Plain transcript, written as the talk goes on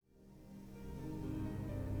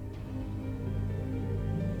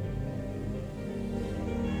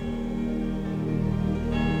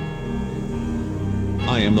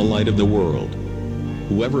am the light of the world.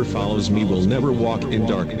 Whoever follows me will never walk in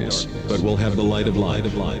darkness, but will have the light of light.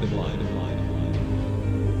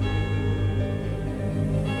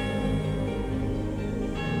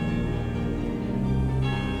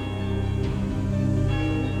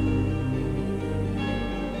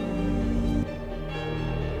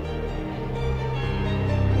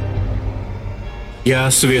 Я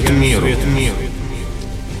свет миру.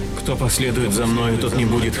 Кто последует за мною, тот не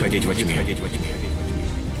будет ходить во тьме,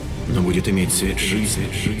 но будет иметь свет жизни.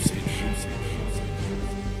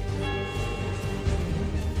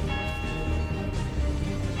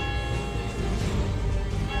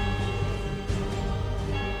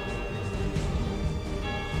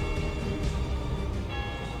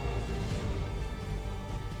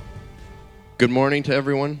 Good morning to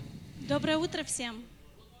everyone. Доброе утро всем.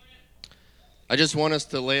 I just want us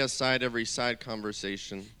to lay aside every side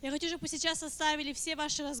conversation. Я хочу, чтобы сейчас оставили все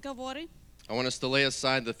ваши разговоры. I want us to lay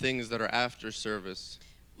aside the things that are after service.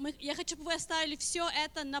 Я хочу, чтобы вы оставили все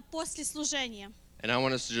это на после служения. And I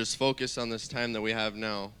want us to just focus on this time that we have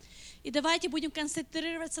now. И давайте будем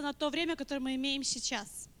концентрироваться на то время, которое мы имеем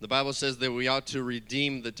сейчас. The Bible says that we ought to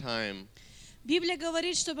redeem the time. Библия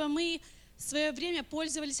говорит, чтобы мы свое время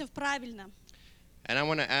пользовались правильно. And I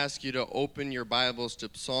want to ask you to open your Bibles to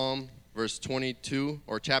Psalm verse 22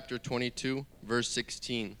 or chapter 22 verse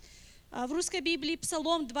 16. В русской Библии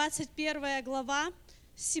Псалом 21 глава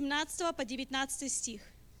с 17 по 19 стих.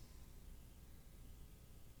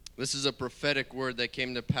 This is a prophetic word that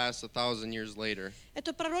came to pass 1,000 years later.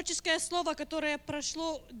 Это пророческое слово, которое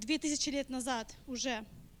прошло 2000 лет назад уже.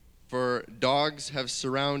 For dogs have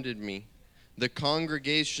surrounded me. The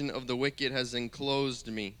congregation of the wicked has enclosed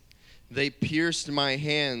me. They pierced my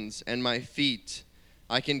hands and my feet.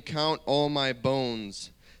 I can count all my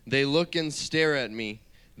bones. They look and stare at me.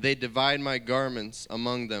 They divide my garments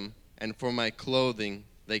among them, and for my clothing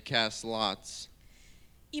they cast lots.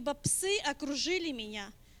 Ибо псы окружили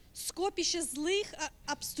меня, скопище злых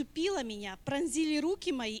обступило меня, пронзили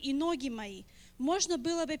руки мои и ноги мои. Можно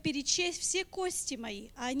было бы перечесть все кости мои,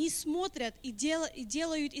 а они смотрят и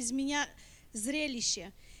делают из меня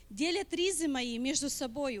зрелище. Делят ризы мои между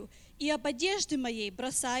собою, и об одежде моей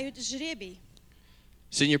бросают жребий.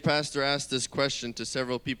 Senior pastor asked this question to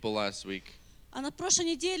several people last week. А на прошлой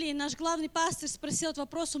неделе наш главный пастор спросил этот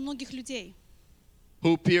вопрос у многих людей.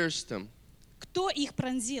 Who pierced him? Кто их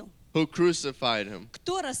пронзил? Who crucified him?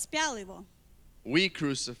 Кто распял его? We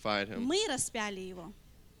crucified him. Мы распяли его.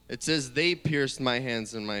 It says they pierced my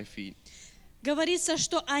hands and my feet. Говорится,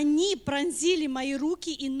 что они пронзили мои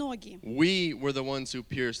руки и ноги. We were the ones who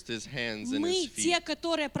pierced his hands and his Мы те, feet.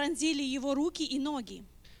 которые пронзили его руки и ноги.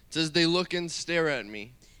 It says they look and stare at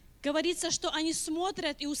me. Говорится, что они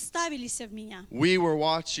смотрят и уставились в меня. We were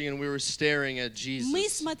watching and we were staring at Мы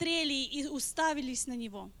Jesus. смотрели и уставились на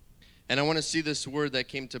него. And I want to see this word that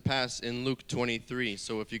came to pass in Luke 23.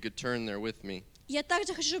 So if you could turn there with me. Я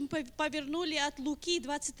также хочу, чтобы мы повернули от Луки,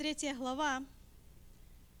 23 глава.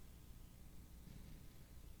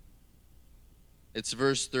 It's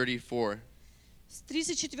verse 34. С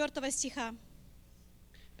 34 стиха.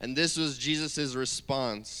 And this was Jesus'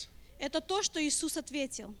 response. Это то, что Иисус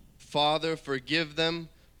ответил. Father, forgive them,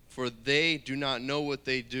 for they do not know what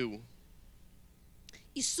they do.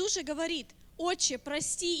 Иисус же говорит: Отче,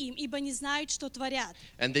 прости им, ибо не знают, что творят.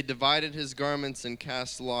 And they divided his garments and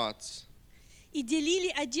cast lots. И делили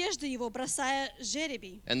одежду его, бросая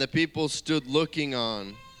жребий. And the people stood looking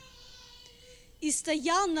on. И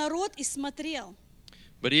стоял народ и смотрел.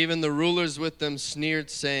 But even the rulers with them sneered,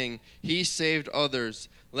 saying, He saved others,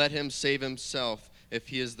 let him save himself, if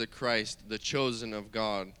he is the Christ, the chosen of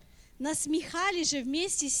God. Насмехали же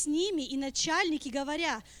вместе с ними и начальники,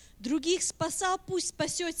 говоря: других спасал, пусть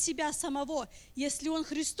спасет себя самого, если он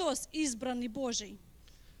Христос, избранный Божий.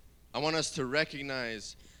 I want us to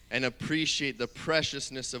recognize and appreciate the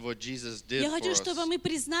preciousness of what Jesus did Я for хочу, us. чтобы мы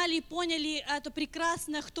признали и поняли это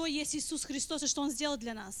прекрасно, кто есть Иисус Христос и что Он сделал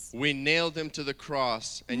для нас. We nailed him to the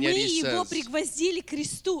cross, and yet Мы he Его says, пригвоздили к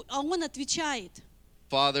кресту, а Он отвечает: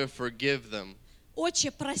 Father, forgive them.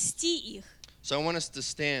 Отче, прости их. So I want us to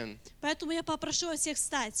stand. Поэтому я попрошу вас всех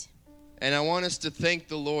встать. And I want us to thank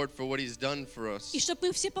the Lord for what he's done for us. И чтобы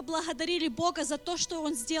мы все поблагодарили Бога за то, что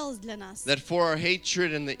Он сделал для нас. That for our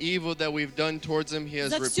hatred and the evil that we've done towards him, he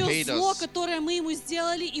has За все repaid зло, us которое мы Ему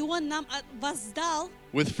сделали, и Он нам воздал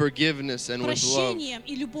with forgiveness and with love. прощением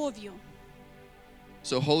и любовью.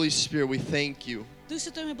 So Holy Spirit, we thank you. Дух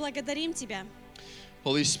Святой, мы благодарим Тебя.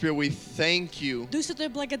 Holy Spirit, we thank you Дух Святой,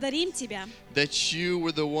 благодарим Тебя. that you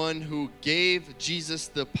were the one who gave Jesus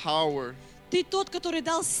the power Ты тот, который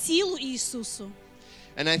дал силу Иисусу.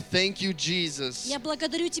 And I thank you, Jesus, Я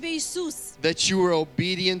благодарю Тебя, Иисус, that you were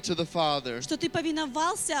obedient to the Father, что Ты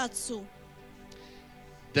повиновался Отцу,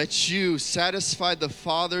 that you satisfied the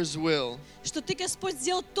Father's will, что Ты, Господь,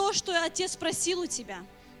 сделал то, что Отец просил у Тебя.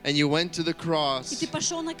 and you went to the И cross, Ты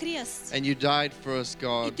пошел на крест. and you died for us, И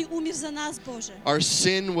God. Ты умер за нас, Боже. Our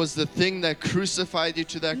sin was the thing that crucified you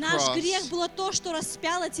to that Наш cross, грех было то, что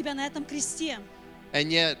распяло Тебя на этом кресте. and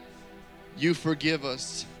yet you forgive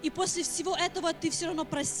us. И после всего этого Ты все равно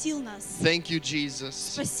простил нас. Thank you, Jesus.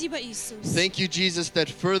 Спасибо, Иисус. Thank you, Jesus, that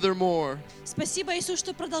furthermore, Спасибо, Иисус,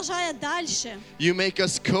 что продолжая дальше, you make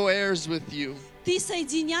us co-heirs with you. Ты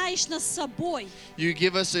соединяешь нас с собой. You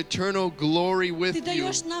give us eternal glory Ты with you.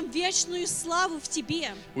 даешь нам вечную славу в Тебе.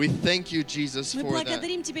 We thank you, Jesus, Мы for that.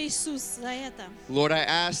 благодарим Тебя, Иисус, за это. Lord, I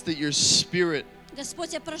ask that your Spirit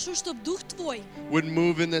Господь, я прошу, чтобы Дух Твой would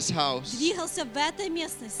move in this house. двигался в этой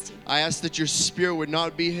местности, I ask that your Spirit would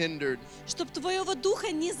not be hindered. чтобы Твоего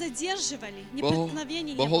Духа не задерживали, ни But,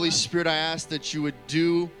 преткновений не but Holy было. Spirit, I ask that you would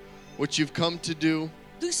do what you've come to do,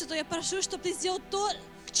 Дух Святой, я прошу, чтобы Ты сделал то,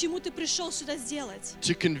 к чему Ты пришел сюда сделать,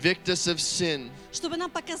 to convict us of sin чтобы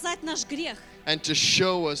нам показать наш грех and to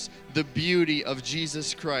show us the beauty of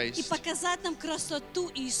Jesus и Christ. показать нам красоту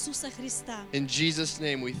Иисуса Христа. In Jesus'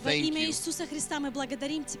 name we Во thank имя you. Иисуса Христа мы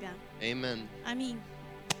благодарим Тебя. Amen. Аминь.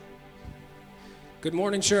 Good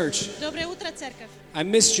morning, church. Доброе утро, церковь. I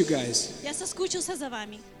missed you guys. Я соскучился за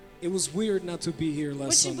вами. It was weird not to be here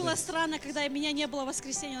last Очень было Sunday. странно, когда меня не было в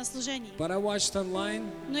воскресенье на служении. But I watched online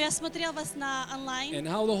Но я смотрел вас на онлайн, and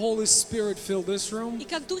how the Holy Spirit filled this room. и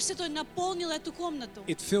как Дух Святой наполнил эту комнату.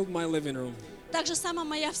 It filled my living room. Так же само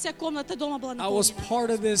моя вся комната дома была I was наполнена. part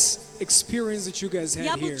of this experience that you guys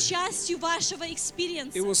Я had был here. частью вашего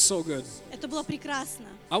экспириенса. It was so good. Это было прекрасно.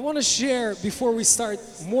 I want to share, before we start,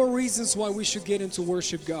 more reasons why we should get into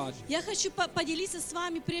worship God. Я хочу поделиться с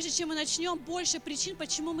вами, прежде чем мы начнем, больше причин,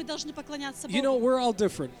 почему мы должны поклоняться You know, Богу. we're all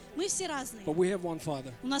different, Мы все разные. but we have one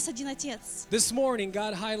Father. У нас один Отец. This morning,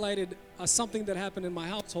 God highlighted something that happened in my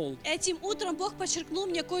household. Этим утром Бог подчеркнул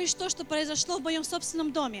мне кое-что, что произошло в моем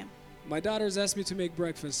собственном доме. My daughters asked me to make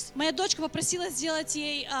breakfast. Моя дочка попросила сделать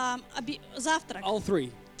ей завтрак. All three.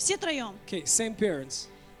 Все троем. Okay, same parents.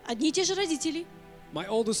 Одни и те же родители. My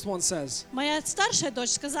oldest one says, Моя старшая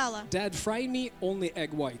дочь сказала: Dad, fry me only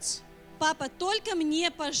egg whites. папа, только мне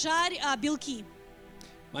пожарь белки.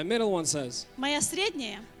 My middle one says, Моя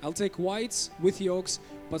средняя: I'll take whites with yolks,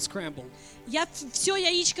 but scrambled. я все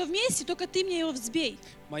яичко вместе, только ты мне его взбей.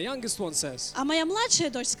 My youngest one says, А моя младшая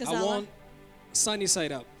дочь I сказала: want sunny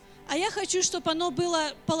side up. а я хочу, чтобы оно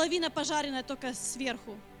было половина пожаренное только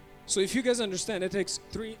сверху. So if you guys understand, it takes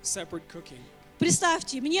 3 separate cooking.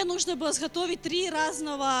 Представьте, мне нужно было сготовить 3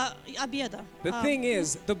 разного обеда. The thing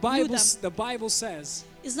is, the Bible says,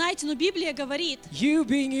 И знаете, но Библия говорит: you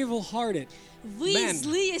being evil-hearted, вы Men.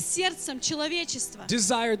 злые сердцем человечества,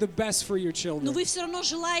 desire the best for your но children. вы все равно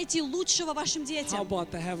желаете лучшего вашим How детям. about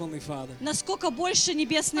the Heavenly Father? Насколько больше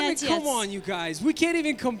Небесный I mean, Отец. come on, you guys. We can't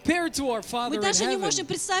even compare to our Father Мы in даже не heaven. можем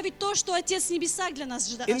представить то, что Отец в небесах для нас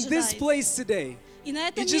In this ожидает. place today, И на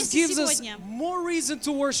этом it just месте gives us сегодня more reason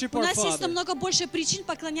to worship у our нас есть Father. намного больше причин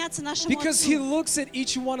поклоняться нашему Because He Отцу. looks at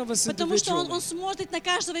each one of us Потому что individually. Он смотрит на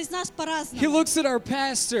каждого из нас He по-разному. looks at our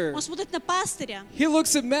pastor. Он смотрит на пастыря, He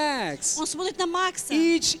looks at Max. Он смотрит на Макса,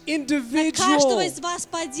 Each на каждого individual. из вас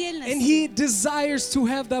по And отдельности. He desires to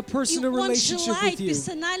have that И personal Он relationship желает with you.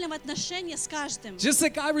 персонального отношения с каждым. Just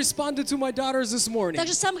like I responded to my daughters this morning. Так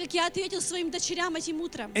же самое, как я ответил своим дочерям этим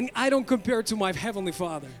утром. And I don't compare to my Heavenly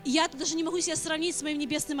Father. И я даже не могу себя сравнить с моим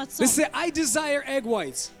небесным They Отцом. say, I desire egg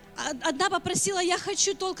whites. Одна попросила: я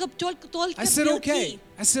хочу только I said, okay. белки.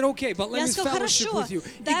 I said, okay, but let Я me сказал: fellowship хорошо, with you.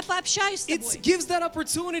 да я пообщаюсь с It тобой. gives that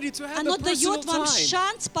opportunity to have Оно the personal дает вам time.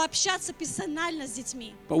 шанс пообщаться персонально с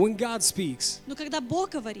детьми. But when God speaks, Но когда Бог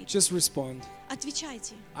говорит, just respond.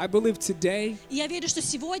 отвечайте. I believe today, И я верю, что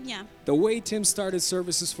сегодня, the way Tim started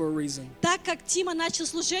services for a reason. так как Тима начал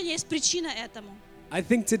служение, есть причина этому. I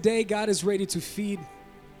think today God is ready to feed.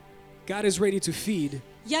 God is ready to feed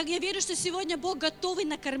Я верю, что сегодня Бог готовый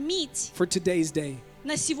накормить for today's day.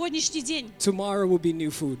 на сегодняшний день. Tomorrow will be new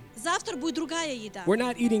food. Завтра будет другая еда. We're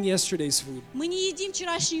not eating yesterday's food. Мы не едим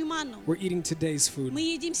вчерашнюю манну. We're eating today's food. Мы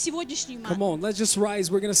едим сегодняшнюю Come манну. on, let's just rise.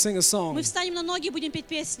 We're going to sing a Мы song. встанем на ноги и будем петь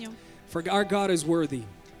песню. For our God is worthy.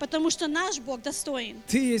 Потому что наш Бог достоин.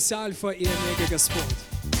 Ты есть Альфа и Омега, Господь.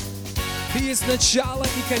 Ты есть начало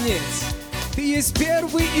и конец. Ты есть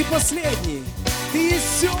первый и последний. Ты есть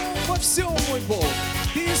все во всем, мой Бог.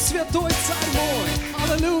 Ты есть святой Царь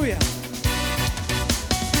мой. Аллилуйя.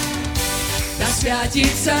 Да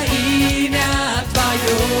святится имя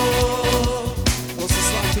Твое, Просто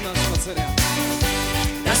славьте нашего Царя.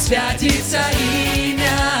 да святится имя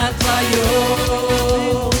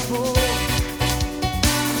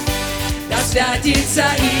святится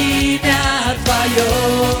имя Твое.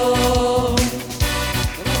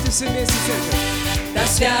 Давайте все вместе, церковь. Да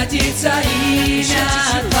святится имя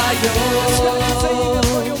Твое.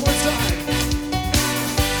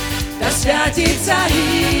 Да святится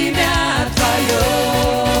имя Твое.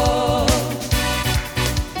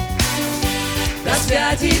 Да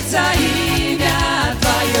святится имя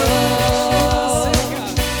Твое.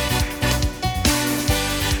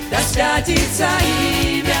 Да святится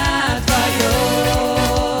имя Твое.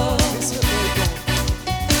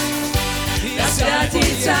 Да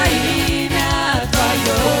святится имя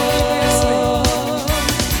Твое.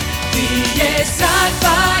 Ты есть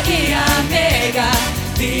Альфа и Омега,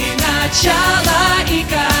 Ты начало и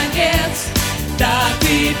конец. Да,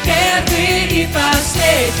 Ты первый и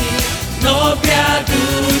последний, но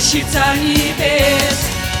грядущий Царь небес.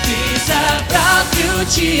 Ты забрал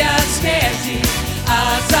ключи от смерти,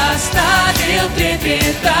 а заставил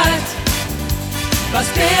трепетать.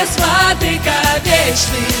 Воскрес Владыка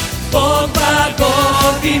вечный, Бог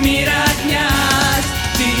богов и мира князь.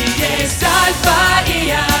 Ты есть Альфа и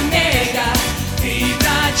Омега, Ты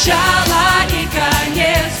начало и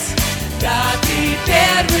конец. Да, Ты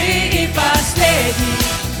первый и последний,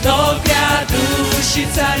 но грядущий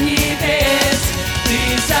Царь небес. Ты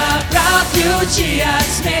забрал ключи от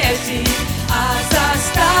смерти, а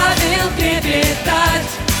заставил трепетать.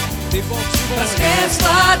 Ты Бог живой. Воскрес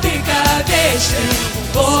Владыка вечный,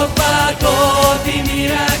 Бог богов и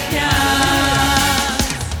мира князь.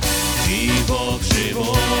 Ты Бог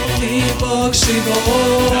живой, Ты Бог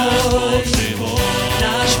живой, наш Бог живой.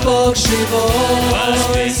 наш Бог живой.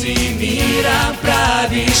 Воскреси Миром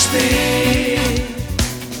правишь Ты.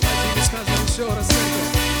 Давайте скажем еще раз,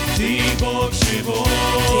 церковь. Ты Бог живой,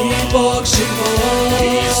 Ты Бог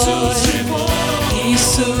живой, Иисус живой.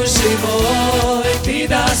 Иисус живой. Ты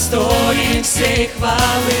достоин всей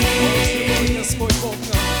хвалы. Господь Бог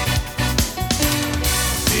наш.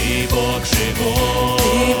 Ты Бог живой,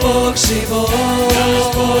 Ты Бог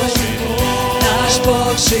живой, наш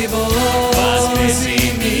Бог живой. воскреси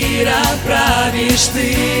Миром правишь Ты.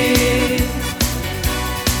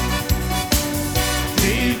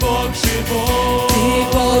 Ты Бог живой, Ты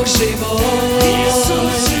Бог живой,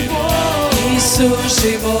 Иисус живой. Иисус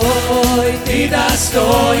живой. Ты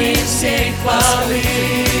достоин всей хвалы.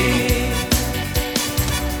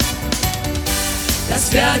 Да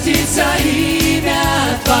святится имя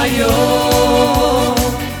Твое.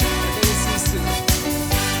 Это есть истина.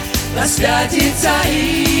 Да святится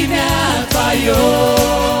имя Твое.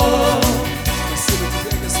 Спасибо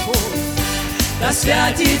Тебе, Господь. Да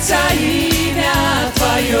святится имя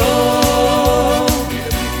Твое.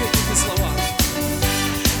 Люблю эти слова.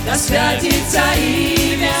 Да святится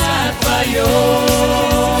имя Твое.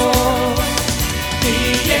 Ты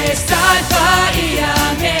есть Альфа и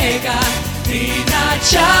Омега, Ты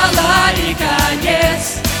начало и конец.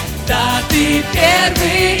 Да, Ты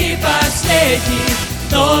первый и последний,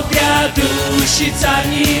 но грядущий Царь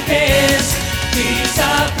небес. Ты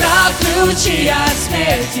забрал ключи от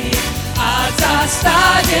смерти, а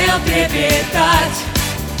заставил трепетать.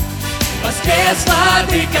 Воскрес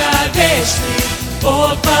Владыка вечный,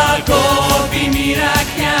 Бог богов и мира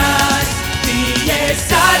князь. Ты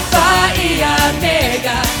есть Альфа и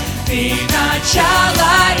Омега, Ты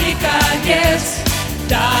начало и конец.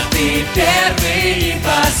 Да, Ты первый и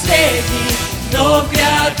последний, но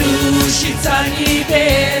грядущий Царь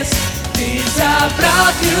небес. Ты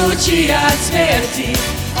забрал ключи от смерти,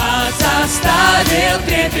 а заставил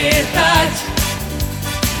трепетать.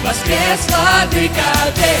 Воскрес Владыка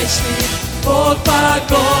вечный, Бог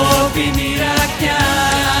богов и мира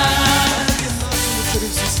князь. Нашему царю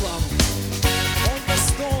всю славу. Он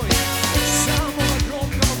достоин самого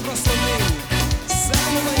громкого прославления,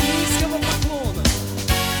 самого низкого поклона.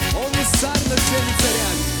 Он есть царь над всеми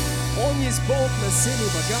царями. Он есть Бог над всеми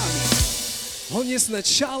богами. Он есть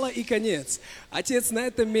начало и конец. Отец, на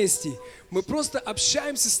этом месте мы просто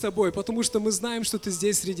общаемся с Тобой, потому что мы знаем, что Ты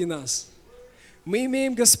здесь среди нас. Мы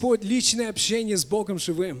имеем, Господь, личное общение с Богом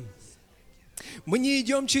живым. Мы не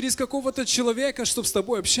идем через какого-то человека, чтобы с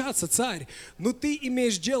Тобой общаться, Царь, но Ты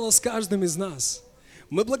имеешь дело с каждым из нас.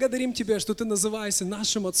 Мы благодарим Тебя, что Ты называешься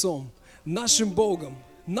нашим Отцом, нашим Богом,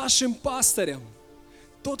 нашим пастырем,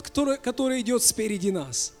 тот, который идет спереди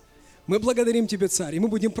нас. Мы благодарим Тебя, Царь, и мы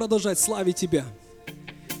будем продолжать славить Тебя.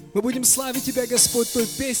 Мы будем славить Тебя, Господь, той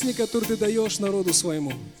песней, которую Ты даешь народу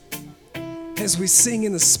своему. As we sing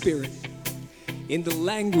in the Spirit, in the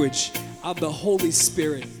language of the Holy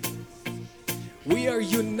Spirit. We are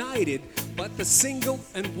united by the single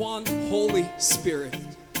and one Holy Spirit.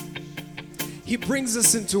 He brings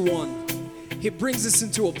us into one. He brings us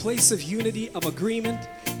into a place of unity, of agreement.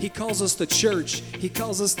 He calls us the church. He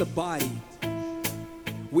calls us the body.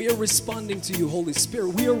 We are responding to you, Holy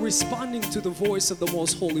Spirit. We are responding to the voice of the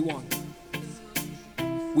Most Holy One.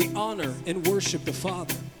 We honor and worship the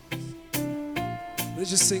Father. Let's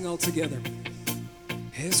just sing all together.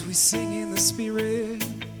 As we sing in the Spirit.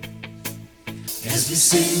 As we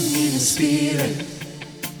sing in the Spirit,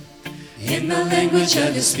 in the language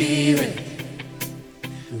of the Spirit,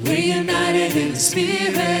 we're united in the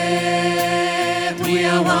Spirit. We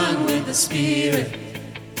are one with the Spirit.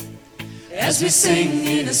 As we sing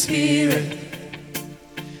in the Spirit,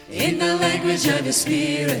 in the language of the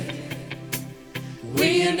Spirit,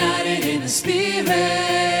 we're united in the Spirit.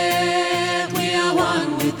 We are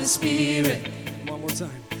one with the Spirit. One more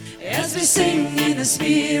time. As we sing in the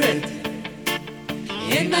Spirit,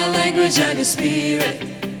 in the language of the Spirit,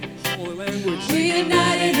 Holy language. we're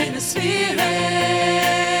united in the Spirit.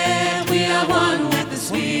 We are one with the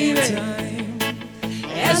Spirit.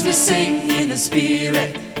 As we sing in the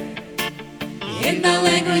Spirit, in the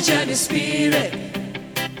language of the Spirit,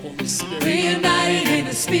 Holy Spirit. we're united in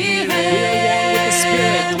the Spirit.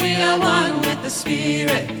 We are one with the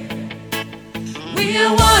Spirit. We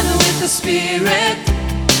are one with the Spirit.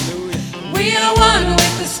 We are one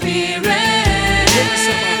with the Spirit.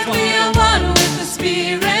 We are one with the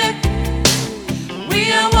Spirit.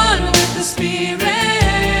 We are one with the Spirit.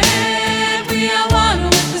 We are one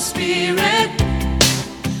with the Spirit.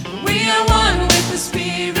 We are one with the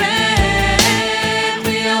Spirit.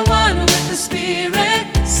 We are one with the Spirit.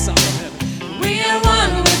 Son of heaven. We are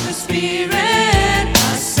one with the Spirit.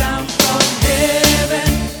 A sound from heaven.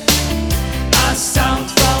 A sound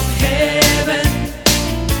from heaven.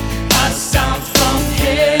 A sound from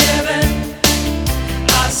heaven.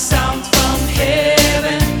 A sound from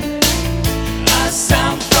heaven. A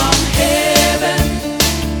sound from heaven.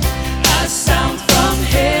 A sound from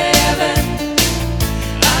heaven.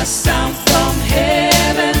 A sound from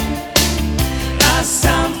heaven. A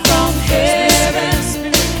sound from heaven.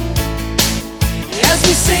 As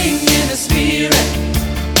we sing in the Spirit,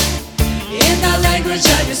 in the language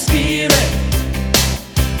of the Spirit,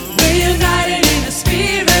 we're united in the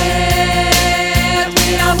Spirit.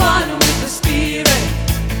 We are one with the Spirit.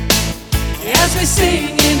 As we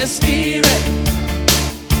sing in the Spirit,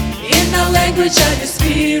 in the language of the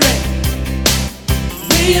Spirit,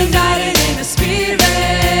 we're united in the Spirit.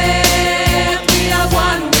 We are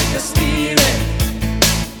one with the Spirit.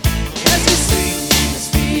 As we sing in the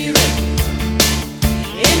Spirit,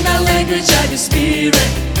 in the language of the Spirit,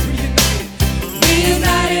 we're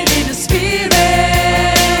united in the Spirit.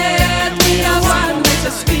 We are one with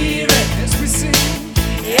the Spirit. As we sing.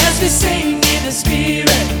 As we sing in the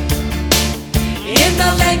Spirit, in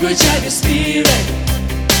the language of the Spirit,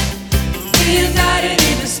 we're united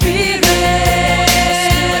in the Spirit.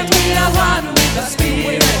 We are one with the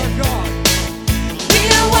Spirit. We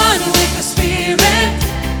are one with the Spirit.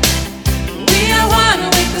 We are one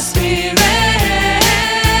with the Spirit.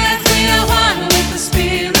 We are one with the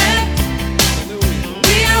Spirit.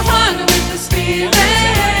 We are one with the Spirit.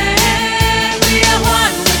 We are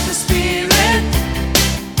one with the Spirit.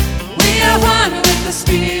 We are one with the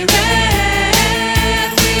Spirit.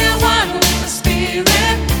 We are one with the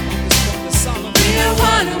Spirit. We are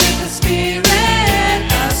one with the Spirit.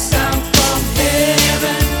 A sound from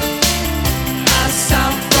heaven. A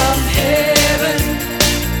sound from heaven.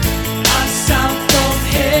 A sound from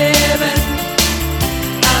heaven.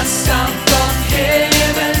 A sound from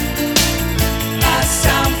heaven. A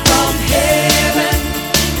sound from heaven.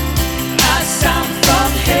 A sound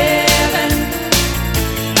from heaven.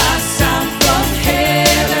 A sound from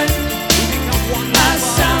heaven. A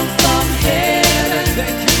sound from heaven.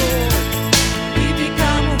 Thank you, Lord. We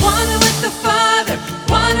become one with the Father,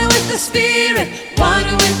 one with the Spirit, one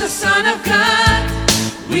with the Son of God.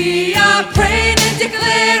 We are praying and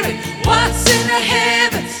declaring what's in the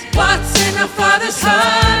heavens, what's in the Father's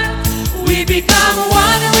heart. We become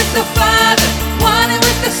one with the Father, one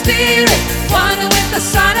with the Spirit, one with the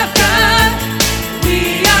Son of God.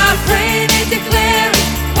 We are praying and declaring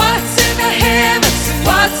what's in the heavens,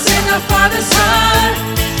 what's in the Father's heart.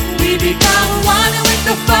 We become one with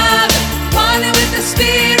the Father, one with the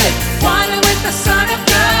Spirit, one with the Son of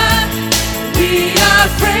God. We are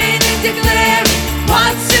praying and declaring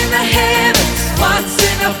what's in the heavens, what's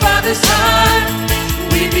in the Father's heart.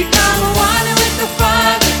 We become one with the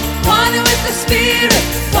Father, one with the Spirit,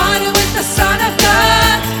 one with the Son of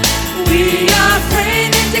God. We are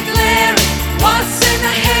praying and declaring what's in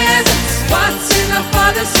the heavens, what's in the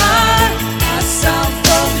Father's heart. A sound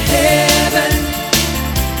from heaven.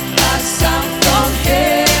 A sound from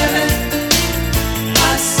heaven.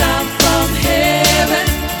 A sound from heaven.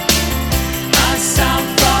 A sound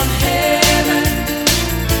from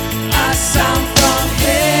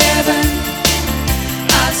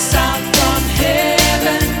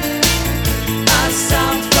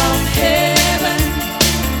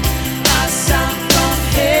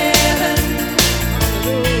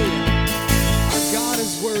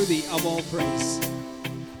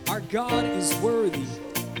God is worthy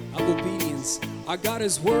of obedience. Our God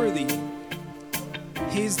is worthy.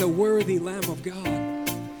 He's the worthy Lamb of God.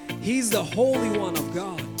 He's the Holy One of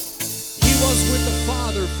God. He was with the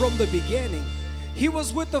Father from the beginning. He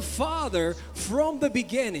was with the Father from the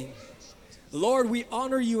beginning. Lord, we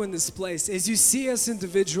honor you in this place as you see us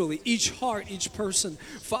individually, each heart, each person.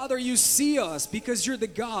 Father, you see us because you're the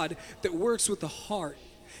God that works with the heart.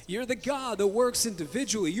 You're the God that works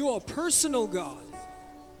individually. You are a personal God.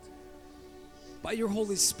 By your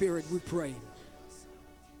Holy Spirit, we pray.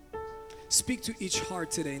 Speak to each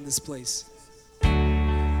heart today in this place.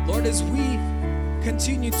 Lord, as we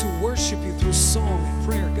continue to worship you through song and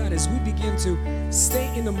prayer, God, as we begin to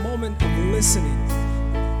stay in a moment of listening,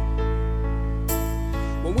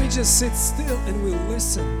 when we just sit still and we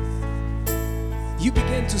listen, you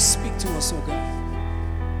begin to speak to us, oh God.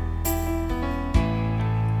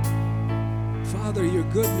 Father, your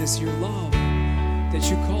goodness, your love, that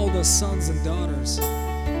you called us sons and daughters.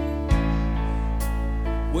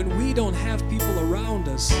 When we don't have people around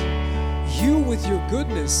us, you with your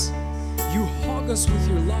goodness, you hug us with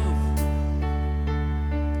your love.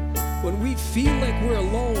 When we feel like we're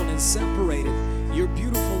alone and separated, your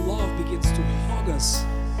beautiful love begins to hug us.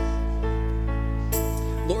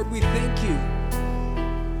 Lord, we thank you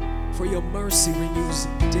for your mercy renews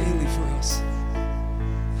daily for us.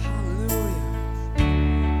 Hallelujah.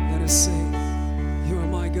 Let us sing, you are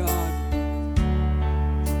my God.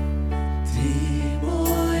 Ты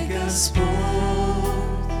мой Господь,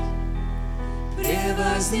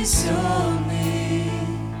 превознесенный,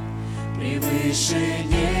 превыше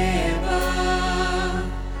неба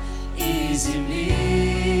и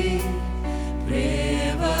земли,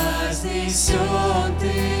 превознесен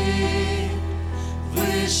ты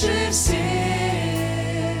выше всех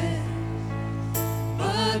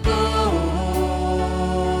богов.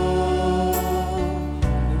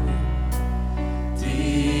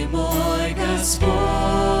 Ты мой Господь,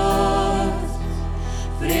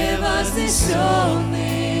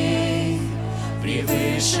 превознесенный,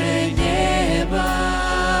 превыше неба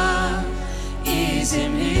и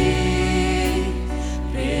земли,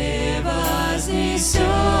 превознесен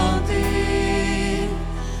ты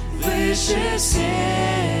выше всех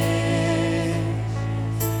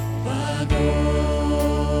богов.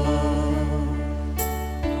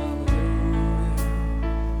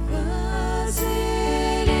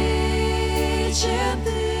 Возвеличен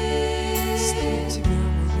ты,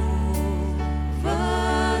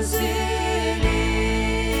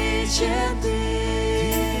 возвеличен ты,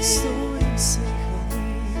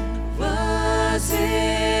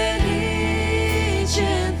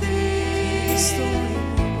 возвеличен ты,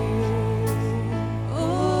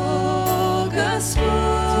 о Господь,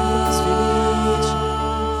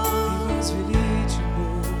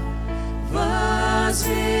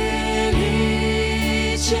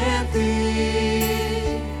 возвеличен ты,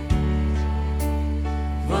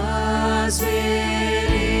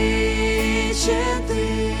 возвеличен ты,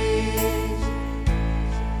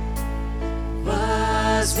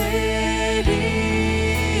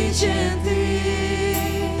 возвеличен ты,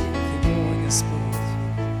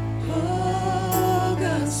 о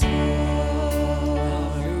Господь.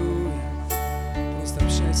 Просто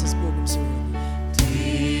общайся с Богом сегодня.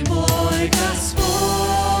 Ты мой Господь,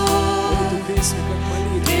 Эту песню как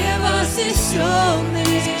молитву.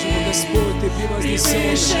 превознесенный, Господь, ты превознесенный.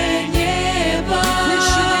 превыше неба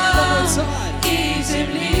Выше неба, мой царь. и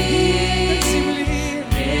земли, Над земли.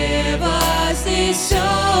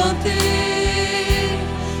 превознесен ты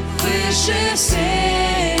выше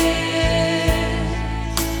всех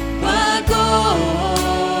богов.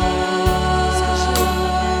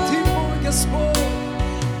 Ты мой Господь,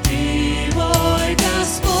 Ты мой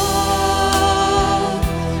Господь,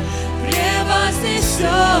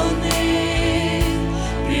 превознесенный,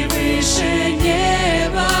 превыше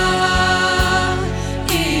неба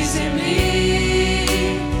и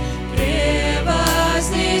земли,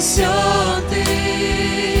 превознесен ты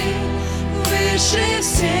выше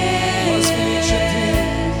всех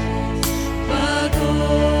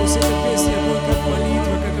богов. пусть эта песня будет как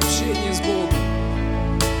молитва, как общение с Богом.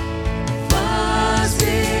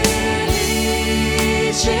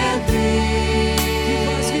 Возвеличен ты, Ты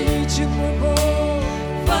возвеличен, мой Бог.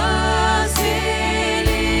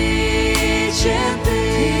 возвеличен ты,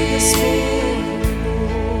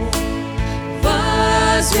 Господь,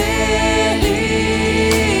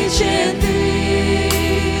 возвеличен ты,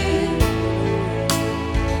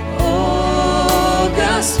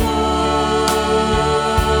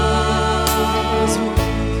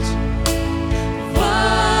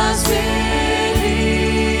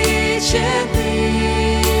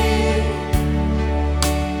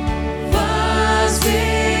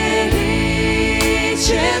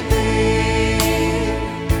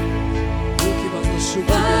 Руки возношу к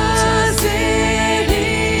Тебе, Отец.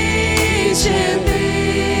 возвеличен Ты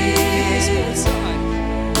есть Ты. мой Царь.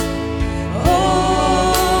 О,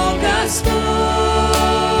 Господь,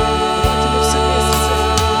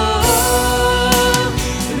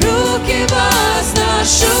 руки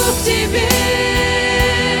возношу к Тебе,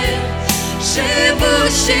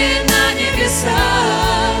 живущий на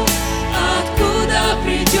небесах, откуда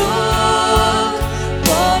придет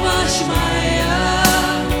помощь моя.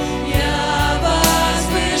 Я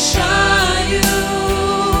возвышаю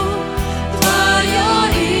Твое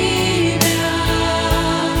имя,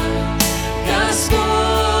 Господь.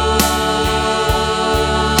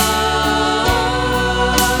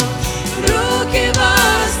 Руки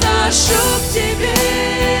возношу к Тебе,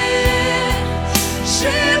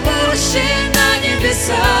 живущий на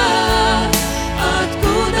небесах,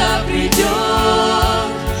 откуда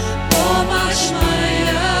придет помощь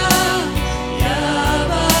моя. Я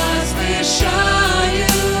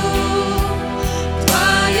возвышаю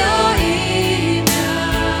Твое имя,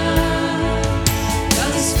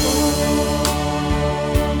 Господь.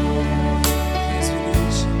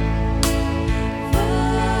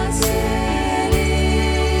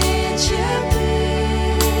 Возвеличен Ты.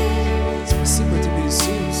 Спасибо Тебе,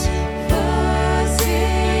 Иисус.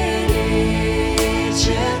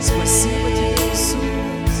 Возвеличен Спасибо Тебе,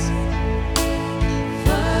 Иисус.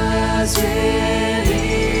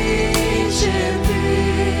 возвеличен Ты.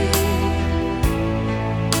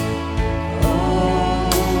 О,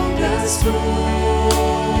 Господь.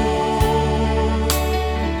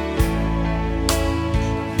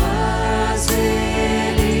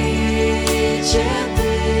 Возвеличен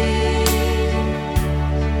Ты.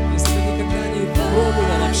 Если ты никогда не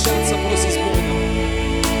пробовал общаться просто с Богом,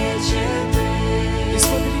 не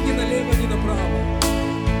смотри ни налево, ни направо.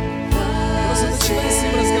 Просто начинай с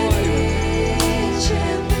Ним разговаривать,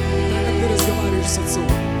 так как ты разговариваешь с Отцом.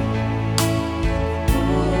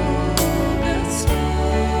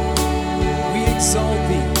 We exalt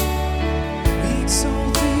Thee. We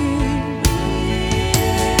exalt Thee.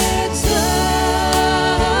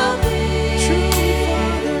 True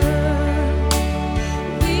Father.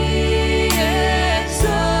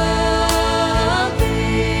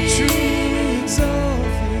 True exalt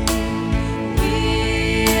Thee.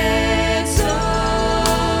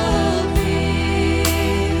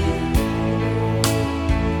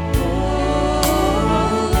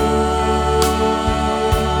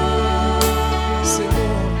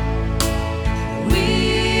 Senhor, Ты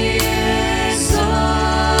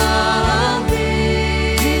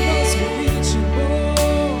возвеличен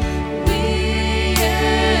Бог. Ты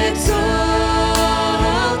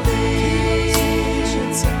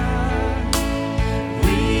возвеличен Царь.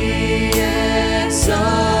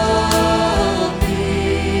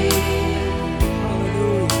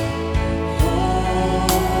 Аллилуйя.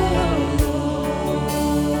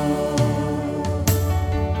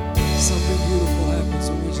 Something beautiful happens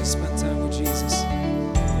when we just spend time with Jesus.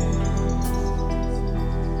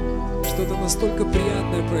 Что-то настолько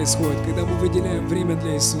приятное происходит, когда мы выделяем время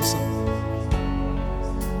для Иисуса.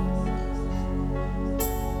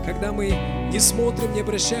 Когда мы не смотрим, не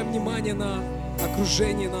обращаем внимания на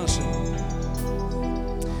окружение наше.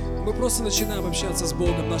 Мы просто начинаем общаться с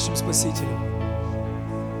Богом, нашим Спасителем,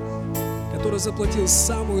 который заплатил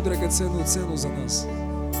самую драгоценную цену за нас,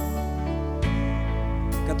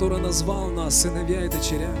 который назвал нас сыновья и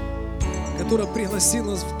дочеря, который пригласил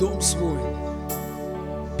нас в дом свой.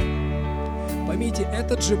 Поймите,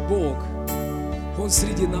 этот же Бог, Он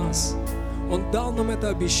среди нас. Он дал нам это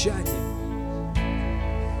обещание.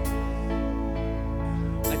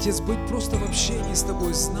 Отец, быть просто в общении с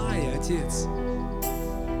Тобой, зная, Отец.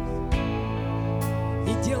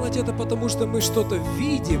 Не делать это потому, что мы что-то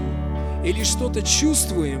видим или что-то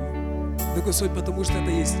чувствуем, но, Господь, потому что это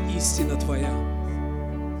есть истина Твоя.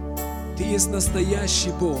 Ты есть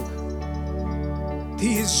настоящий Бог. Ты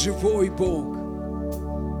есть живой Бог.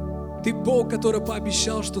 Ты Бог, который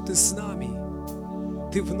пообещал, что Ты с нами.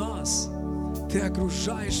 Ты в нас. Ты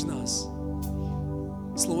окружаешь нас.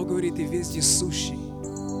 Слово говорит, Ты вездесущий.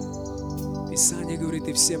 Писание говорит,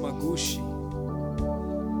 Ты всемогущий.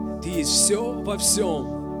 Ты есть все во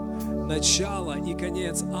всем. Начало и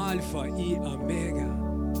конец, альфа и омега.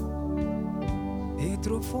 Et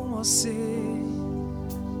trop foncé.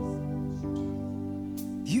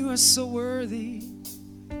 You are so worthy.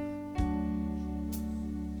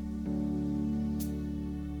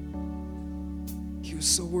 You're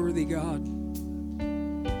so worthy, God.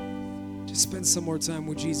 Just spend some more time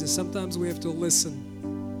with Jesus. Sometimes we have to listen.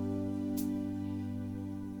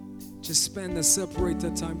 Just spend and separate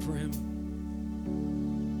that time for Him.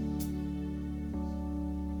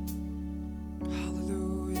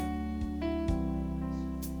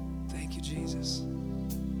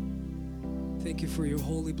 for your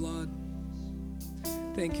holy blood.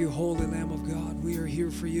 Thank you, Holy Lamb of God. We are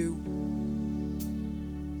here for you.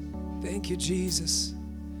 Thank you, Jesus,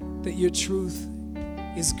 that your truth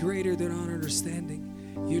is greater than our understanding.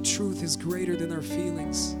 Your truth is greater than our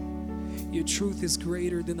feelings. Your truth is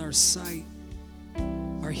greater than our sight,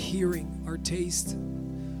 our hearing, our taste,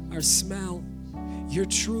 our smell. Your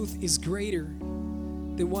truth is greater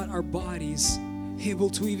than what our bodies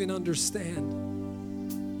able to even understand.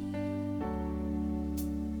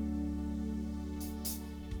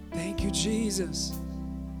 Thank you, Jesus.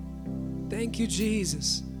 Thank you,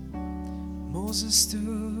 Jesus. Moses stood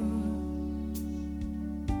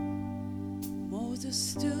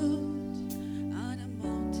on a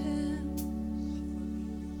mountain,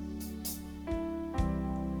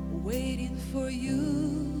 waiting for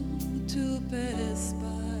you to pass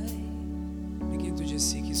by. Begin to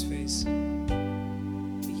just seek His face.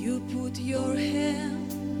 You put your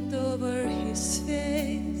hand over his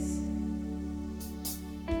face,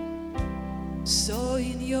 so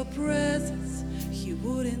in your presence he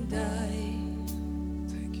wouldn't die.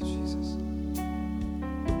 Thank you, Jesus.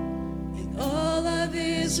 And all of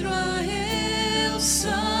Israel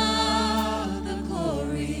saw the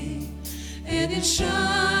glory, and it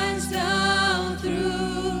shines down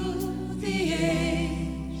through the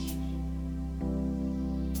age.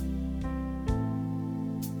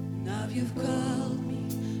 Now you've called me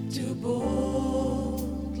to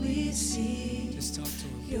boldly see Just talk to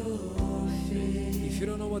Him. your face. If you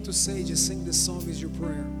don't know what to say, just sing this song as your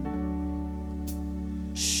prayer.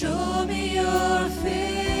 Show me your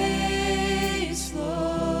face,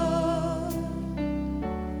 Lord.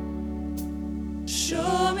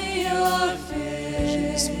 Show me your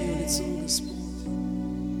face. Смилуй лицо, Господь.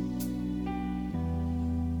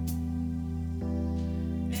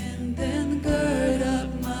 And then gird up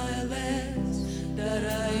my legs, that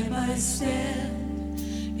I might stand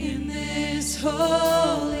in this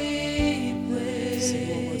holy Sing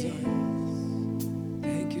one more place. time.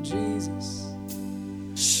 Thank you, Jesus.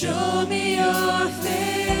 Show me your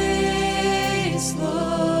face,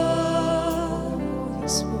 Lord.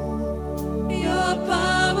 Yes, Lord. Your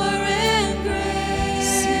power and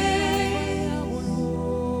grace.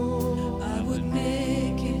 I would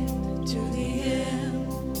make it to the end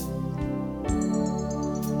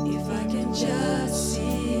if I can just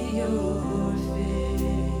see your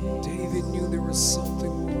face. David knew there was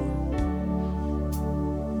something more.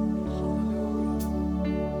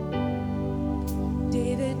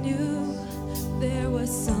 David knew there was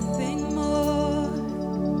something more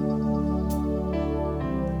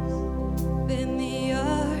than the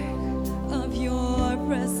ark of your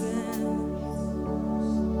presence.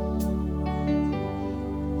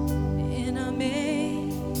 In a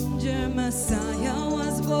manger, Messiah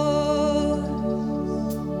was born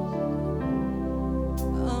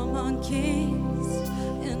among kings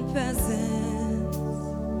and peasants.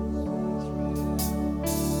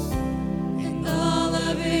 And all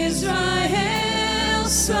of Israel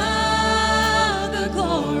saw the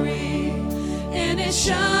glory, and it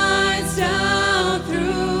shines down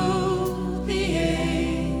through the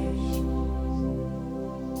age.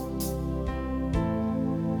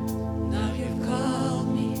 Now you've called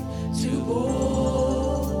me to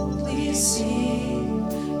boldly see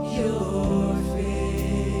your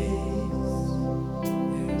face.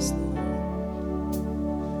 Yes,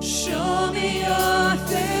 Lord. Show me your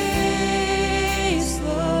face,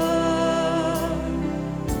 Lord.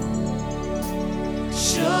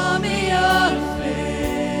 Show me your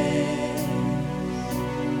face.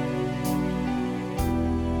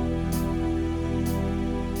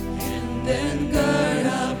 And then gird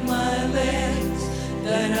up my legs,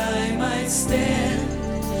 that I might stand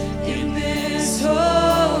in this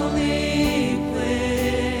holy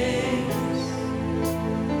place.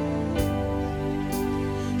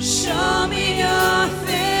 Show me your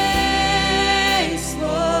face,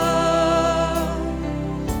 Lord.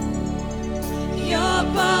 Your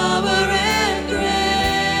power and grace.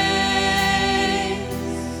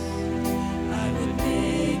 I would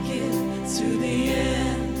make it to the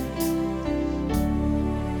end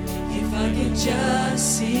if I could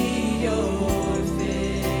just see your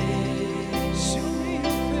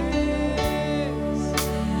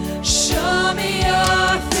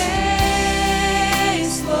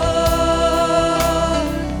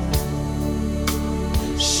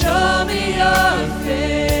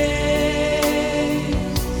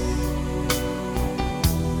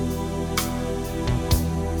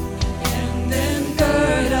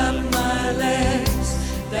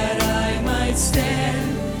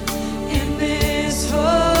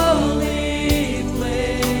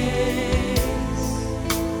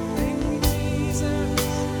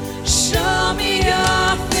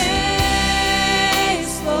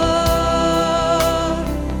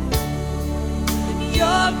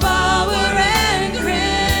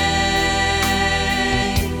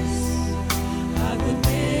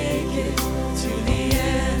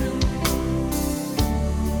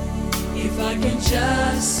can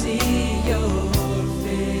just see your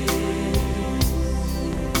face.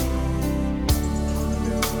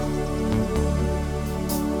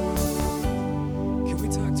 Can we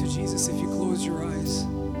talk to Jesus if you close your eyes?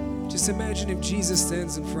 Just imagine if Jesus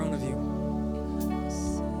stands in front of you.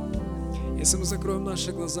 Если мы закроем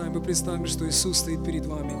наши глаза, и мы представим, что Иисус стоит перед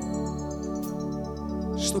вами,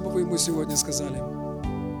 что бы вы Ему сегодня сказали?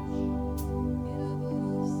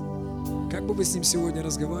 Как бы вы с Ним сегодня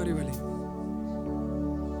разговаривали?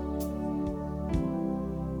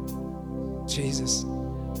 Jesus,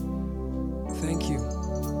 thank you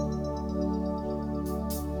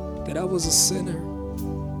that I was a sinner,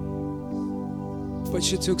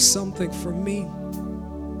 but you took something from me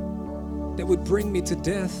that would bring me to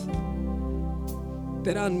death.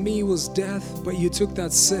 That on me was death, but you took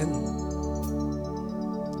that sin.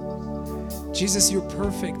 Jesus, you're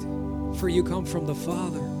perfect, for you come from the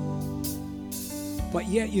Father. But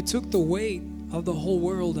yet you took the weight of the whole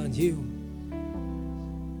world on you.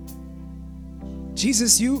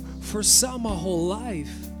 Jesus, you foresaw my whole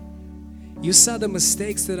life. You saw the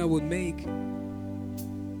mistakes that I would make.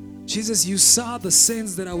 Jesus, you saw the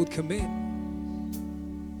sins that I would commit.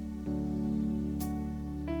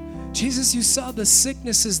 Jesus, you saw the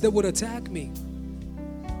sicknesses that would attack me.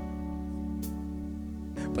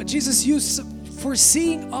 But Jesus, you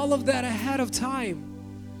foreseeing all of that ahead of time.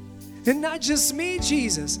 And not just me,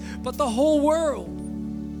 Jesus, but the whole world.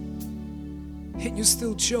 And you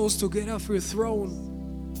still chose to get off your throne.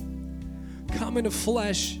 Come in the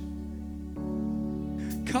flesh.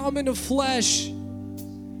 Come in the flesh.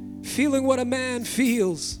 Feeling what a man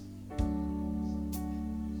feels.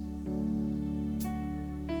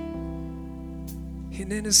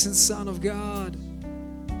 An innocent Son of God.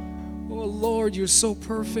 Oh Lord, you're so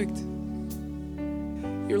perfect.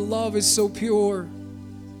 Your love is so pure.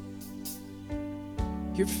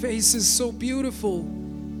 Your face is so beautiful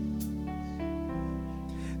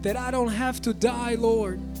that I don't have to die,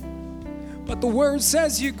 Lord. But the word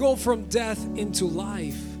says you go from death into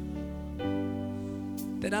life.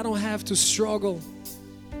 That I don't have to struggle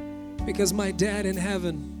because my dad in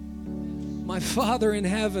heaven, my Father in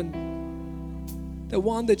heaven, the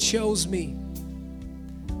one that chose me,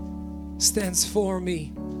 stands for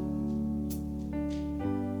me.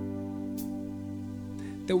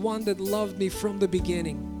 The one that loved me from the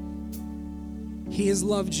beginning. He has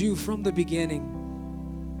loved you from the beginning.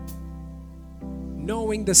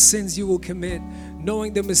 Knowing the sins you will commit,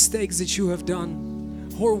 knowing the mistakes that you have done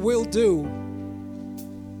or will do,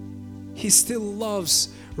 He still loves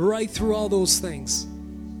right through all those things.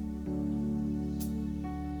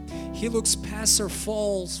 He looks past our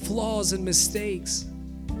faults, flaws, and mistakes.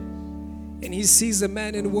 And He sees the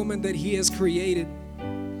man and woman that He has created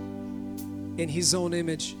in His own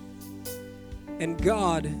image. And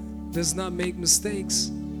God does not make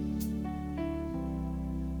mistakes.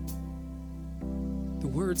 The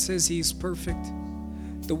Word says He's perfect.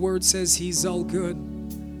 The Word says He's all good.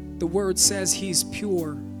 The Word says He's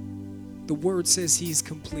pure. The Word says He's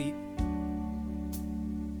complete.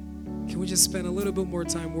 Can we just spend a little bit more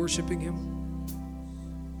time worshiping Him?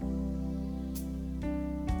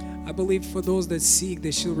 I believe for those that seek,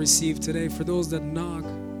 they shall receive today. For those that knock,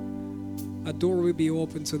 a door will be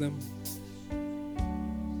open to them.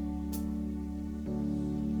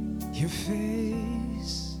 Your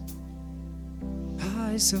face,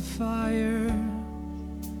 eyes of fire,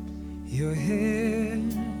 your hair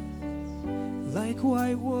like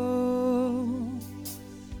white wool.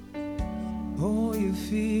 Oh, your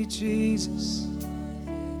feet, Jesus,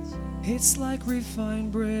 it's like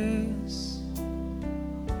refined breast.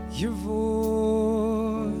 Your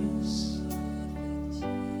voice,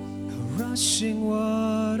 rushing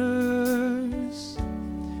waters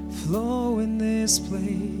flow in this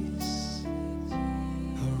place.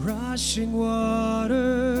 Rushing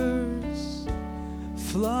waters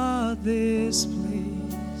flood this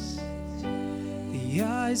place. The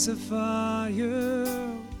eyes of fire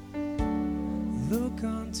look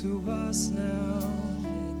unto us now.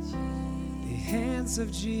 The hands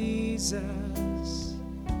of Jesus,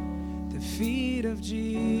 the feet of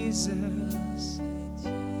Jesus.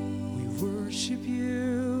 We worship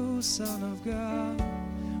you, Son of God.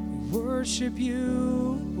 We worship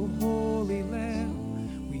you, O Holy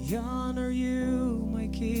Lamb. We honor you, my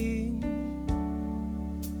King.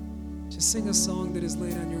 Just sing a song that is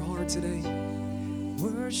laid on your heart today.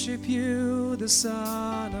 Worship you, the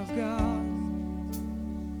Son of God.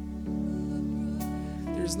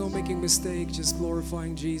 There's no making mistake, just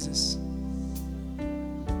glorifying Jesus.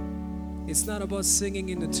 It's not about singing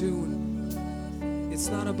in the tune. It's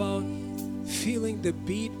not about feeling the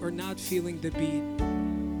beat or not feeling the beat.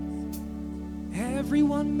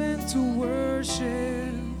 Everyone meant to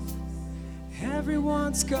worship.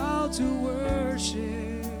 Everyone's called to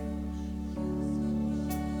worship.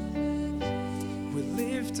 We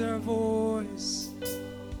lift our voice.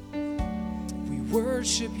 We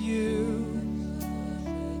worship you.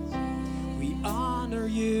 We honor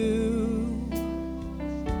you.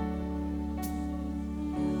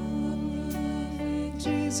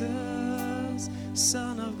 Jesus,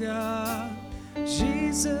 Son of God.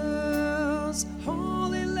 Jesus,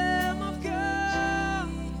 Holy Lamb of God.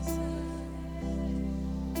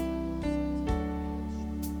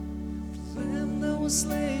 The Lamb that was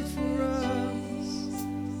slain for us.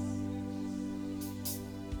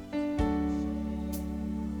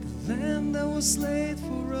 The Lamb that was slain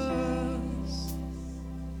for us.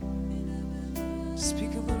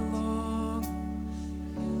 Speak a little long.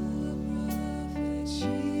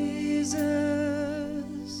 Jesus,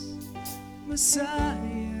 Messiah.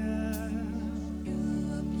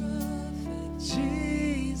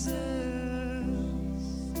 Jesus,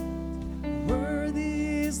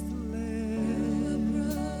 worthy is the Lamb.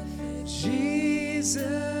 Jesus,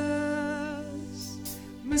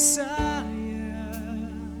 Messiah.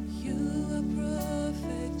 You are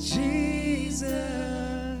prophet. Jesus,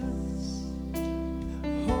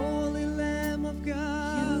 Holy Lamb of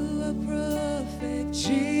God. You are prophet.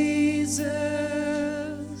 Jesus,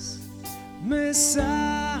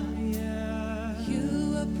 Messiah.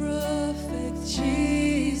 You are prophet.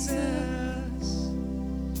 Jesus,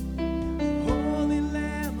 Holy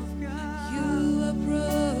Lamb of God. You are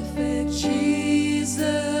prophet.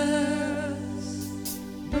 Jesus,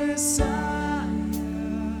 Messiah.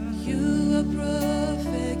 You are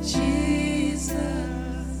prophet. Jesus,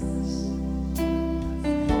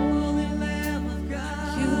 Holy Lamb of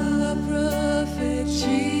God. You are prophet.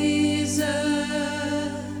 Jesus,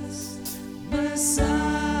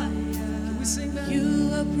 Messiah. Can we sing that?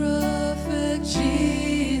 You are prophet.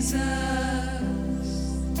 Jesus,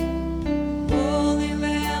 Holy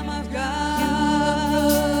Lamb of God. You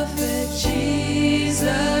are prophet. Jesus,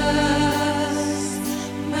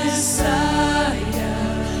 Messiah.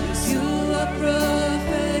 You are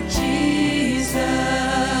prophet. Jesus,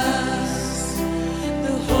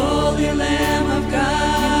 the Holy Lamb of God.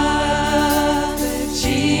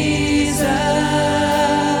 Jesus,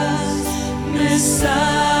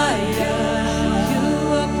 Messiah. You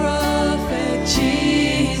are prophet. Jesus,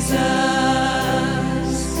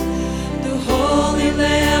 the Holy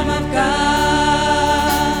Lamb of God.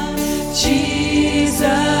 Jesus,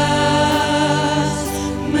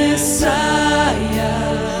 Messiah.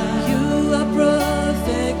 You are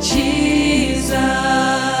prophet. Jesus,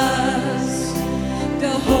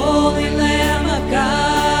 the Holy Lamb of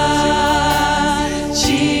God.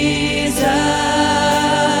 Jesus,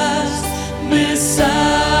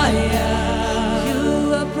 Messiah.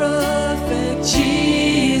 You are prophet.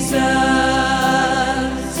 Jesus,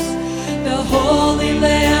 the Holy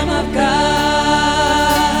Lamb of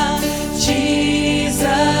God. Jesus,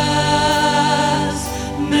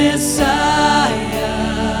 Messiah.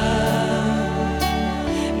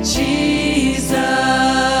 Jesus,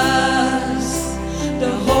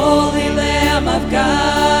 the Holy Lamb of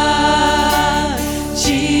God.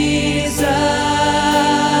 Jesus,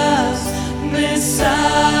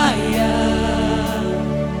 Messiah.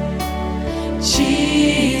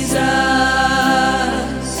 Jesus,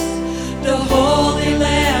 the Holy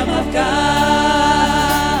Lamb of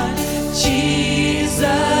God. Jesus,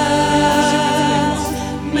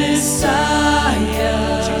 Messiah.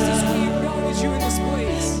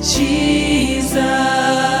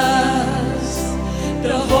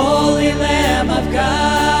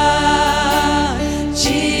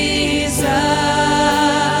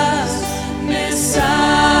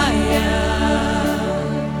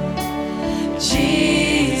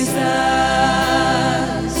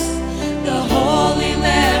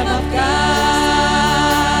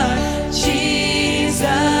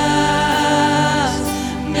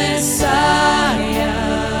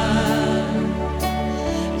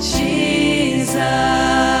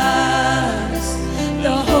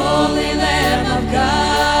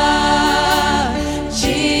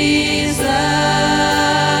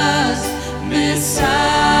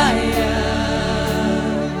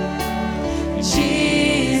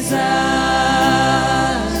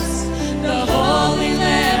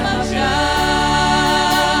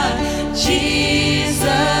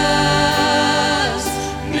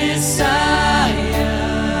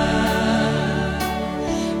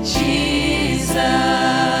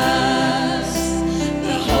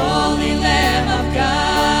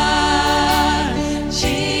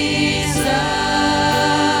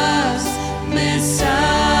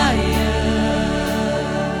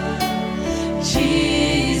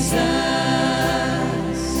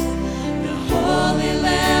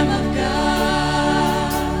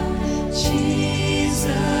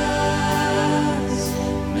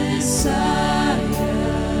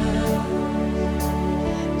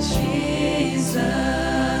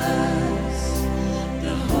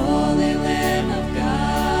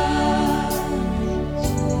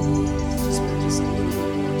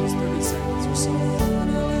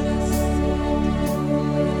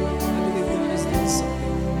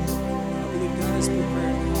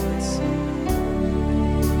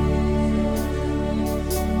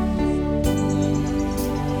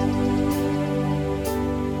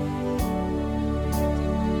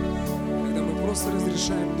 просто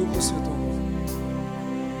разрешаем Духу Святому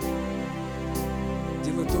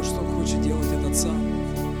делать то, что Он хочет делать от Отца,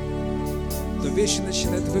 то вещи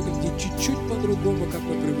начинают выглядеть чуть-чуть по-другому, как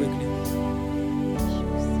мы привыкли.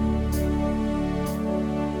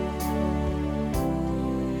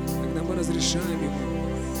 Когда мы разрешаем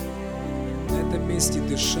Ему на этом месте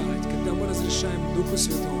дышать, когда мы разрешаем Духу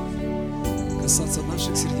Святому касаться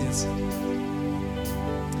наших сердец,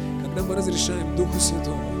 когда мы разрешаем Духу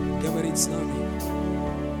Святому говорить с нами,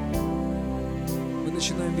 мы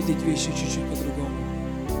начинаем видеть вещи чуть-чуть по-другому.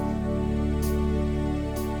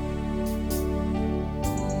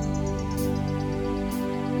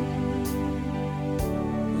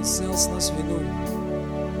 Он снял с нас вину.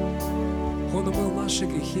 Он омыл наши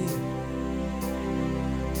грехи.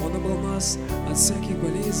 Он омыл нас от всяких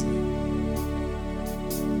болезней.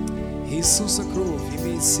 Иисуса кровь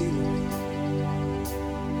имеет силу.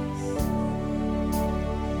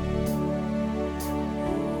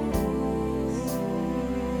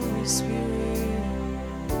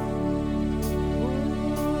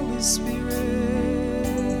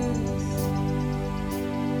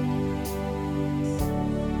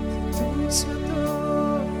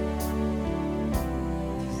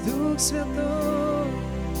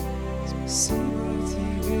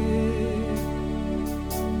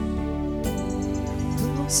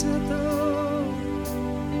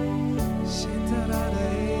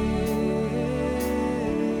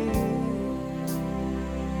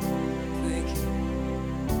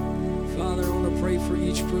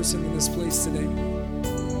 In this place today.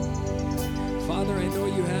 Father, I know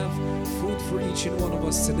you have food for each and one of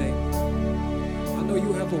us today. I know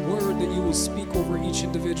you have a word that you will speak over each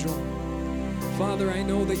individual. Father, I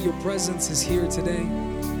know that your presence is here today.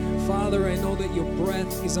 Father, I know that your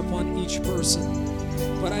breath is upon each person.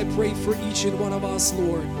 But I pray for each and one of us,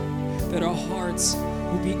 Lord, that our hearts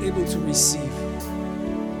will be able to receive.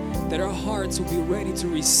 That our hearts will be ready to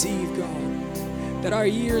receive, God. That our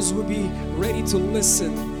ears will be ready to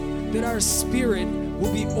listen. That our spirit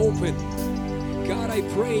will be open. God, I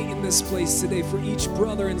pray in this place today for each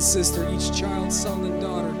brother and sister, each child, son and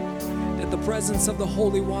daughter, that the presence of the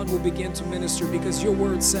Holy One will begin to minister, because your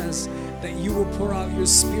word says that you will pour out your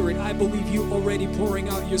spirit. I believe you already pouring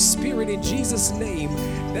out your spirit in Jesus' name,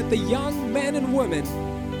 that the young men and women,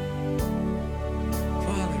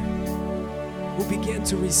 Father, will begin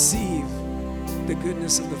to receive the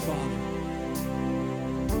goodness of the Father.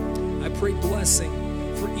 I pray blessing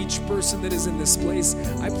for each person that is in this place.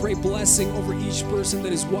 I pray blessing over each person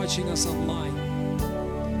that is watching us online.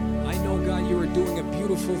 I know, God, you are doing a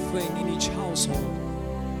beautiful thing in each household,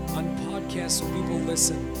 on podcasts so people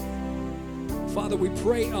listen. Father, we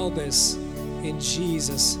pray all this in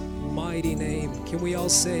Jesus' mighty name. Can we all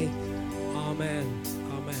say Amen?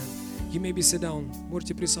 Amen. You may be sit down.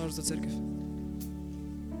 Можете присаживаться, церковь.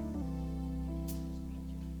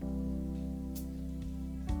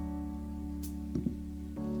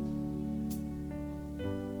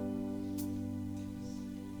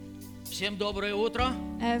 Всем доброе утро.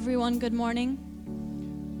 Everyone, good morning.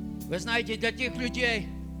 Вы знаете, для тех людей,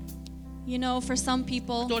 You know, for some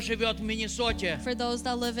people, кто живет в Миннесоте, for those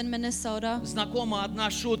that live in Minnesota, знакома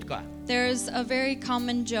одна шутка. there's a very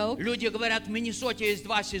common joke. Люди говорят, в Миннесоте есть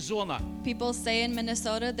два сезона. People say in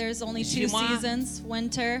Minnesota there's only two Зима. seasons,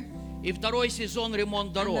 winter, И второй сезон ремонт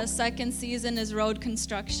and дорог. the second season is road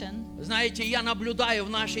construction. Знаете, я наблюдаю в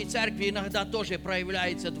нашей церкви иногда тоже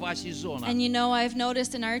проявляется два сезона. And you know, I've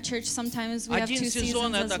noticed in our church sometimes we have Один two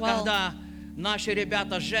сезон seasons это as well. когда наши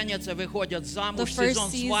ребята женятся, выходят The замуж, first сезон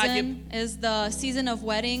свадеб. season is the season of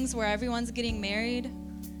weddings where everyone's getting married.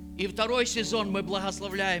 И второй сезон мы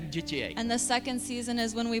благословляем детей. And the second season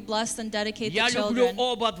is when we bless and dedicate Я the люблю children.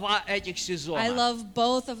 оба два этих I сезона. love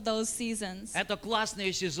both of those seasons. Это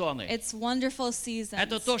классные сезоны. It's wonderful seasons.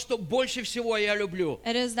 Это то, что больше всего я люблю.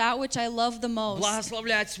 It is that which I love the most.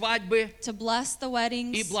 Благословлять свадьбы To bless the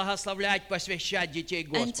weddings и благословлять, посвящать детей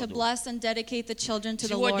and to Господу. bless and dedicate the children to the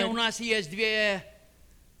Сегодня у Lord. нас есть две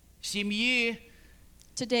семьи,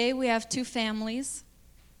 Today we have two families,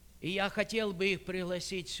 и я хотел бы их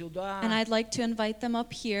пригласить сюда. and I'd like to invite them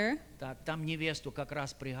up here. Так, там невесту как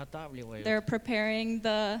раз приготавливают. They're preparing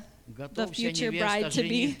the Готовься, future невеста, bride to be.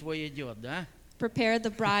 жених твой идет, да? Prepare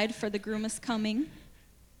the bride for the groom is coming.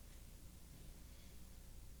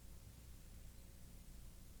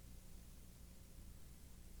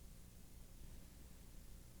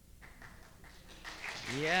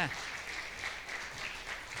 Yeah.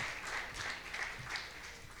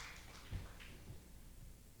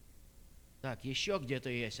 Так, еще где-то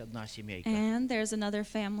есть одна семейка. And there's another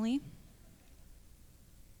family.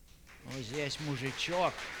 Вот здесь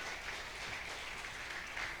мужичок.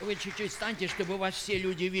 Вы чуть-чуть станьте, чтобы вас все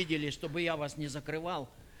люди видели, чтобы я вас не закрывал.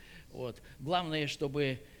 Вот. Главное,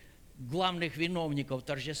 чтобы главных виновников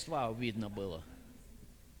торжества видно было.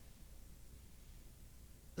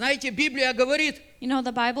 Знаете, Библия говорит, You know,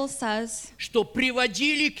 the Bible says что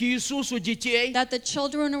приводили к Иисусу детей that the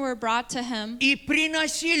children were brought to him и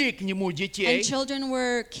приносили к Нему детей, and children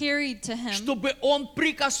were carried to him чтобы Он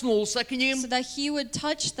прикоснулся к ним so that he would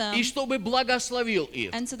touch и them чтобы благословил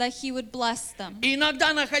их. and so that he would bless them. И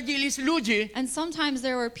иногда находились люди, And sometimes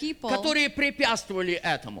there were people которые препятствовали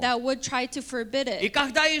этому. that would try to forbid И it.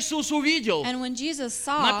 когда Иисус увидел, And when Jesus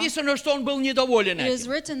saw, написано, что Он был недоволен it is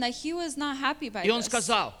этим. written that he was not happy by И Он this.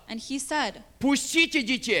 сказал, And he said, пустите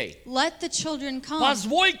детей, let the children come.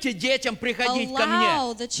 позвольте детям приходить ко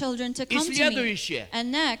Allow мне. the children to И come to me. следующее,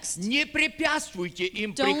 And next, не препятствуйте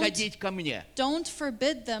им Don't приходить ко мне. don't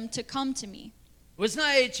forbid them to come to me. Вы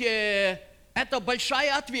знаете, это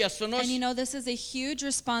большая ответственность And you know, this is a huge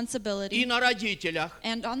responsibility и на родителях,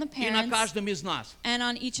 and on the и на parents каждом из нас. and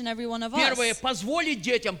on each and every one of Первое, us. позволить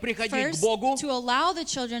детям приходить к First, Богу. to allow the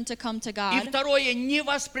children to come to И God. второе, не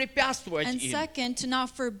воспрепятствовать And им. second, to not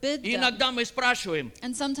forbid И them. иногда мы спрашиваем,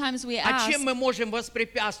 And sometimes we а ask, чем мы можем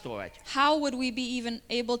воспрепятствовать? how would we be even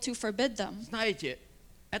able to forbid them? Знаете,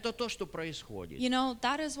 это то, что происходит. You know,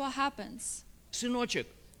 that is what happens. Сыночек,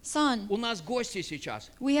 Son, у нас гости сейчас.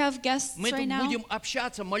 we have guests Мы right тут now. будем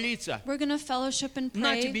общаться, молиться. We're going to fellowship and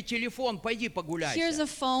На тебе pray. телефон, пойди Here's погуляйся. a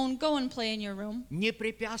phone. Go and play in your room. Не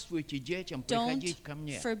препятствуйте детям Don't приходить ко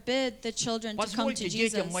мне. forbid the children to come to Позвольте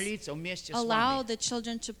детям Jesus. молиться вместе с Allow вами. the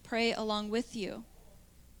children to pray along with you.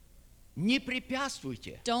 Не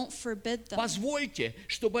препятствуйте. Don't forbid them. Позвольте,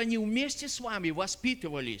 чтобы они вместе с вами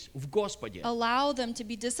воспитывались в Господе. Allow them to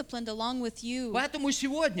be disciplined along with you. Поэтому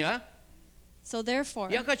сегодня So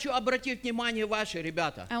therefore, я хочу обратить внимание ваше,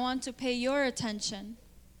 ребята. I want to pay your attention.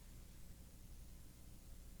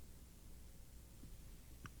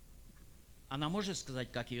 Она может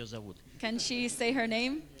сказать, как ее зовут? Can she say her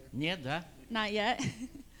name? Нет, да? Not yet.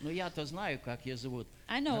 Но я-то знаю, как ее зовут.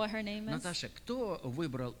 I know what her name is. Наташа, кто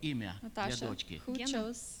выбрал имя для Natasha. дочки? Who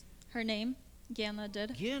chose her name? Gana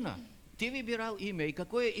did. Гена, ты выбирал имя, и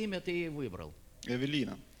какое имя ты ей выбрал?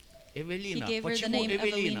 Эвелина. He Эвелина. gave her the Почему name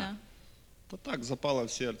Эвелина? Evelina. То так запало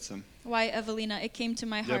в сердце. Why Evelina? It came to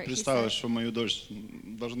my Я heart. He представил, said. что мою дочь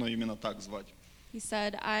должно именно так звать. He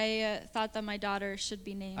said, I thought that my daughter should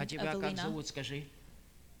be named А тебя как Evelina. зовут, скажи?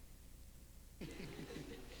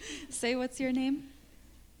 Say, what's your name?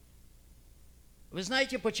 Вы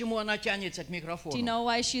знаете, почему она тянется к Do you микрофону? know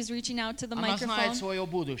why she's reaching out to the Она знает microphone? свое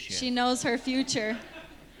будущее. She knows her future.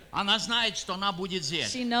 Она знает, что она будет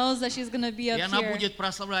здесь. She knows that she's going to be И up она here будет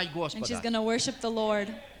прославлять and she's Господа. going to worship the Lord.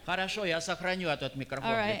 Хорошо, я сохраню этот All микрофон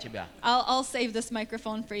для right, тебя. I'll save this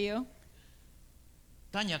microphone for you.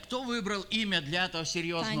 Таня, кто выбрал имя для этого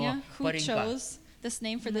серьезного Tanya, who паренька? chose this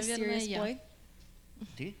name for this Наверное, serious я. boy?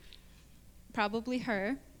 Ты? Probably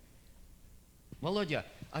her. Володя,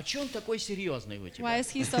 а че он такой серьезный у тебя? Why is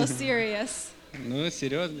he so serious? Ну,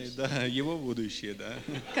 серьезный, да, его будущее, да.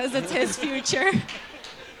 Because it's his future.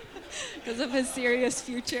 Because of his serious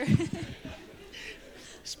future.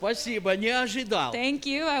 Спасибо, не ожидал. Thank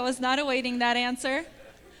you. I was not awaiting that answer.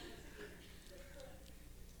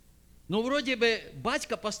 Ну, вроде бы,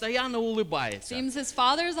 батька постоянно улыбается. Seems his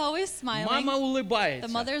father's always smiling. Мама The улыбается.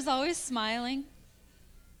 mother's always smiling.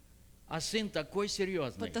 А сын такой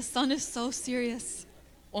серьезный. But the son is so serious.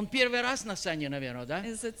 Он первый раз на сцене, наверное, да?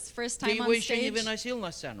 Is it first Ты time его on еще не stage? выносил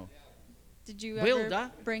на сцену? Did you Был, ever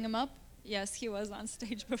да? bring him up? Yes, he was on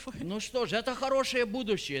stage before. Ну что ж, это хорошее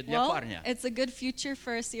будущее для Well, парня. it's a good future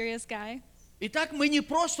for a serious guy. Итак, мы не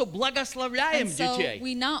просто благословляем And so детей,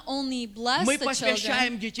 we not only bless мы the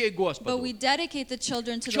посвящаем children, детей but we Господу. dedicate the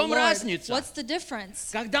children to В the чем Lord. разница? What's the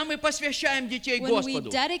difference? Когда мы посвящаем детей When we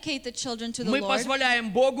Господу, dedicate the children to the мы Lord,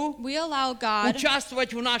 позволяем Богу we allow God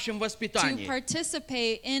участвовать в нашем to воспитании.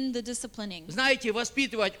 participate in the disciplining. Знаете,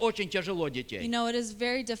 воспитывать очень тяжело You детей. know, it is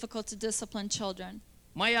very difficult to discipline children.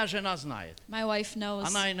 Моя жена знает. My wife knows.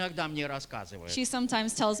 Она иногда мне рассказывает, She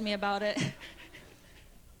sometimes tells me about it,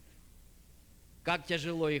 как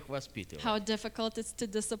тяжело их воспитывать. how difficult it's to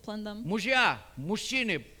discipline them. Мужья,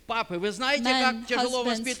 мужчины, папы, вы знаете, Men, как тяжело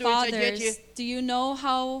husbands, воспитываются fathers, дети? do you know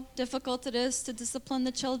how difficult it is to discipline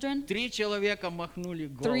the children? 3 человека махнули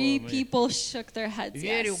 3 головами. people shook their heads.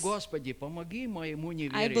 Верю, Yes. Господи, помоги моему I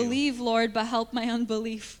неверию. believe, Lord, but help my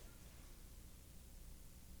unbelief.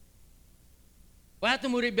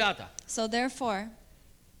 Поэтому, ребята, So therefore,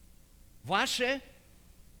 ваше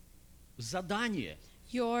задание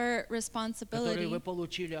Your которые responsibility вы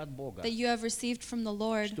получили от Бога, that you have received from the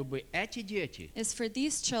Lord чтобы эти дети, is for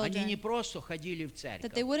these они не children просто ходили в that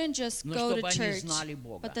церковь, they wouldn't just но go to чтобы они church, знали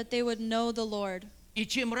Бога. but that they would know the Lord. И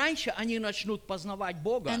чем раньше они начнут познавать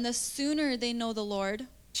Бога, And the sooner they know the Lord,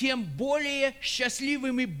 тем более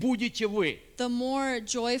счастливыми будете вы. the more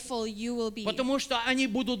joyful you will be. Потому что они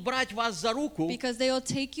будут брать вас за руку Because they will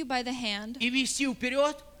take you by the hand и вести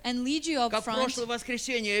вперед. and lead you up Как в front. прошлое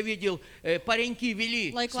воскресенье я видел, пареньки вели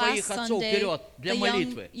Like своих last отцов Sunday, вперед для the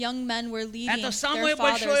молитвы. young men were leading Это самое their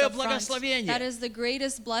fathers большое up front. благословение. That is the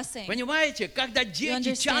greatest blessing. Понимаете, когда You дети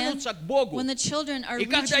understand? тянутся к Богу, When the children are и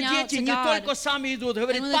когда reaching out дети to не God, только сами идут, and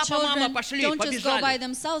говорят, when the папа, мама, children пошли, don't just go by побежали.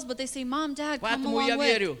 themselves, but they say, Mom, Dad, come Поэтому я along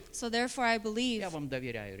верю. with. So therefore I believe. Я вам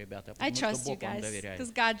доверяю, ребята, I потому что trust you Бог вам guys, доверяет.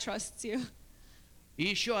 because God trusts you. И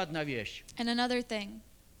еще одна вещь. And another thing,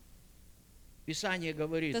 Писание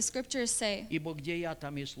говорит, the scriptures say, ибо где я,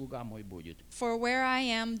 там и слуга мой будет. For where I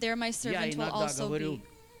am, there my Я servant will иногда also говорю, be.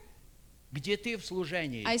 где ты в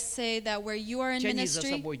служении, I say that where you are in тяни за ministry,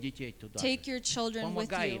 собой детей туда. take your children with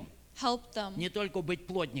Помогай you. им. Help them. Не только быть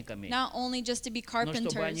плотниками, Not only just to be но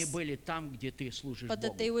чтобы они carpenters, были там, где ты служишь but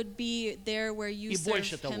that they Богу. would be there where you И serve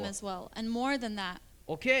больше Him того. as well. And more than that,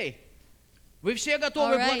 Окей? Вы все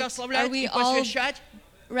готовы All right. благословлять Are we и all посвящать?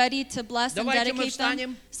 ready to bless and Давайте мы dedicate them?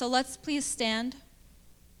 встанем. So let's please stand.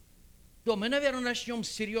 То мы, наверное, начнем с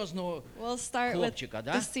серьезного. We'll start with Хлопчика,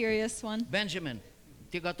 да? the serious one. Бенджамин,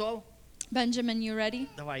 ты готов? Benjamin, you ready?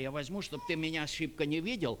 Давай я возьму, чтобы ты меня шибко не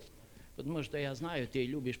видел, потому что я знаю, ты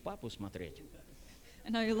любишь папу смотреть. I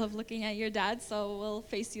know you love looking at your dad, so we'll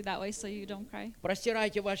face you that way so you don't cry.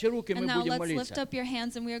 Простирайте ваши руки, And мы now будем let's lift молиться. up your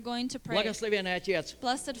hands and we are going to pray. Благословенный Отец,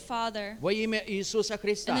 Blessed Father, во имя Иисуса in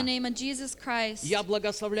Христа, the name of Jesus Christ, я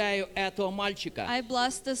благословляю этого мальчика. I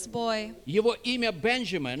bless this boy. Его имя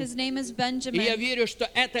Бенджамин, His name is и я Benjamin. верю, что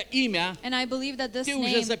это имя And I believe that this ты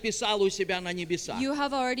уже name записал у себя на небесах. you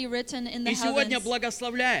have already written in the И сегодня, heavens.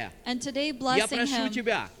 благословляя, And today, я blessing прошу him,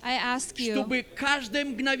 тебя, I ask you чтобы каждое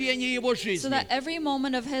мгновение его so жизни that every moment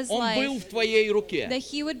of his он был life, в твоей руке. that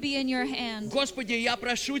he would be in your hand. Господи, я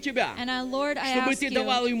прошу тебя, And Lord, I чтобы ask ты you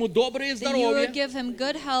давал ему доброе that you would здоровье, give him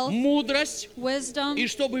good health, мудрость, wisdom, и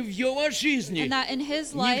чтобы в его жизни and that in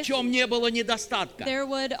his ни в life чем не было недостатка. there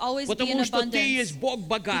would always be an Потому что ты abundance. есть Бог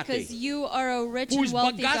богатый. Because you are a rich and Пусть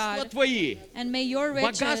wealthy богатства God. твои, And may your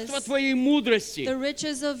богатство riches, твоей мудрости, the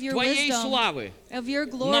riches of your твоей wisdom, славы of your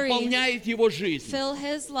glory, наполняет его жизнь. fill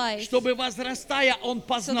his life, Чтобы, возрастая, он so that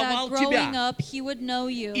познавал growing тебя up he would know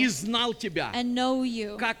you и знал тебя and know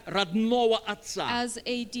you как родного отца. as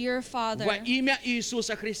a dear father. Во имя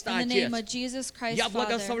Иисуса Христа, In the name of Отец, Jesus Christ, я Father,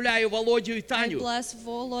 благословляю Володю и I Таню, bless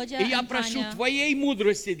Volodya и я and прошу Tanya, Твоей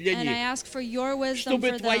мудрости для and I них, ask for your wisdom чтобы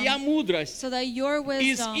for Твоя them, мудрость so that your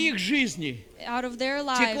из wisdom их жизни out of their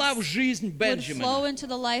текла в lives жизнь would flow Бенджамина. into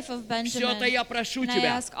the life of Все это Benjamin. я прошу And I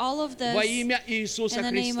Тебя ask all of this во имя Иисуса in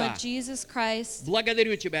the name Христа. of Jesus Christ.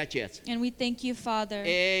 Благодарю Тебя, Отец. And we thank you, Father.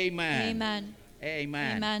 Amen. Amen.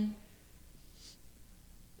 Amen. Amen.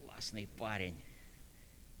 Классный парень.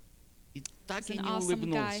 И так He's и an не awesome guy.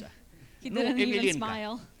 улыбнулся. He Ну, didn't even Эвелинка,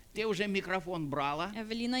 smile. ты уже микрофон брала,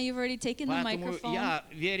 Evelina, you've already taken the поэтому microphone. я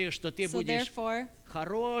верю, что ты So будешь therefore,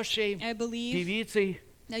 хорошей I believe певицей,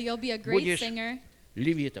 that you'll be a great будешь singer.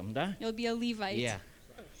 левитом, да? You'll be a Levite. Yeah.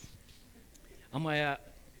 А моя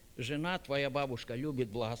жена, твоя бабушка, любит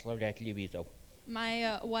благословлять левитов.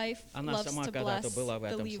 My wife Она loves сама to когда-то bless была в the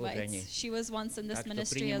этом служении. Levites. She was once in this Так что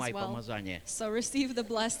ministry as принимай well. помазание. So receive the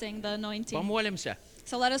blessing, the anointing. Помолимся.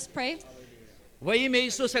 So let us pray. Во имя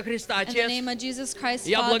Иисуса Христа, In the Отец, name of Jesus Christ,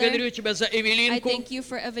 я Father, благодарю Тебя за I Эвелинку. thank you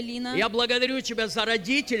for Evelina. Я благодарю Тебя за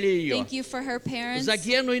родителей ее, Thank you for her parents, за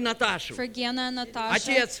Гену и Наташу. for Gianna and Natasha.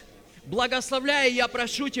 Отец, благословляя, я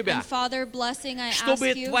прошу Тебя, And Father, blessing, I чтобы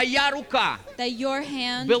ask you Твоя рука that your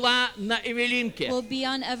hand была на Эвелинке. will be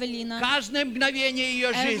on Evelina Каждое мгновение ее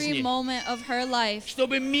every жизни. moment of her life,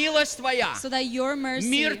 Чтобы милость Твоя, so that your mercy,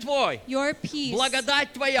 мир Твой, your peace,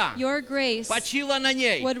 благодать Твоя your grace почила на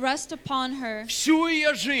ней would rest upon her всю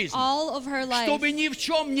ее жизнь. all of her life, Чтобы ни в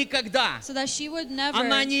чем никогда so that she would never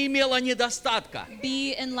она не имела недостатка,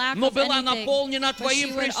 be in lack но of была anything, наполнена but she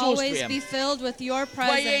Твоим would always be присутствием, filled with your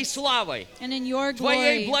Твоей presence славой, and in your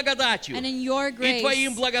Твоей glory благодатью and in your и grace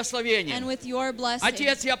Твоим and благословением. with your blessing.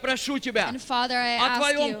 Отец, я прошу Тебя And Father, I о ask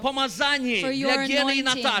Твоем you помазании for your для Гены и anointing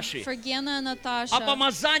Наташи, for Gianna and Natasha, о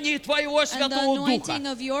помазании Твоего and the Святого Духа, anointing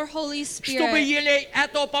of your Holy чтобы Spirit, елей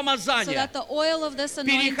этого so помазания that the oil of this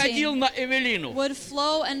переходил anointing на Эвелину, would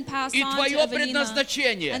flow and pass и on to Твое Evelina,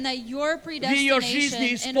 предназначение and that your ее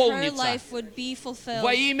жизни predestination in her исполнится. life would be fulfilled.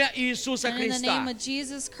 Во имя Иисуса And in the name Христа. of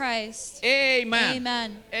Jesus Christ. Amen.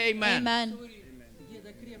 Amen. Amen. Amen.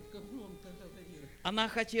 Она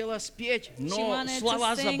хотела спеть, She но wanted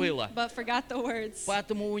слова to sing, забыла. but forgot the words.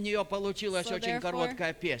 Поэтому у нее получилась So очень therefore,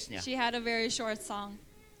 короткая песня. She had a very short song.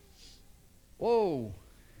 Оу,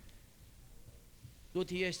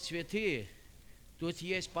 тут есть цветы, тут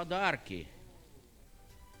есть подарки.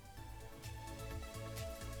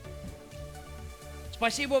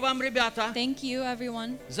 Спасибо вам, ребята, Thank you,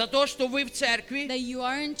 everyone, за то, что вы в церкви, that you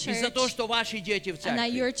are in и за то, church что ваши дети в and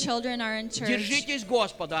that your церкви. children are in church. Держитесь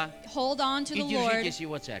Господа Hold on to и the Lord держитесь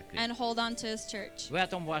Его церкви. and hold on to His church. В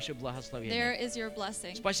этом ваше There благословение. is your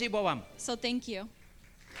blessing. Спасибо вам. So thank you.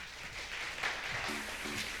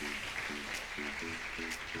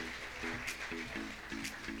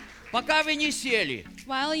 Пока вы не сели,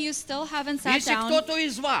 While you still haven't sat если down, кто-то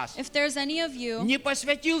из вас if there's any of you не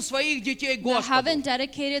посвятил своих детей that Господу, haven't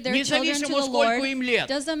dedicated their children to независимо the сколько Lord, им лет,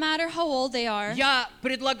 doesn't matter how old they are, я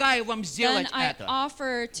предлагаю вам then сделать I это.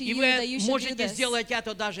 offer to И you that вы you should do можете this. сделать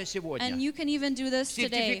это даже сегодня. And you can even do this today.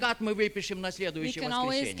 Сертификат мы выпишем на We следующее can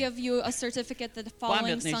always воскресенье. give you a certificate the following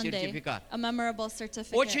Памятный Sunday, сертификат. a memorable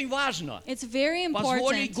certificate. Очень важно It's very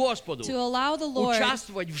позволить important Господу to allow the Lord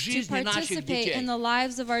участвовать в to жизни наших participate детей. in the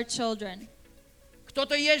lives of our children.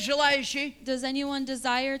 Кто-то есть желающий? Does anyone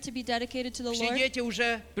desire to be dedicated to the Все Lord? дети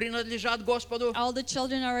уже принадлежат Господу. All the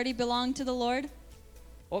children already belong to the Lord.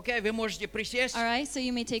 Окей, вы можете присесть. All right, so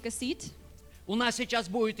you may take a seat. У нас сейчас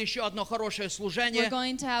будет еще одно хорошее We're служение.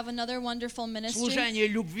 going to have another wonderful ministry, Служение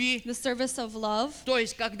любви. the service of love. То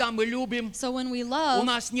есть, когда мы любим, So when we у love,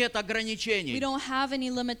 нас нет we ограничений. don't have any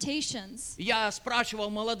limitations. Я спрашивал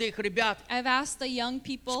молодых ребят, I've asked the young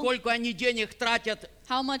people сколько они денег тратят,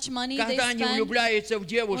 how much money they когда они spend влюбляются в when they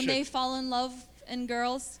девушек. fall in love in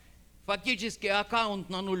girls. Фактически аккаунт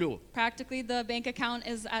на нулю. Practically the bank account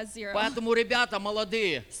is at zero. Поэтому, ребята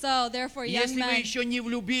молодые, So therefore, young если вы men, еще не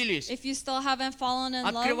влюбились, if you still haven't fallen in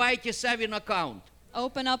love, открывайте saving аккаунт.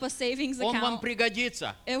 open up a savings Он вам account.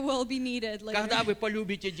 пригодится, It will be needed когда later вы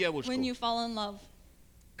полюбите девушку. when you fall in love.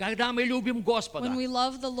 Когда мы любим Господа, When we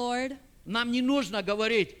love the Lord, нам не нужно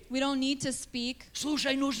говорить, we don't need to speak.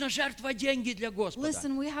 слушай, нужно жертвовать деньги для Господа.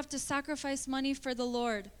 Listen, we have to sacrifice money for the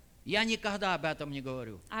Lord. Я никогда об этом не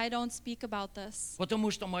говорю, I don't speak about this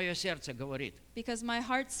потому что мое сердце говорит, because my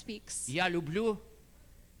heart speaks я люблю,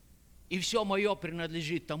 и все мое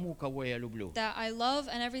принадлежит тому, кого я люблю. that I love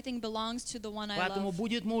and everything belongs to the one I Поэтому love.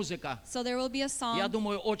 будет музыка. So there will be a song. Я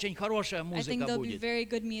думаю, очень хорошая I think музыка there'll be будет. very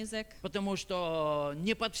good music Потому что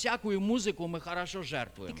не под всякую музыку мы хорошо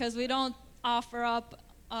жертвуем. because we don't offer up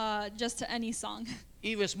just to any song.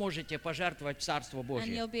 И вы сможете пожертвовать в Царство And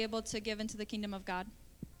Божье. you'll be able to give into the kingdom of God.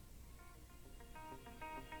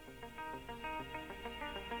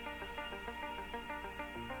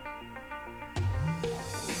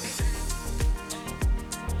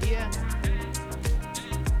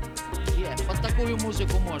 Под такую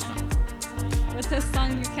музыку можно. With this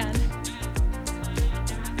song you can.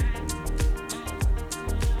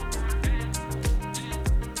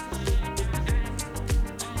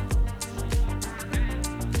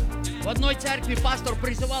 В одной церкви пастор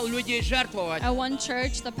призывал людей жертвовать. At one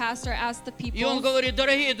church, the pastor asked the И он people говорит,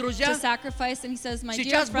 дорогие to друзья, sacrifice, and he says, my dear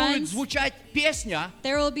сейчас будет friends, звучать песня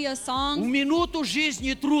there will be a в song, минуту жизни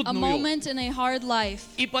a трудную. moment in a hard life.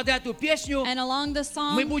 И под эту песню And along the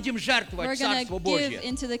мы song, будем жертвовать we're в going Царство to give Божье.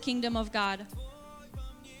 into the kingdom of God.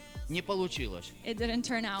 Не получилось. It didn't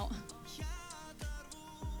turn out.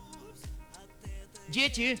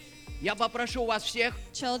 Дети, я попрошу вас всех,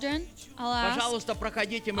 Children, I'll ask, пожалуйста,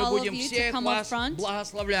 проходите, мы all of будем you to всех come up вас front.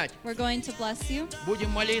 благословлять. we're going to bless you. Будем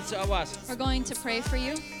молиться о вас. We're going to pray for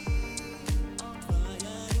you.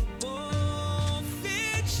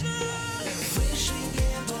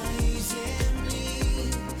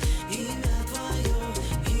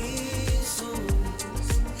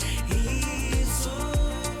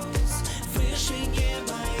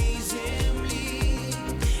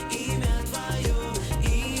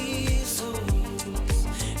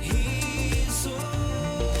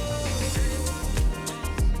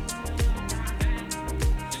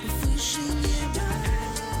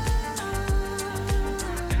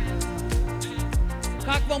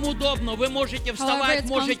 Как вам удобно, вы можете However, вставать, it's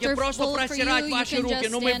можете просто comfortable for простирать you. You ваши can руки, just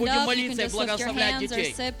но мы stand будем up, you can молиться и just lift your благословлять hands or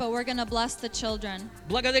детей. sit, but we're going to bless the children.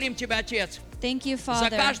 Благодарим Тебя, Отец, Thank you, за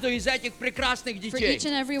Father, каждую из этих прекрасных for детей. each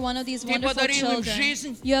and every one of these Ты wonderful подарил им children.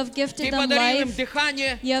 жизнь, You have Ты gifted them подарил им life,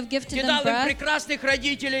 дыхание, you have gifted Ты them дал им breath, прекрасных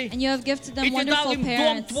родителей. and you have gifted them И Ты дал wonderful им дом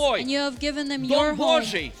parents, Твой, and you have given them Дом your home,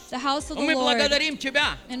 Божий. the house of the Мы Lord, благодарим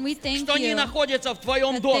Тебя, and we thank что они you находятся в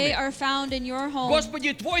Твоем that they доме. are found in your home,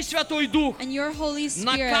 Господи, Твой Святой Дух and your Holy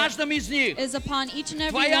на Spirit каждом из них, is upon each and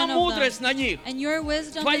every Твоя one of мудрость them, на них, and your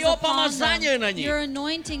wisdom Твое is upon помазание them, на них, your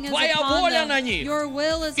anointing is Твоя upon воля them, на них, your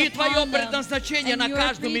will is и Твое upon them, предназначение предназначение на and your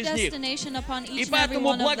каждом из них. predestination upon И each and every поэтому,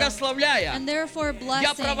 one of them. благословляя, And therefore,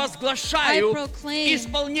 я blessing, I провозглашаю proclaim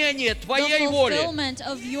исполнение the Твоей воли fulfillment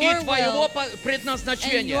of и your Твоего will and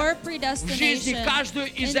предназначения your в жизни predestination каждую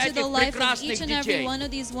из into the этих life of прекрасных each and every детей. one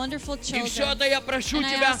of these wonderful И все children. это я прошу And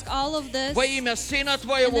I Тебя ask all of this во имя Сына in the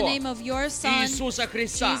Твоего, name of your Son, Иисуса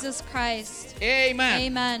Христа. Jesus Christ. Amen.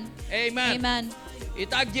 Amen. Amen. Amen.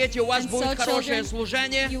 Итак, дети, у вас And будет so, хорошее children,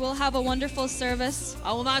 служение. you will have a wonderful service,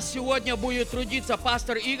 А у нас сегодня будет трудиться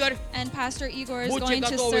пастор Игорь. and Pastor Igor is Будьте going to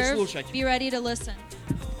готовы serve. слушать. Be ready to listen.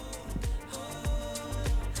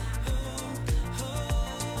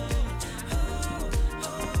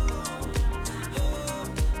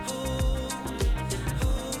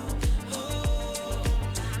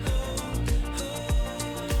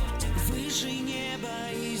 Выше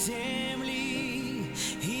неба и земли,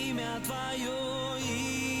 имя Твое,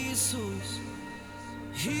 Иисус.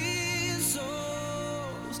 Иисус,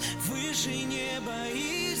 выше неба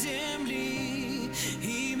и земли,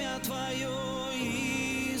 имя Твое,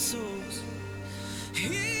 Иисус.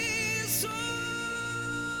 Иисус,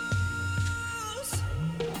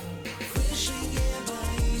 выше неба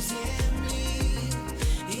и земли,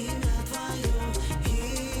 имя Твое,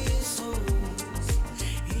 Иисус.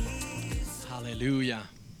 Hallelujah.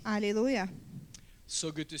 Аллилуйя. So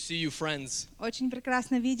good to see you, friends. Очень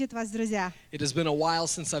прекрасно видеть вас, друзья. It has been a while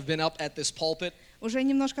since I've been up at this pulpit, Уже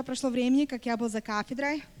немножко прошло времени, как я был за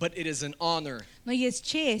кафедрой, but it is an honor но есть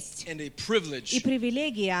честь and a и privilege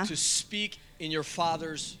привилегия, to speak in your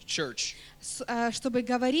Father's church. чтобы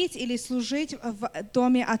говорить или служить в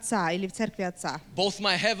доме Отца или в церкви Отца, Both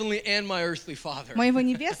my heavenly and my earthly Father. моего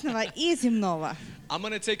небесного и земного. I'm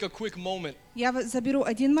going to take a quick moment Я заберу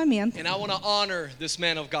один момент, and I want to honor this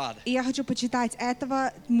man of God. и я хочу почитать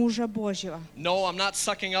этого мужа Божьего. No, I'm not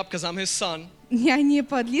sucking up because I'm his son, Я не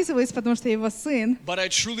подлизываюсь, потому что я его сын, but I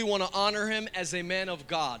truly want to honor him as a man of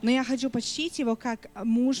God. но я хочу почтить его как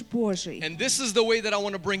муж Божий. And this is the way that I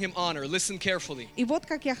want to bring him honor. Listen carefully. И вот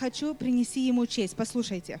как я хочу принести ему честь.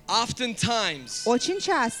 Послушайте. Oftentimes, Очень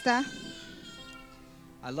часто,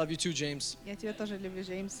 I love you too, James. я тебя тоже люблю,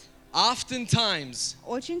 Джеймс. Oftentimes,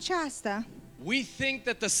 Очень часто we think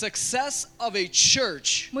that the success of a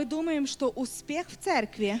church мы думаем, что успех в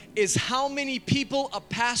церкви is how many people a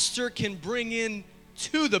pastor can bring in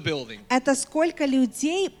to the building. — это сколько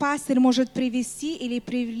людей пастырь может привести или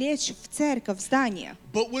привлечь в церковь, в здание.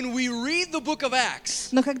 But when we read the book of Acts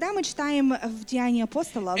Но когда мы читаем в Деянии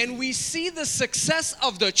апостолов, and we see the success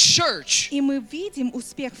of the church и мы видим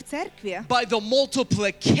успех в церкви, by the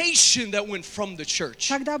multiplication that went from the church.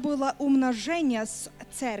 когда было умножение с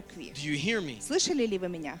церкви. Do you hear me? Слышали ли вы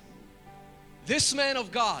меня? This man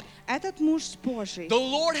of God, Этот муж Божий, the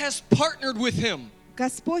Lord has partnered with him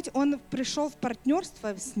Господь, Он пришел в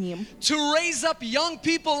партнерство с ним, to raise up young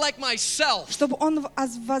people like myself, чтобы Он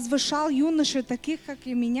возвышал юношей, таких, как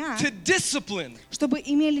и меня, to discipline, чтобы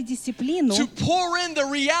имели дисциплину, to pour in the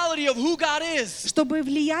reality of who God is. чтобы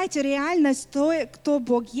влиять реальность той, кто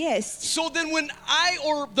Бог есть. So then when I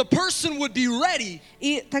or the person would be ready,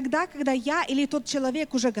 И тогда, когда я или тот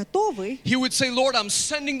человек уже готовы, he would say, Lord, I'm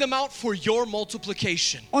sending them out for your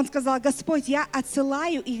multiplication. он сказал: Господь, я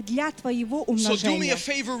отсылаю их для Твоего So do me умножения. a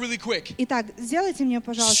favor really quick. Итак, сделайте мне,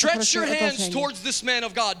 пожалуйста, Stretch your прошу, hands одолжение. towards this man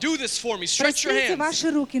of God. Do this for me. Stretch your Простите hands. ваши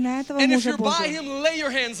руки на этого And if мужа you're by Божьего. him, lay your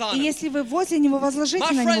hands on И him. если вы возле него, возложите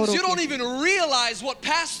My на него friends, you don't руки. even realize what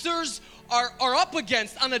pastors are up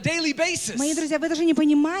against on a daily basis. Мои друзья, вы даже не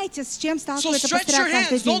понимаете, с чем So сталкивается stretch your пастыря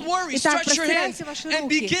каждый hands. Don't день. worry. Итак, Stretch your hands простирайте ваши and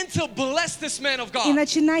руки begin to bless this man of и God.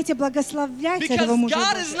 начинайте благословлять Because этого мужа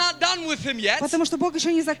God is Божьего. not done with him yet. Потому что Бог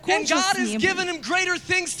еще не And закончил God с has ним. given him greater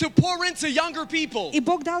things to pour into younger people. И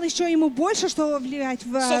Бог дал еще ему больше, что влиять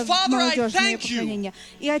в So, Father, I молодежное thank you поколение.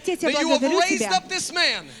 И, Отец, я That you have благодарю raised Тебя, up this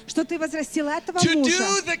man что Ты возрастил этого to мужа,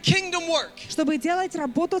 do the kingdom work, чтобы делать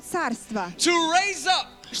работу царства, to raise up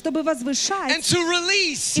чтобы and возвышать to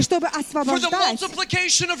release и чтобы for the освобождать,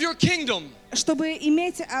 multiplication of your kingdom. чтобы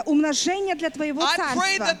иметь умножение для Твоего I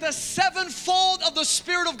pray царства. that the sevenfold of the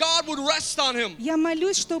Spirit of God would rest on him. Я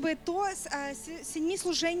молюсь, чтобы то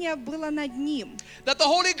семислужение было над ним, That the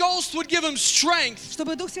Holy Ghost would give him strength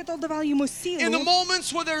чтобы Дух Святой давал ему in the силу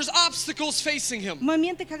moments where there's obstacles facing в him.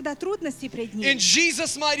 моменты, когда трудности пред In ним.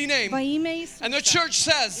 Jesus' mighty Во name. имя Иисуса. And the church И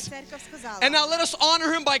says, церковь сказала. and now let us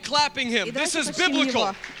honor him by clapping И him. This давайте is почтим biblical.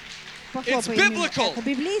 его. Похлопаем ему. biblical. Это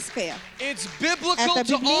библейское. It's biblical Это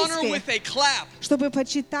to honor библейское. with a clap. Чтобы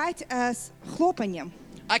почитать с хлопанием.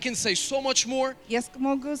 I can say so much more, Я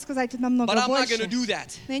могу сказать намного but I'm not больше, going to do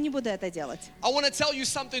that. но я не буду это делать. I want to tell you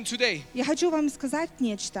something today. Я хочу вам сказать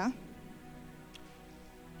нечто.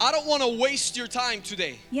 I don't want to waste your time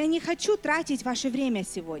today. Я не хочу тратить ваше время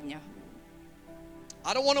сегодня.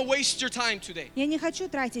 I don't want to waste your time today. Я не хочу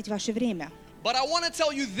тратить ваше время. But I want to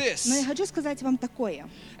tell you this. Но я хочу сказать вам такое.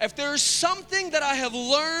 If there is something that I have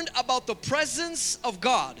learned about the presence of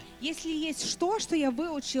God, Если есть что я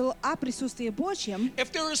выучил о присутствии Божьем,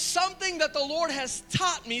 if there is something that the Lord has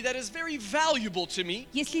taught me that is very valuable to me,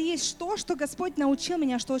 если есть что Господь научил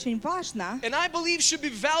меня, что очень важно, and I believe should be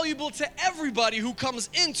valuable to everybody who comes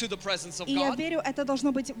into the presence of и я God, верю, это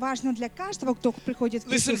должно быть важно для каждого, кто приходит в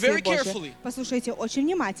Listen присутствие very Божье. carefully. Послушайте очень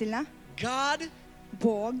внимательно. God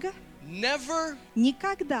Бог never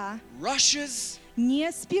никогда rushes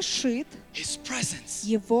не спешит His presence.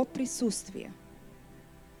 Его присутствие.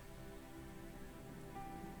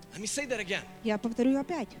 Let me say that again. Я повторю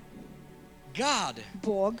опять. God,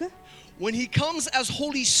 Бог, when He comes as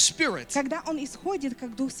Holy Spirit, когда Он исходит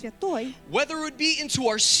как Дух Святой, whether it be into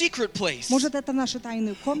our secret place, может это в нашу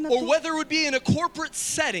тайную комнату, or whether it be in a corporate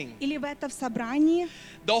setting, или в это в собрании,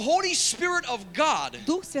 the Holy Spirit of God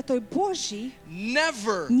Дух Святой Божий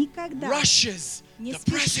never никогда rushes не the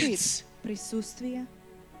спешит presence. присутствие.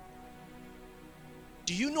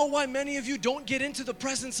 Do you know why many of you don't get into the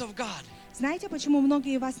presence of God? Знаете, почему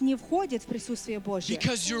многие из вас не входят в присутствие Божье?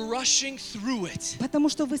 Because you're rushing through it. Потому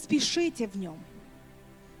что вы спешите в нем.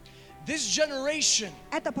 This generation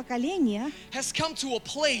Это поколение, has come to a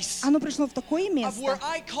place оно пришло в такое of where место,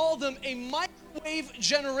 I call them a microwave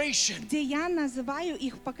generation. где я называю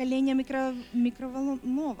их поколение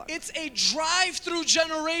микроволновок. It's a drive-through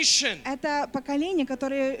generation. Это поколение,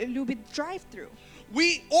 которое любит drive-thru.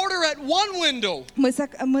 We order at one window. Мы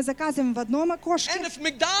заказываем в одном окошке. And if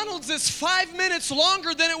McDonald's is 5 minutes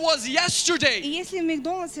longer than it was yesterday, И если в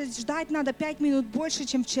Макдональдсе ждать надо 5 минут больше,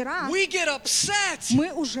 чем вчера, we get upset.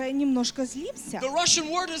 мы уже немножко злимся. The Russian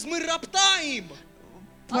word is мы роптаем.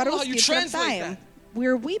 I don't know how you По-русски translate роптаем. that.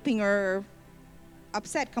 We're weeping or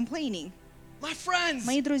upset, complaining. My friends,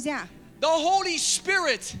 Мои друзья, the Holy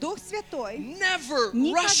Spirit Дух Святой never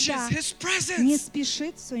rushes никогда His не presence.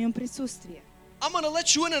 спешит в своем присутствии. I'm going to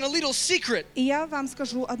let you in on a little secret. И я вам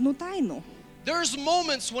скажу одну тайну. There's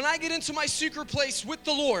moments when I get into my secret place with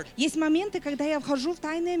the Lord. Есть моменты, когда я вхожу в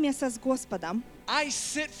тайное место с Господом, I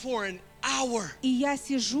sit for an hour и я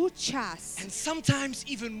сижу час, and sometimes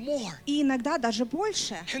even more и иногда даже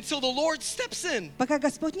больше, until the Lord steps in пока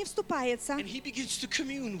Господь не вступается, and He begins to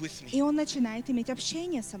commune with me. и Он начинает иметь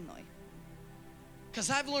общение со мной. Because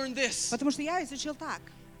I've learned this. Потому что я изучил так.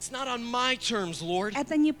 It's not on my terms, Lord,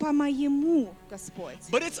 Это не по моему, Господь,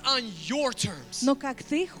 but it's on your terms. но как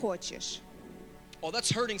ты хочешь. Oh,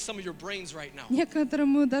 that's hurting some of your brains right now.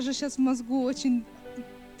 Некоторому даже сейчас в мозгу очень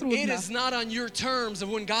It трудно. is not on your terms of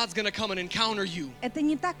when God's going to come and encounter you. Это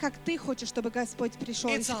не так, как ты хочешь, чтобы Господь пришел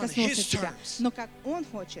и It's on коснулся His тебя, terms. но как Он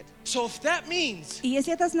хочет. So if that means И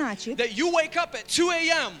если это значит, that you wake up at 2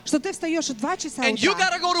 a.m. что ты встаешь в 2 часа and you утра,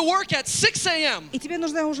 got to go to work at 6 a.m., и тебе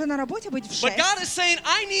нужно уже на работе быть в 6, but God is saying,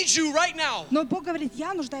 I need you right now, но Бог говорит,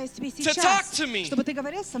 я нуждаюсь в тебе talk сейчас, to me. чтобы ты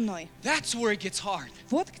говорил со мной. that's where it gets hard.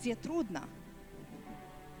 Вот где трудно.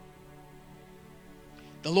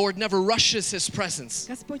 The Lord never rushes His presence.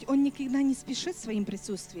 Господь, Он никогда не спешит своим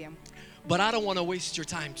присутствием. But I don't want to waste your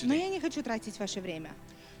time Но today. я не хочу тратить ваше время.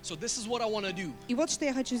 So this is what I want to do. И вот что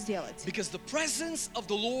я хочу сделать. Because the presence of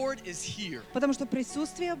the Lord is here. Потому что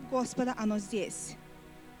присутствие Господа, оно здесь.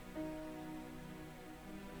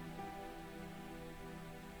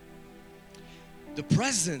 The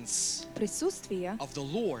presence Присутствие of the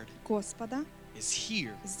Lord Господа is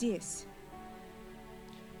here. здесь.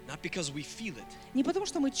 Not because we feel it, Не потому,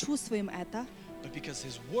 что мы чувствуем это, but because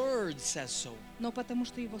His Word says so. но потому,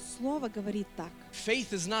 что Его Слово говорит так.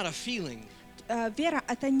 Faith is not a feeling. Вера —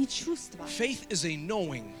 это не чувство. Faith is a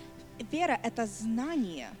knowing. Вера — это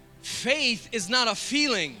знание. Faith is not a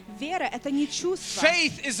feeling. Вера — это не чувство.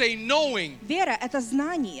 Faith is a knowing. Вера — это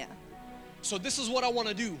знание. So this is what I want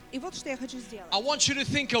to do. И вот что я хочу сделать. I want you to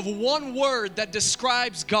think of one word that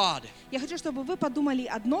describes God. Я хочу, чтобы вы подумали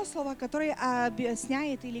одно слово, которое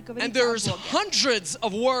объясняет или говорит And о there's Боге. hundreds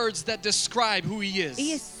of words that describe who He И is.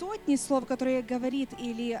 есть сотни слов, которые говорит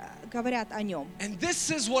или говорят о Нем. And this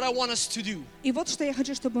is what I want us to do. И вот что я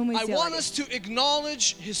хочу, чтобы мы I want сделали. us to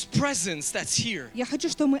acknowledge His presence that's here. Я хочу,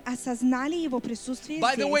 чтобы мы осознали Его присутствие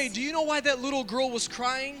By the way, здесь. do you know why that little girl was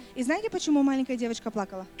crying? И знаете, почему маленькая девочка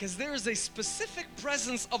плакала? Because there is a specific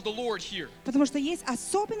presence of the Lord here. Потому что есть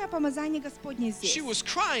особенное помазание Господне здесь. She was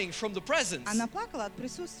crying from the presence. Она плакала от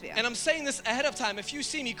присутствия. And I'm saying this ahead of time. If you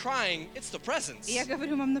see me crying, it's the presence. И я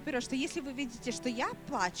говорю вам наперед, что если вы видите, что я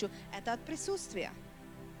плачу, это от присутствия.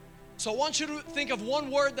 So I want you to think of one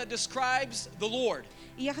word that describes the Lord.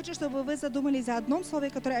 И я хочу, чтобы вы задумались о одном слове,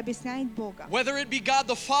 которое объясняет Бога. Whether it be God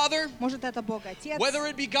the Father, Может, это Бог Отец, whether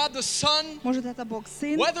it be God the Son, может, это Бог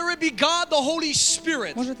Сын, whether it be God the Holy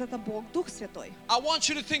Spirit, может, это Бог Дух Святой. I want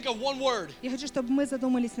you to think of one word. Я хочу, чтобы мы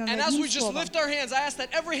задумались над And as одним we just словом. lift our hands, I ask that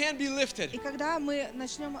every hand be lifted. И когда мы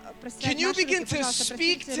начнем простирать Can you наши begin руки, to пожалуйста,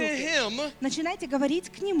 speak прострите to руки. Him Начинайте говорить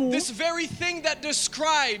к Нему this very thing that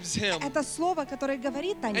describes Him? это слово, которое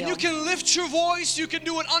говорит о And you Нем. can lift your voice, you can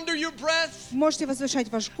do it under your breath. Можете возвышать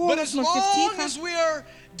ваш But голос, as можете long тихо. as we are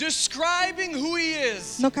describing who He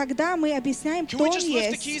is, Но когда мы объясняем, can кто we Он just lift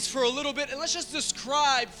the есть, keys for a little bit and let's just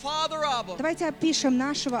describe Father Abba. давайте опишем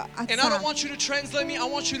нашего And I don't Отца. want you to translate me, I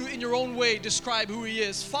want you to, in your own way, describe who He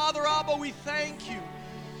is. Father Abba, we thank you.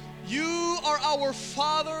 You are our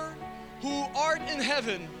Father who art in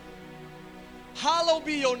heaven. Hallowed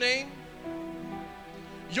be your name.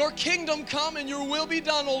 Your kingdom come and your will be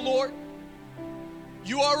done, O Lord.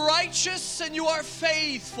 You are righteous and you are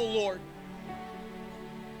faithful, Lord.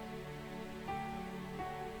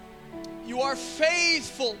 You are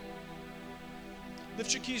faithful.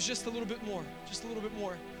 Lift your keys just a little bit more. Just a little bit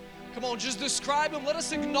more. Come on, just describe Him. Let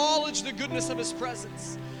us acknowledge the goodness of His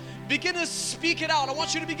presence. Begin to speak it out. I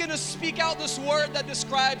want you to begin to speak out this word that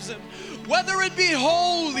describes Him. Whether it be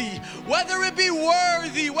holy, whether it be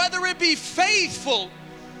worthy, whether it be faithful,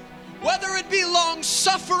 whether it be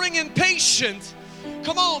long-suffering and patient.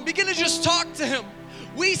 Come on, begin to just talk to Him.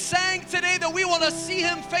 We sang today that we want to see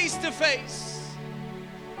Him face to face.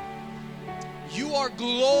 You are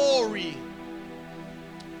glory.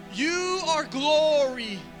 You are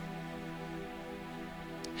glory.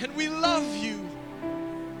 And we love you.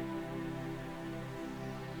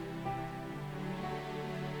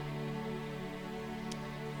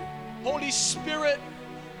 Holy Spirit,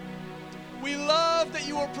 we love that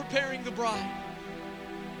you are preparing the bride.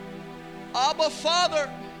 Abba, Father,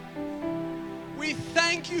 we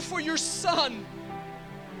thank you for your Son.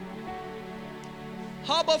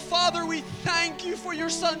 Abba, Father, we thank you for your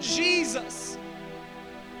Son, Jesus.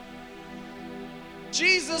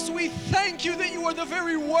 Jesus, we thank you that you are the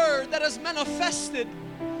very Word that has manifested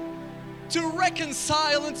to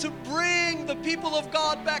reconcile and to bring the people of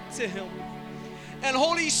God back to Him. And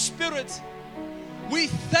Holy Spirit, we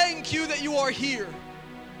thank you that you are here.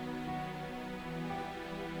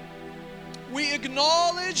 We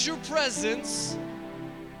acknowledge your presence.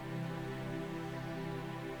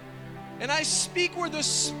 And I speak where the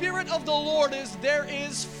Spirit of the Lord is, there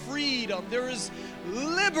is freedom, there is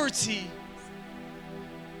liberty.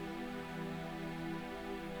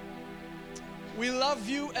 We love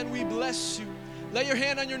you and we bless you. Lay your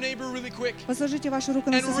hand on your neighbor really quick. Возложите вашу руку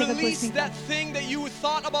на And соседа release быстренько. that thing that you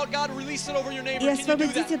thought about God, release it over your neighbor. И Can you do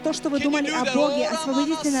освободите that? то, что вы Can you думали do о that? Боге, Oh,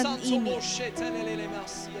 освободите Ramana над Santo ими. Boshe Telelele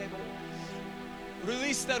Masiebo.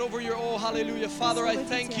 Release that over your, oh, hallelujah. Father, I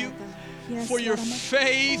thank you for your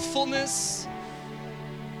faithfulness.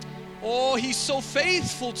 Oh, He's so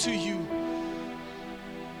faithful to you.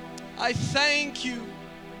 I thank you.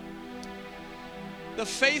 The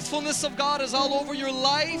faithfulness of God is all over your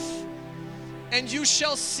life, and you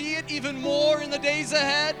shall see it even more in the days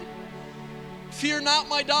ahead. Fear not,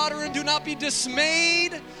 my daughter, and do not be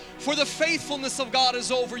dismayed, for the faithfulness of God is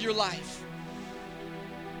over your life.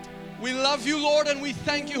 We love you, Lord, and we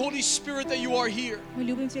thank you, Holy Spirit, that you are here. Мы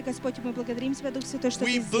любим Тебя, Господь, и мы благодарим Тебя, Дух Святой, что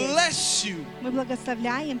We Ты здесь. bless you Мы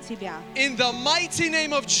благословляем Тебя. in the mighty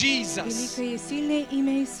name of Jesus. Великое и сильное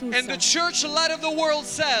имя Иисуса. And the church light of the world И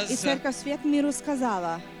says, Церковь Свет миру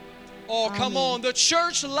сказала. oh, come on, the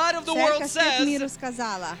church light of the world Церковь Свет миру says,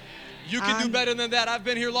 сказала. you can do better than that. I've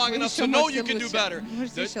been here long Вы enough еще to know можете you can do лучше. better.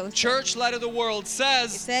 Можете еще The лучше. church light of the world И says,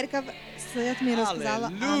 Церковь Свет миру сказала.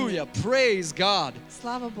 hallelujah, Аминь. praise God.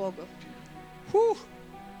 Слава Богу. Whew.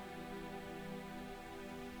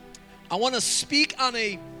 I want to speak on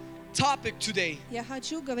a topic today Я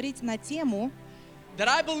хочу говорить на тему, that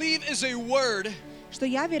I believe is a word, что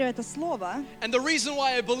я верю это слово, and the reason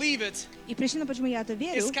why I believe it и причина, почему я это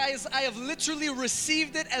верю, is, guys, I have literally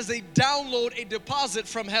received it as a download, a deposit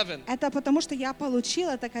from heaven. это потому, что я получил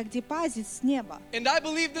это как депозит с неба. And I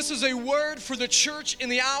believe this is a word for the church in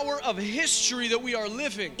the hour of history that we are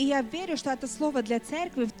living. И я верю, что это слово для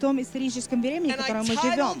церкви в том историческом времени, в And котором мы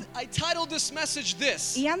живем. I titled this message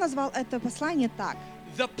this, И я назвал это послание так.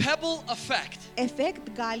 The Pebble Effect. Эффект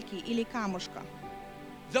гальки или камушка.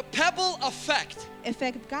 The Pebble Effect.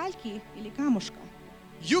 Эффект гальки или камушка.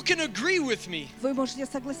 You can agree with me Вы можете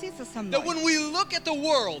согласиться со that мной, when we look at the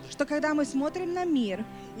world, что когда мы смотрим на мир,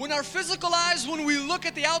 when our physical eyes, when we look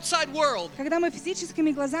at the outside world, когда мы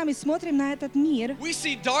физическими глазами смотрим на этот мир, we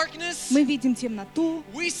see darkness, мы видим темноту,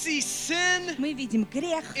 we see sin мы видим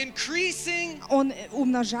грех, increasing, он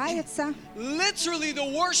умножается, literally the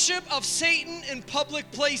worship of Satan in public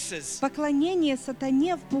places. поклонение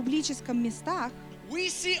сатане в публических местах. We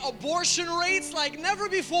see abortion rates like never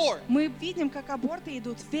before. Мы видим, как аборты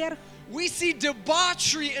идут вверх. We see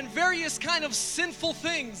debauchery and various kind of sinful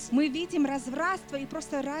things. Мы видим развратство и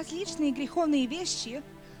просто различные греховные вещи.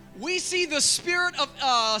 We see the spirit of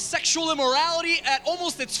sexual immorality at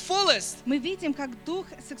almost its fullest. Мы видим, как дух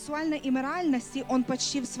сексуальной имморальности, он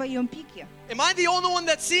почти в своем пике. Am I the only one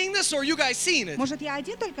that's seeing this, or are you guys seeing it? Может, я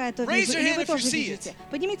один только это Raise вижу, your или hand вы if you тоже see видите?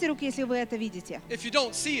 Поднимите руки, если вы это видите. If you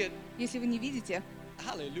don't see it, Если вы не видите,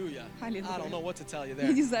 hallelujah. Hallelujah. I don't know what to tell you я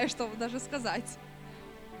there. не знаю, что даже сказать.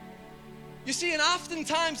 You see, and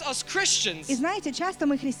oftentimes us Christians, И знаете, часто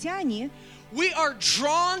мы, христиане, we are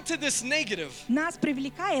drawn to this negative. нас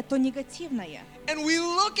привлекает то негативное. And we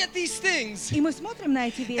look at these things, И мы смотрим на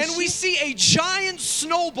эти and we вещи, see a giant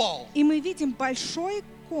snowball, и мы видим большой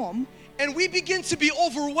ком, and we begin to be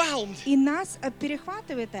overwhelmed. и нас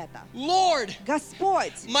перехватывает это. Lord,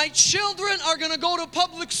 Господь, my children are going to go to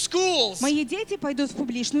public schools, мои дети пойдут в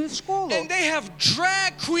публичную школу. and they have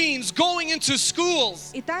drag queens going into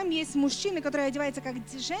schools, И там есть мужчины, которые одеваются как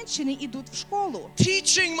женщины, идут в школу.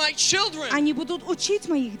 teaching my children. Они будут учить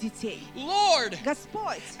моих детей. Lord,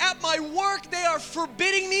 Господь, at my work they are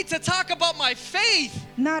forbidding me to talk about my faith.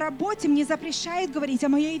 на работе мне запрещают говорить о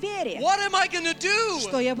моей вере. What am I going to do?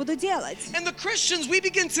 Что я буду делать? And the Christians, we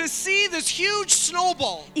begin to see this huge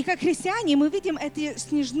snowball, И как христиане мы видим этот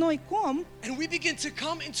снежной ком, and we begin to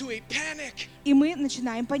come into a panic. и мы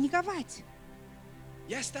начинаем паниковать.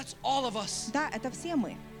 Yes, that's all of us. Да, это все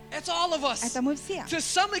мы. That's all of us. Это мы все. To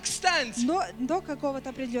some extent, До какого-то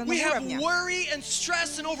определенного we have уровня. worry and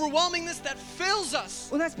stress and overwhelmingness that fills us.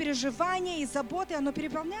 У нас переживания и заботы, оно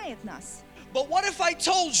переполняет нас. But what if I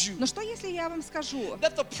told you Но что если я вам скажу,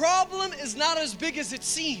 that the problem is not as big as it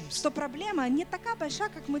seems? что проблема не такая большая,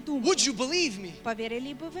 как мы думаем? Would you believe me?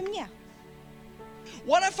 Поверили бы вы мне?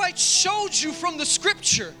 What if I showed you from the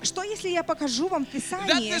scripture Что если я покажу вам в that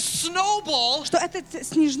Писании, this snowball что этот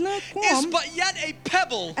снежной is ком but yet a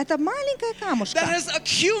pebble это маленькая that камушка, has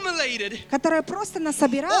accumulated которая просто over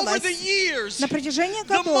насобиралась the years, на протяжении the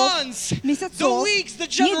годов, months, the месяцев, weeks, the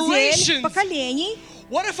недель, generations? поколений.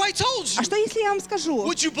 What if I told А you? что если я вам скажу?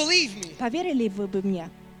 Would you believe me? Поверили вы бы мне?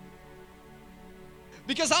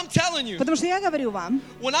 Because I'm telling you, Потому что я говорю вам,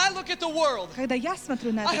 when I look at the world, когда я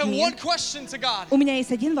смотрю на I этот have one мир, question to God. у меня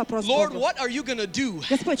есть один вопрос к Lord, Богу. what are you going to do?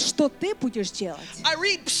 Господь, что ты будешь делать? I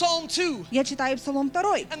read Psalm 2, Я читаю Псалом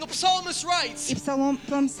 2, and the psalmist writes, и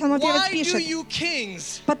Псалмопевец why do пишет, you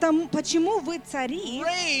kings почему вы, цари,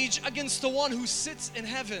 rage against the one who sits in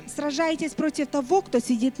heaven? сражаетесь против того, кто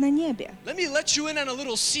сидит на небе? Let me let you in on a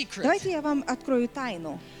little secret. Давайте я вам открою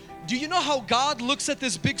тайну. Do you know how God looks at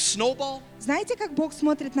this big snowball? Знаете, как Бог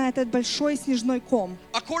смотрит на этот большой снежной ком?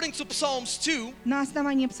 According to Psalms 2, На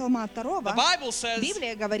основании Псалма the 2 Bible says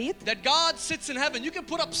Библия говорит, that God sits in heaven. You can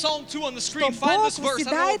put up Psalm 2 on the что screen, find Бог this verse.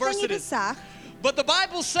 I don't know what восседает на verse it is. небесах, But the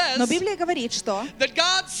Bible says но Библия говорит, что that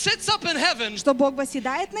God sits up in heaven Бог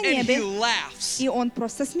восседает на and He небе, laughs. и Он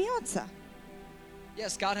просто смеется.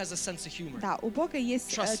 Yes, God has a sense of humor. Да, у Бога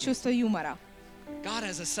есть Trust me. чувство юмора. God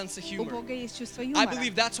has a sense of У humor. Бога есть чувство I юмора.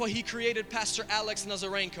 believe that's why He created Pastor Alex И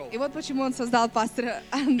Nazarenko. вот почему Он создал пастора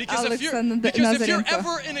Because if Алекса if you're Назаренко.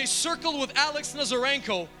 ever in a circle with Alex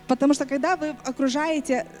Nazarenko, Потому что когда вы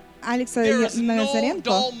окружаете Алекса there is no Назаренко,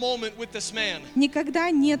 dull moment with this man.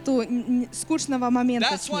 никогда нету скучного момента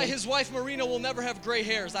That's с why ним. his wife Marina will never have gray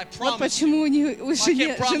hairs. I Вот promise. почему у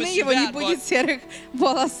жены promise you его не that, будет but- серых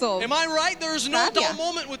волосов. Am I right? There is no Прав я? dull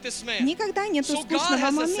moment with this man. Никогда нету So God скучного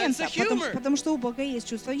has a sense момента, of humor. потому что у Бога есть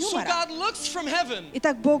чувство So юмора. God looks from heaven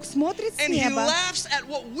Итак, Бог смотрит с and He неба, laughs at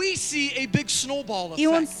what we see a big snowball и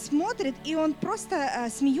Он effect. смотрит, и Он просто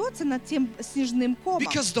смеется над тем снежным комом.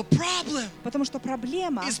 Because the problem Потому что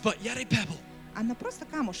проблема, is but yet a pebble. она просто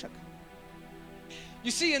камушек.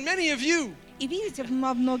 You see, in many of you, И видите,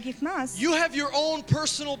 во многих нас you have your own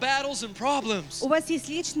personal battles and problems. у вас есть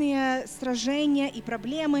личные сражения и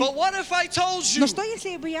проблемы. But what if I told you Но что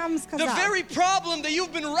если бы я вам the сказала, very problem that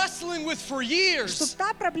you've been wrestling with for что years,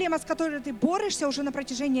 та проблема, с которой ты борешься уже на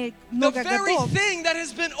протяжении the много very годов, thing that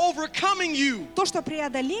has been overcoming you, то, что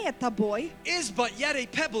преодолеет тобой, is but yet a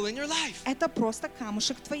pebble in your life? это просто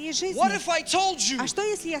камушек в твоей жизни. What if I told you А что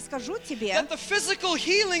если я скажу тебе, that the physical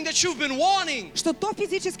healing that you've been wanting что то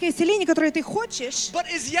физическое исцеление, которое ты ты хочешь, but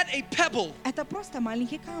is yet a pebble. это просто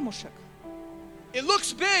маленький камушек. It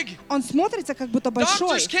looks big. Он смотрится как будто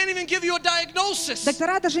большой. Doctors can't even give you a diagnosis.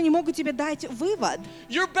 Доктора даже не могут тебе дать вывод.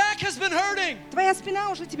 Your back has been hurting. Твоя спина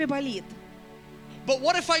уже тебе болит. But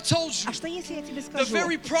what if I told you А что если я тебе the скажу,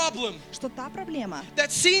 very problem что та проблема,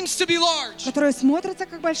 that seems to be large, которая смотрится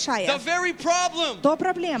как большая, the very problem, то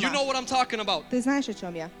проблема, you know what I'm talking about, ты знаешь, о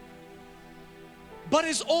чем я, but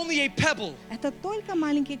is only a pebble. это только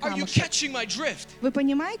маленький Are you камушек. catching my drift? Вы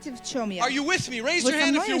понимаете, в чем я? Are you with me? Raise Вы your со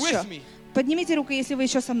hand if мной you're еще? with me. Поднимите руку, если вы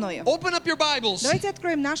еще со мной. Open up your Bibles Давайте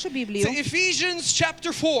откроем нашу Библию. to Ephesians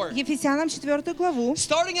chapter 4, Ефесянам 4 главу,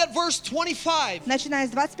 starting at verse 25. начиная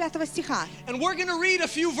с 25 стиха. And we're going to read a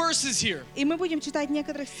few verses here. И мы будем читать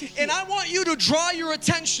некоторых стихов. And I want you to draw your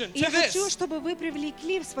attention И to я хочу, this, чтобы вы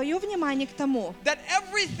привлекли свое внимание к тому, that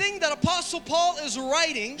everything that Apostle Paul is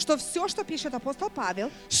writing, что все, что пишет апостол Павел,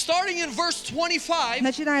 starting in verse 25,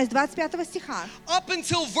 начиная с 25 стиха up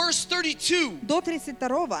until verse 32, до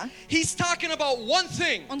 32, he's talking about one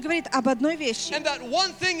thing. он говорит об одной вещи. And that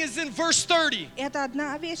one thing is in verse 30. Эта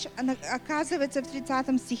одна вещь, она оказывается в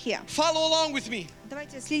 30 стихе. Follow along with me.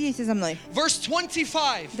 Давайте следите за мной. Verse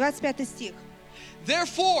 25. 25 стих.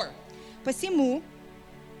 Therefore, «Посему,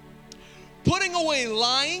 putting away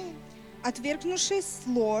lying, отвергнувшись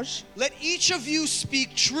ложь, let each of you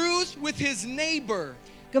speak truth with his neighbor.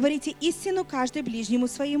 говорите истину каждый ближнему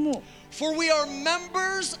своему, For we are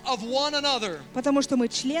members of one another. потому что мы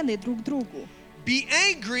члены друг другу. Be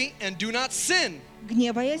angry and do not sin.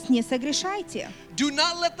 Гневаясь, не согрешайте. Do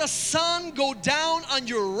not let the sun go down on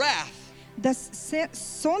your wrath. Да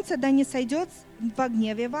солнце да не сойдет во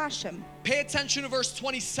гневе вашем». Pay attention to verse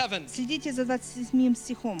 27. Следите за 27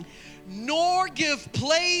 стихом. Nor give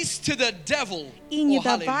place to the devil. «И не Oh,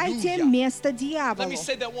 давайте hallelujah. место Let дьяволу». me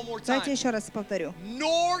say that one more Давайте time. еще раз повторю.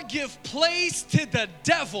 Nor give place to the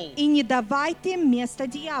devil. «И не давайте место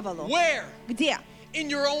дьяволу». Where? Где? In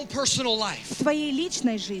your own personal life. В твоей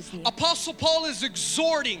личной жизни. Apostle Paul is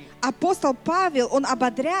exhorting, Апостол Павел, он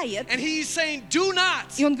ободряет, and he's saying, do not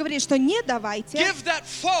и он говорит, что не давайте give that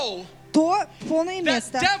foe, то полное that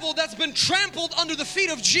место devil that's been trampled under the feet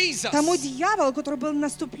of Jesus. тому дьяволу, который был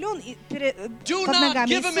наступлен Do под not ногами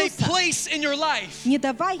give him a Иисуса. place in your life. Не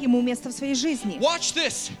давай ему место в своей жизни. Watch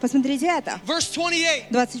this. Посмотрите это. Verse 28.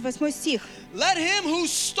 28 стих. Let him who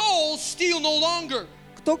stole steal no longer,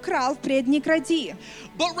 «Кто крал, впредь не кради,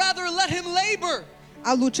 but rather let him labor,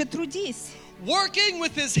 а лучше трудись, working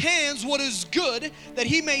with his hands what is good, that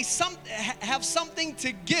he may have something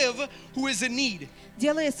to give who is in need.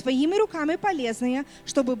 делая своими руками полезное,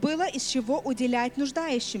 чтобы было из чего уделять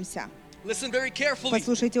нуждающимся». Listen very carefully.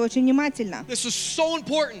 Послушайте очень внимательно. This is so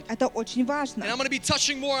important. Это очень важно. And I'm going to be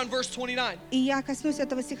touching more on verse 29. И я коснусь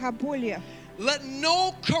этого стиха более. Let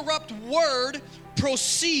no corrupt word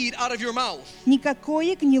proceed out of your mouth,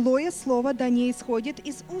 «Никакое гнилое слово да не исходит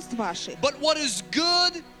из уст ваших, but what is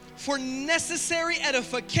good for necessary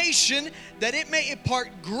edification, that it may impart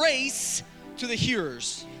grace to the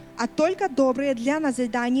hearers. а только доброе для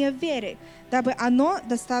назидания в вере, дабы оно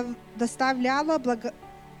доставляло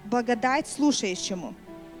благодать слушающему».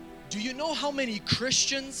 Do you know how many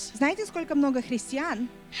Christians Знаете, сколько много христиан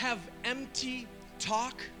have empty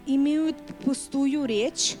talk? имеют пустую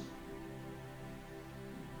речь?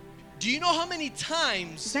 Do you know how many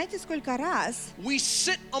times Знаете, сколько раз we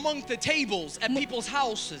sit among the tables at people's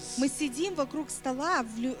houses мы сидим вокруг стола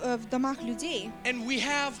в домах людей, and we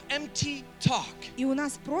have empty talk? и у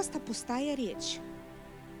нас просто пустая речь?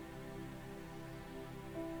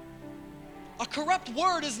 A corrupt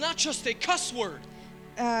word is not just a cuss word,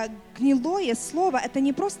 Гнилое слово — это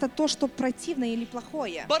не просто то, что противное или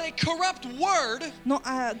плохое, but a corrupt word но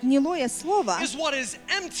гнилое слово is what is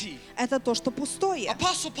empty. — это то, что пустое.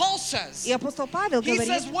 Apostle Paul says, И апостол Павел he говорит,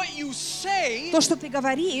 says, what you say, то, что ты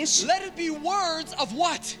говоришь, let it be words of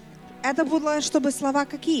what? это было, чтобы слова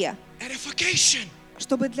какие? Edification,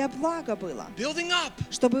 Чтобы для блага было, building up.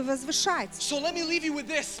 чтобы возвышать. So let me leave you with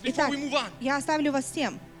this before Итак, we move on. я оставлю вас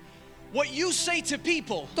тем. What you say to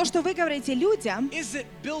people, То, что вы говорите людям, is it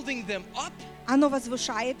building them up, оно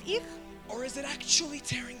возвышает их, or is it actually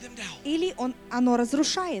tearing them down? или оно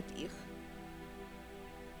разрушает их.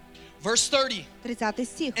 Verse 30. 30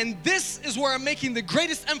 стих. And this is where I'm making the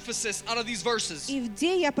greatest emphasis out of these verses. И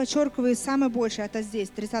где я подчеркиваю самое большее, это здесь,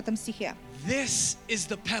 в 30 стихе. This is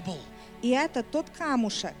the pebble. И это тот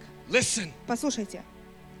камушек. Listen. Послушайте.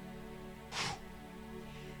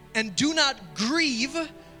 And do not grieve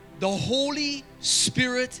the Holy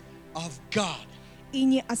Spirit of God. И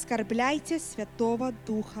не оскорбляйте Святого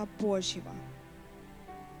Духа Божьего.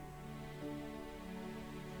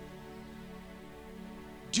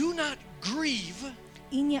 Do not grieve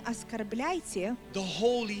и не оскорбляйте the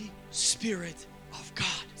Holy Spirit of God.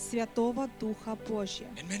 Святого Духа Божия.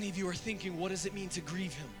 And many of you are thinking, what does it mean to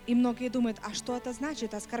grieve Him? И многие думают, а что это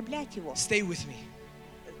значит оскорблять Его? Stay with me.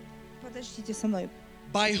 Подождите со мной.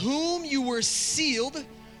 By whom you were sealed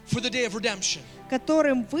for the day of redemption.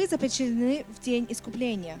 Которым вы запечатлены в день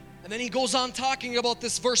искупления. And then he goes on talking about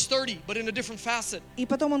this verse 30, but in a different facet. И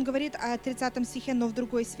потом он говорит о 30 стихе, но в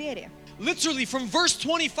другой сфере. Literally from verse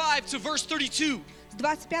 25 to verse 32. С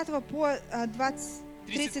 25 по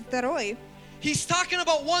 32 He's talking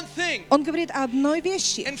about one thing. он говорит о одной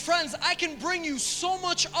вещи. And friends, I can bring you so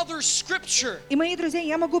much other scripture И, мои друзья,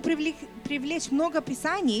 я могу привлечь много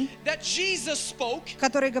писаний, that Jesus spoke,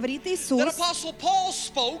 которые говорит Иисус, that Apostle Paul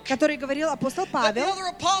spoke, который говорил апостол that the Павел,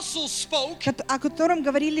 other apostles spoke, о котором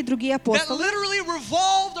говорили другие that апостолы, literally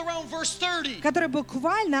revolved around verse 30. который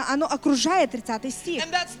буквально, оно окружает 30 стих.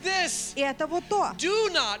 And that's this. И это вот то.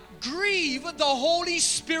 Do not grieve the Holy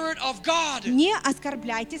Spirit of God. Не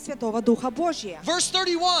оскорбляйте Святого Духа Божия. Verse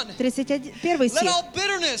 31. 31 Let стих. all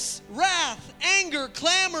bitterness, wrath, anger,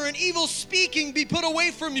 clamor, and evil speaking be put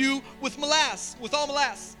away from you with all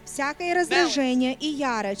malice. Всякое раздражение и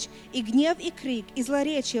ярочь, и гнев, и крик, и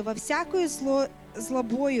злоречие во всякую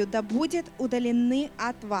злобою да будет удалены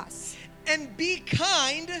от вас. And be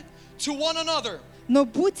kind to one another. Но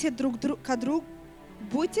будьте друг к другу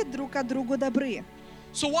добры.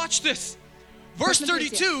 So watch this. Verse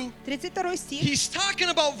 32, 32 стих. he's talking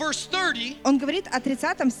about verse 30, Он говорит о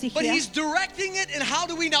 30 but стихе, he's directing it and how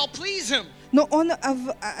do we now please him? но он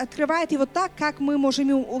открывает его так, как мы можем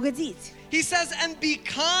ему угодить. He says, and be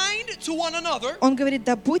kind to one another, Он говорит,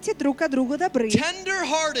 да будьте друг к другу добры,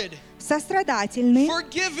 tender-hearted, сострадательны,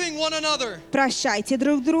 forgiving one another, прощайте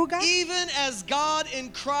друг друга, even as God in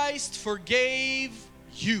Christ forgave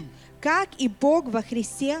you. как и Бог во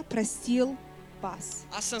Христе простил вас.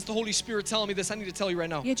 I sense the Holy Spirit telling me this. I need to tell you right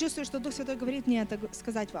now. Я чувствую, что Дух Святой говорит мне это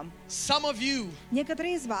сказать вам. Some of you,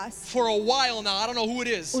 Некоторые из вас for a while now, I don't know who it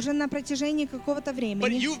is, уже на протяжении какого-то but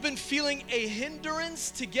времени, you've been feeling a hindrance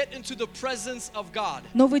to get into the presence of God.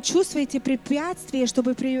 но вы чувствуете препятствие,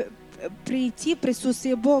 чтобы прийти в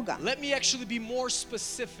присутствие Бога. Let me actually be more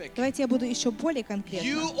specific. Давайте я буду еще более You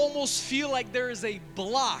конкретна. almost feel like there is a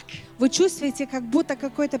block. Вы чувствуете, как будто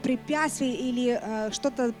какое-то препятствие или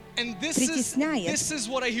что-то And this притесняет. is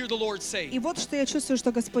what I hear the Lord И say. вот что я чувствую,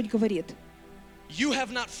 что Господь говорит. You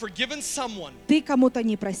have not forgiven someone. Ты кому-то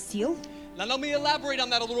не простил. Now let me elaborate on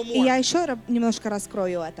that a little И я more. еще немножко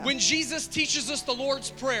раскрою это. When Jesus teaches us the Lord's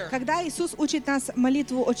Prayer, Когда Иисус учит нас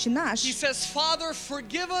молитву «Отче наш», He says, Father,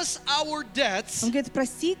 forgive us our debts, Он говорит,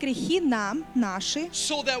 прости грехи нам, наши,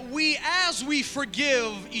 so that we, as we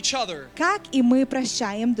forgive each other. как и мы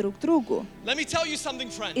прощаем друг другу. Let me tell you something,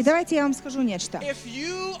 И friends. давайте я вам скажу нечто. If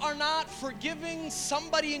you are not forgiving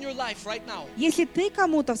somebody in your life right now, Если ты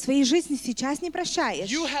кому-то в своей жизни сейчас не прощаешь,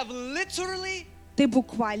 you have literally ты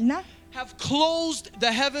буквально have closed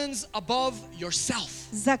the heavens above yourself.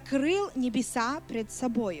 закрыл небеса пред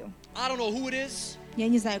собою. I don't know who it is, Я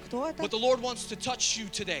не знаю, кто это, but the Lord wants to touch you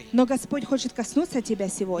today. но Господь хочет коснуться тебя We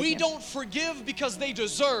сегодня. don't forgive because they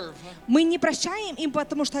deserve. Мы не прощаем им,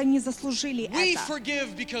 потому что они заслужили We это.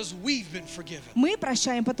 forgive because we've been forgiven. Мы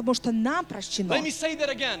прощаем, потому что нам прощено. Let me say that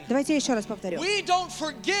again. Давайте я еще раз повторю. We don't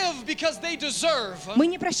forgive because they deserve. Мы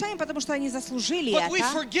не прощаем, потому что они заслужили But we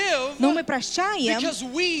это, forgive но мы прощаем, because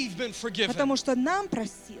we've been forgiven. потому что нам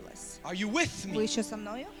простилось. Are you with Вы me? еще со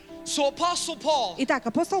мною? So Apostle Paul Итак,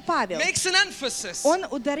 апостол Павел, makes an emphasis он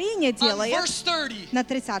ударение on делает verse 30. на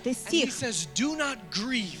 30 And he стих. says, do not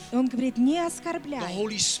grieve И он говорит, не the оскорбляй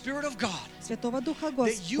Holy Spirit of God Святого Духа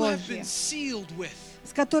that you have Господня, been sealed with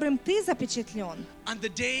с которым ты запечатлен, on the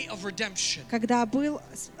day of redemption. когда был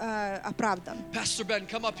оправдан. Pastor Ben,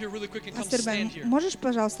 come up here really quick and come Пастор Бен, stand here. можешь,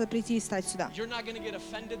 пожалуйста, прийти и стать сюда? You're not going to get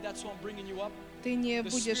offended, that's why I'm bringing you up. Ты не The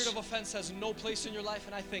spirit будешь, of offense has no place in your life,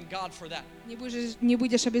 and I thank God for that. не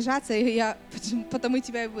будешь обижаться, и я потому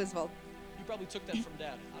тебя и вызвал. You probably took that from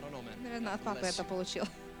Dad. I don't know, man. Наверное, от папы Bless это you. получил.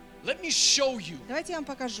 Let me show you, Давайте я вам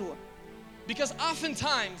покажу. because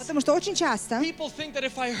oftentimes Потому что очень часто people think that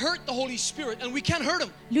if I hurt the Holy Spirit, and we can't hurt him.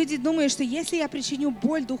 люди думают, что если я причиню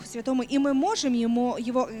боль Духу Святому, и мы можем его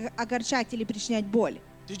огорчать или причинять боль.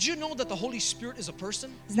 Did you know that the Holy Spirit is a person?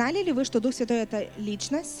 Знали ли вы, что Дух Святой — это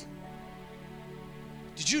личность?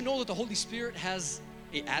 Did you know that the Holy Spirit has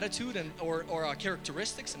a attitude and or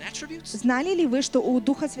characteristics and attributes? Знали ли вы, что у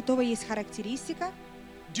Духа Святого есть характеристика?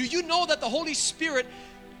 Do you know that the Holy Spirit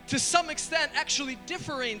to some extent actually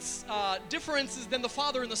differences than the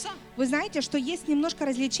Father and the Son. Вы знаете, что есть немножко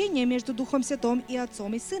различия между Духом Святым и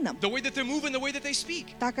Отцом и Сыном. The way that they move and the way that they speak.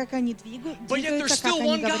 Так как они But yet they're двигаются, как still они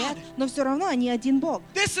one говорят, God. но все равно они один Бог.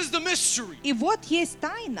 This is the mystery. И вот есть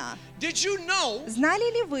тайна. Did you know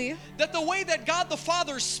Знали ли вы, that the way that God the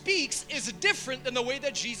Father speaks is different than the way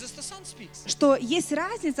that Jesus the Son speaks? что есть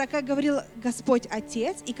разница, как говорил Господь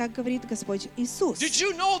Отец и как говорит Господь Иисус? Did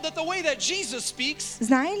you know that the way that Jesus speaks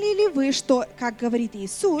Знали ли вы, что как говорит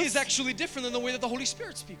Иисус, is actually different than the way that the Holy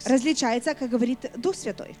Spirit speaks? различается, как говорит Дух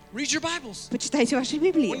Святой? Read your Bibles. Почитайте ваши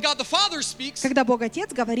When Библии. God the Father speaks, Когда Бог Отец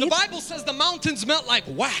the говорит, Bible says the mountains melt like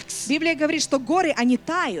wax. Библия говорит, что горы, они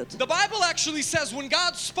тают. The Bible actually says when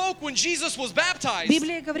God spoke when Jesus was baptized,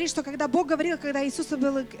 Библия говорит, что когда Бог говорил, когда Иисус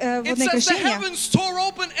был it водное says the крещение, heavens tore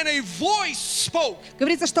open and a voice spoke.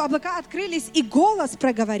 говорится, что облака открылись и голос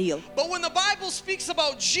проговорил. But when the Bible speaks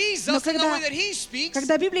about Jesus Но and the когда, way that He speaks,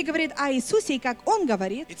 когда Библия говорит о Иисусе и как Он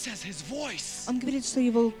говорит, it says His voice Он говорит, что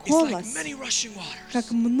Его is like голос many rushing waters. как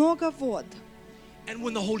много вод. And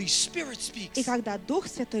when the Holy Spirit speaks, И когда Дух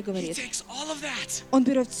Святой He говорит, takes all of that Он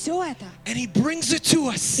берет все это, and He brings it to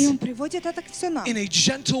us и Он приводит это все нам. in a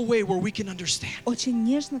gentle way where we can understand. Очень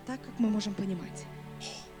нежно, так, как мы можем понимать.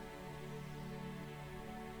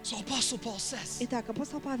 So Apostle Paul says, Итак,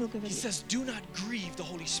 апостол Павел he говорит, says, do not grieve the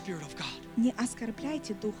Holy Spirit of God. не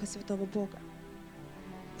оскорбляйте Духа Святого Бога.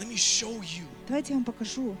 Let me show you. Давайте я вам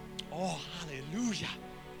покажу. Oh, hallelujah.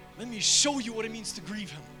 Let me show you what it means to grieve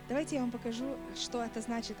Him. Давайте я вам покажу, что это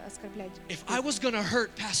значит оскорблять. If I was going to hurt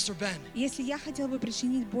Pastor Ben, Если я хотел бы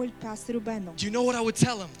причинить боль пастору Бену, do you know what I would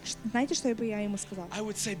tell him? знаете, что бы я ему сказал? I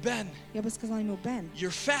would say, Ben, Я бы сказала ему, Бен, you're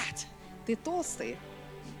fat. ты толстый.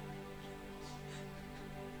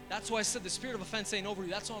 That's why I said the spirit of offense ain't over you.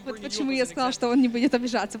 That's why I'm Вот bringing почему you я up as an сказала, example. что он не будет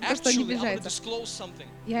обижаться, потому что он не Actually, I want to обижается. disclose something.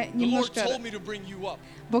 Я The Lord немножко... told me to bring you up.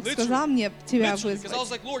 Бог сказал мне тебя Literally, because I was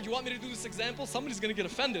вызвать. like, Lord, you want me to do this example? Somebody's going to get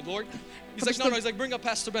offended, Lord. He's Потому like, что- no. He's like, bring up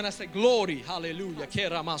Pastor Ben. I said, glory, hallelujah.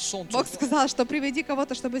 Бог сказал, что приведи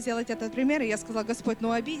кого-то, чтобы сделать этот пример. И я сказала, Господь,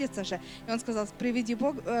 ну обидится же. И Он сказал, приведи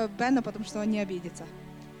Бена, потому что он не обидится.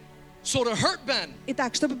 So to hurt Ben,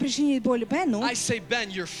 Итак, чтобы причинить боль Бену, I say, Ben,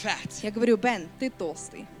 you're fat. я говорю, Бен, ты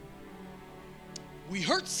толстый. We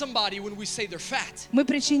hurt somebody when we say they're fat. Мы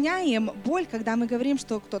причиняем боль, когда мы говорим,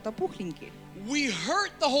 что кто-то пухленький. We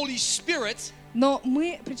hurt the Holy Spirit Но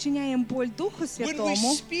мы причиняем боль Духу when we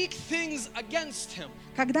Святому, speak things against Him.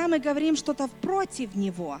 когда мы говорим что-то против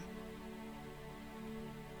Него.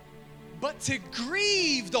 But to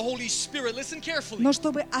grieve the Holy Spirit, listen carefully. Но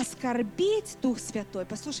чтобы оскорбить Дух Святой,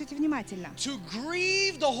 послушайте внимательно, To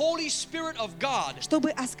grieve the Holy Spirit of God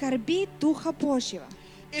чтобы оскорбить Духа Божьего,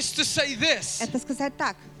 is to say this. это сказать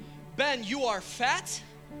так, Ben, you are fat,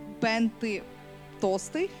 Бен, ты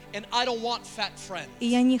толстый, and I don't want fat friends. и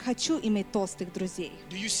я не хочу иметь толстых друзей.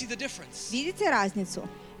 Do you see the difference? Видите разницу?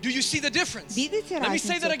 Do you see the difference? Видите Let me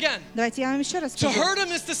say разницу? that again. Давайте я вам еще раз To скажу. hurt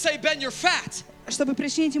him is to say, Ben, you're fat. Чтобы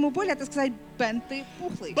причинить ему боль, это сказать, Бен, ты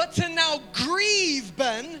пухлый. But to now grieve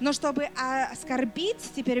Ben, Но чтобы оскорбить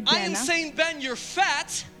теперь I am Бена, saying, Ben, you're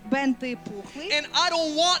fat, Бен, ты пухлый, and I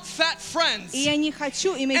don't want fat friends. и я не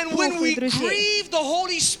хочу иметь And when we пухлых друзей. grieve the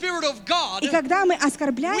Holy Spirit of God, И когда мы we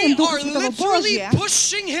оскорбляем Духа are Святого literally Божия,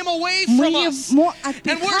 pushing Him away мы from us. Его And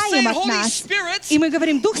we're saying, отпихаем от Holy нас, Spirit, и мы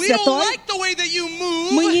говорим, Дух we don't Святой, like the way that you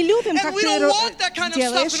move, мы не любим, and как we ты don't want that kind of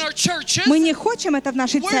stuff делаешь, in our churches. мы не хотим это в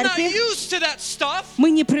нашей We're not церкви, used to that stuff. мы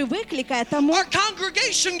не привыкли к этому. Our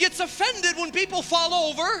congregation gets offended when people fall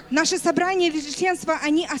over. Наши собрания или членства,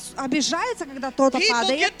 они обижаются, когда кто-то People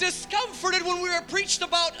падает. get discomforted when we are preached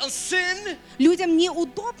about a sin, Людям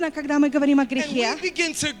неудобно, когда мы говорим о and грехе. we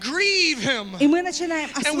begin to grieve Him. И мы начинаем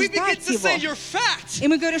And we begin осуждать to say, его. you're fat. И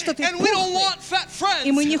мы говорим, что ты And we don't пухлый. want fat friends.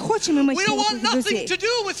 И мы не хотим иметь We don't want пухлых nothing друзей. to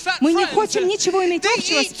do with fat Мы не friends. хотим ничего иметь They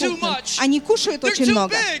общего eat с too пухлым. much. Они кушают They're очень too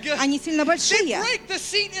много. big. Они сильно They большие. break the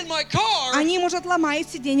seat in my car. Они, может, ломают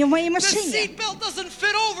сиденье в моей The машине. seat belt doesn't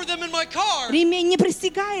fit over them in my car. Ремень не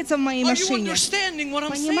пристегается в моей Are you машине. understanding what I'm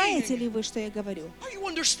Понимаете saying? ли вы, что я говорю? Are you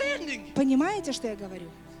understanding? Понимаете, что я говорю?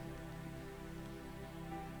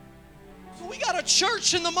 So we got a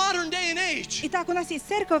church in the modern day and age Итак, у нас есть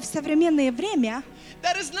церковь в современное время,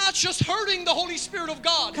 that is not just hurting the Holy Spirit of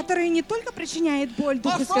God. которая не только причиняет боль My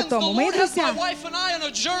Духу friends, the Святому. Мои Lord has my друзья, wife and I on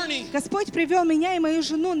a journey, Господь привел меня и мою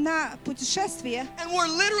жену на путешествие, and we're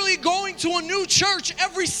literally going to a new church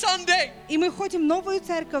every Sunday. и мы ходим в новую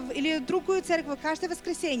церковь или другую церковь каждое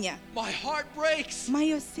воскресенье. My heart breaks.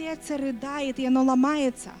 Мое сердце рыдает, и оно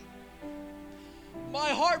ломается. My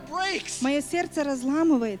heart breaks Мое сердце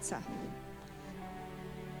разламывается,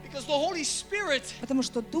 because the Holy Spirit потому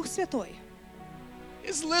что Дух Святой,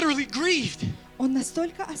 is literally grieved. Он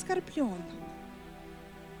настолько оскорблен.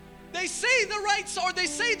 They say the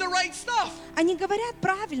right stuff. Они говорят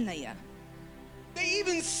правильное. They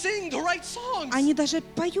even sing the right songs. Они даже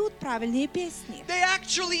поют правильные песни. They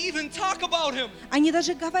actually even talk about him. Они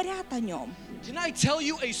даже говорят о нем. Can I tell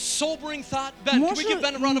you a sobering thought? Ben, can we give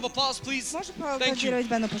Ben a round of applause, please? Можешь Thank you. поаплодировать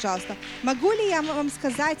Бену, пожалуйста? Могу ли я вам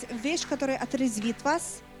сказать вещь, которая отрезвит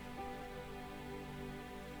вас?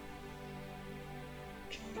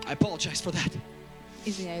 I apologize for that.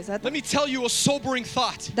 Извиняюсь за это. Let me tell you a sobering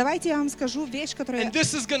thought. Давайте я вам скажу вещь, которая And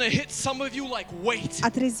this is going to hit some of you like weight.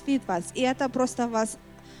 отрезвит вас. И это просто вас...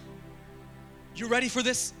 You ready for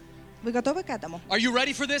this? Вы готовы к этому? Are you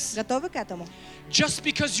ready for this? Готовы к этому? Just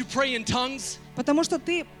because you pray in tongues, Потому что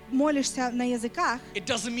ты молишься на языках, it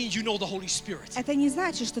doesn't mean you know the Holy Spirit. это не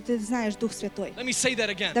значит, что ты знаешь Дух Святой. Let me say that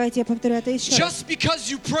again. Давайте я повторю это еще раз. Just because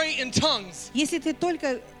you pray in tongues Если ты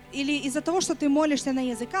только или из-за того, что ты молишься на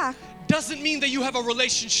языках, doesn't mean that you have a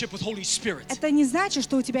relationship with Holy Spirit. это не значит,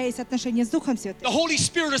 что у тебя есть отношения с Духом Святым. The Holy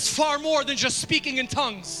Spirit is far more than just speaking in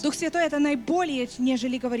tongues. Дух Святой это наиболее,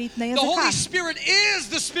 нежели говорить на The Holy языках. Spirit is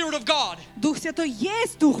the Spirit of God. Дух Святой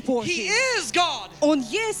есть Дух He Божий. is God. Он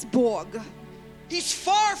есть Бог. He's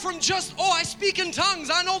far from just, oh, I speak in tongues,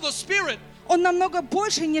 I know the Spirit. Он намного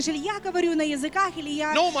больше, нежели я говорю на языках или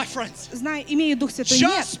я No, my friends. знаю, имею Дух Святой. Нет.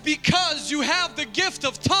 Just because you have the gift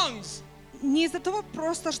of tongues Не из-за того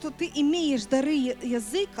просто, что ты имеешь дары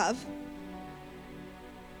языков,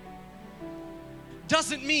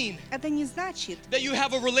 doesn't mean это не значит, that you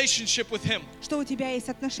have a relationship with Him. что у тебя есть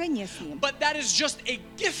отношения с Ним. But that is just a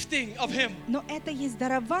gifting of Him. Но это есть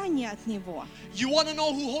дарование от Него. You want to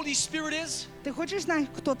know who Holy Spirit is? Ты хочешь знать,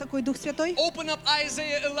 кто такой Дух Святой? Open up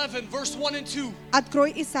Isaiah 11, verse 1 and 2.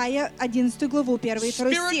 Открой Исайя 11 главу, 1 и 2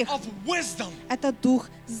 Spirit стих. of wisdom. Это Дух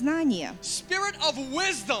знания. Spirit of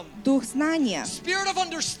wisdom. Дух знания. Spirit of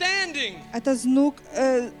understanding. Это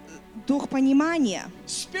Дух понимания.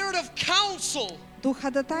 Spirit of counsel. Дух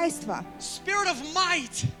ходатайства. Spirit of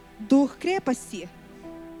might. Дух крепости.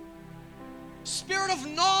 Spirit of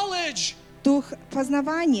knowledge. Дух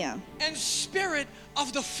познавания. And spirit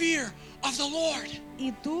of the fear of the Lord.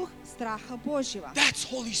 И Дух страха Божьего. That's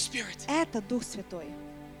Holy Spirit. Это Дух Святой.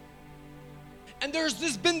 And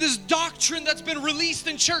there's been this doctrine that's been released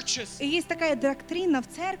in churches. И есть такая доктрина в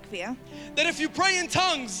церкви, That if you pray in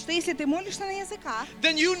tongues, что если ты молишься на языках,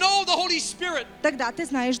 then you know the Holy Spirit. тогда ты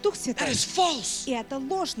знаешь Дух That Святой. is false. И это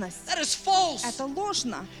ложность. That is false. Это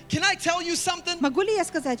ложно. Can I tell you something? Могу ли я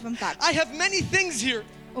сказать вам так? I have many things here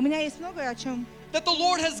У меня есть много о чем, that the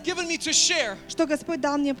Lord has given me to share, что Господь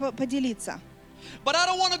дал мне поделиться. but I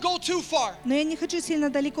don't want to go too far. Но я не хочу сильно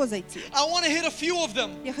далеко зайти. I want to hit a few of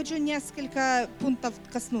them. Я хочу несколько пунктов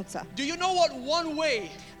коснуться. Do you know what one way we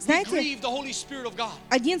Знаете, grieve the Holy Spirit of God?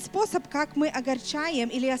 один способ, как мы огорчаем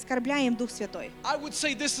или оскорбляем Дух Святой. I would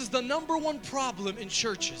say this is the number one problem in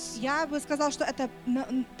churches. Я бы сказал, что это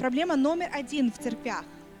проблема номер один в церквях.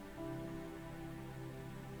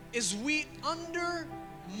 Is we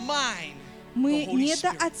undermine the Мы Holy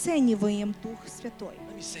Spirit. недооцениваем Дух Святой.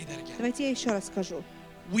 Let me say that again. Давайте я еще раз скажу.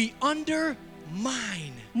 We undermine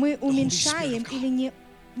Мы the Holy Spirit уменьшаем of God. или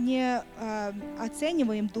не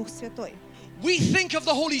оцениваем Дух Святой. We think of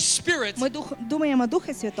the Holy Spirit Мы думаем о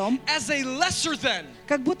Духе Святом, as a lesser than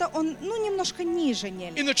как будто Он немножко ниже,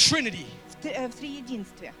 нежели in the Trinity. в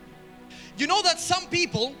триединстве. You know that some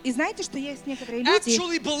people И знаете, что есть некоторые люди,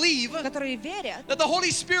 actually believe которые верят, that the Holy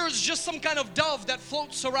Spirit is just some kind of dove that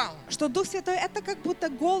floats around. что Дух Святой это как будто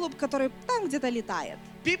голубь, который там где-то летает.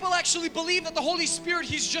 People actually believe that the Holy Spirit,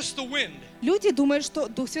 He's just the wind. Люди думают, что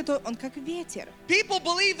Дух Святой он как ветер. People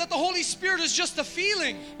believe that the Holy Spirit is just a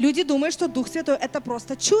feeling. Люди думают, что Дух Святой это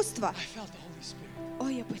просто чувство. I felt the Holy Spirit.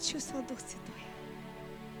 Ой, я почувствовал Дух Святой.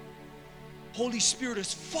 Holy Spirit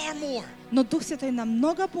is far more Но Дух Святой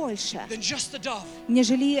намного больше, than just a dove,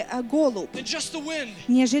 нежели голубь, than just the wind,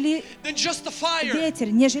 нежели than just the fire. ветер,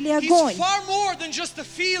 нежели He's огонь. far more than just a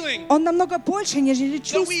feeling Он намного больше, нежели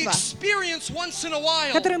that we чувство, experience once in a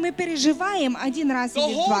while. которое мы переживаем один раз The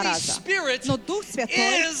или два Holy раза. Spirit Но Дух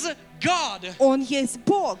Святой, is God. Он есть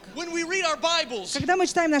Бог. When we read our Bibles, Когда мы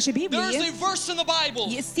читаем наши there is Библии, a verse in the Bible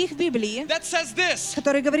есть стих в Библии, that says this: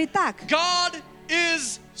 который говорит так: God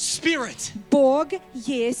is Spirit. Бог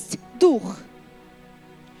есть Дух.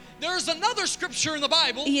 There's another scripture in the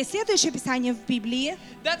Bible И есть следующее писание в Библии,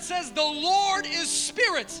 that says the Lord is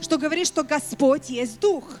Spirit. что говорит, что Господь есть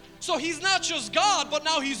Дух. So He's not just God, but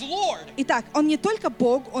now He's Lord. Итак, Он не только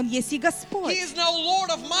Бог, Он есть и He Господь. is now Lord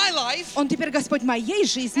of my life, Он теперь Господь моей and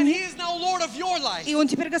He жизни, is now Lord of your life. и Он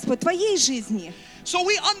теперь Господь твоей жизни. So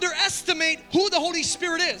we underestimate who the Holy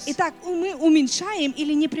Spirit is. Итак, мы уменьшаем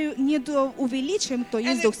или увеличиваем, кто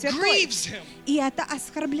есть And Дух it Святой. grieves him. И это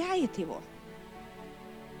оскорбляет Его.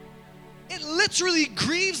 It literally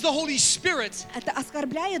grieves the Holy Spirit Это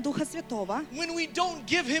оскорбляет Духа Святого, when we don't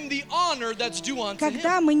give him the honor that's due unto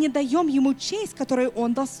когда him. мы не даем Ему честь, которой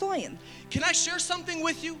Он достоин. Can I share something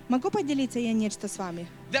with you? Могу поделиться я нечто с вами?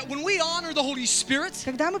 That when we honor the Holy Spirit,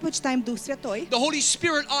 Когда мы почитаем Дух Святой, the Holy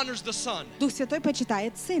Spirit honors the Son. Дух Святой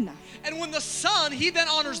почитает Сына. And when the Son, he then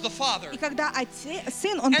honors the Father. И когда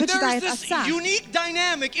Сын, Он And there's почитает this Отца. unique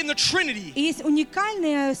dynamic in the Trinity. И есть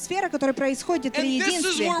уникальная сфера, которая происходит в And this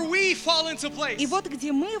is триединстве. where we fall into И place. вот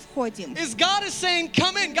где мы входим. Is God is saying,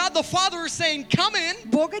 come in. God the Father is saying, come in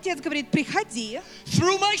Бог Отец говорит, приходи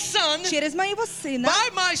through my Son, через моего Сына, by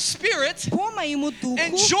my Spirit, по моему Духу,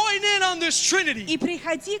 and join in on this Trinity. и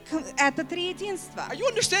приходи к это триединство. Are you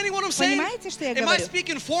understanding what I'm saying? Понимаете, что я Am I говорю?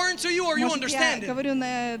 speaking foreign to you or are you Может, я understanding? говорю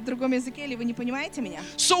на другом языке, или вы не понимаете меня?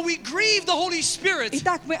 So we grieve the Holy Spirit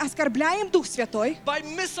Итак, мы оскорбляем Дух Святой, by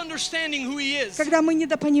misunderstanding who He is. когда мы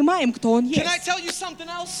недопонимаем, кто Он Can I есть. tell you something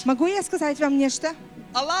else? Могу я сказать вам нечто?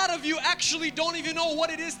 A lot of you actually don't even know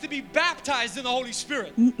what it is to be baptized in the Holy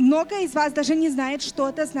Spirit. Много из вас даже не знает, что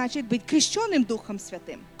это значит быть крещенным Духом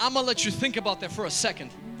Святым. I'm going to let you think about that for a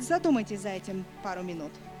second. Задумайтесь за этим пару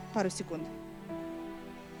минут, пару секунд.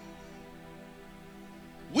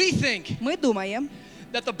 We think Мы думаем,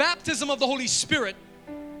 that the baptism of the Holy Spirit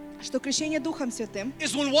что крещение Духом Святым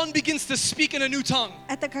is when one begins to speak in a new tongue.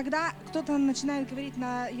 это когда кто-то начинает говорить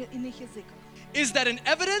на иных языках. Is that an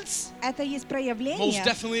evidence? Это есть Most проявление.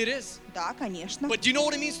 definitely it is. Да, конечно. But do you know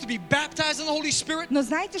what it means to be baptized in the Holy Spirit? Но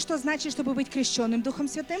знаете, что значит, чтобы быть крещенным Духом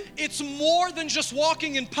Святым? It's more than just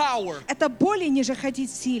walking in power. Это более, ниже ходить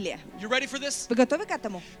в силе. You ready for this? Вы готовы к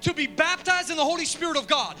этому? To be baptized in the Holy Spirit of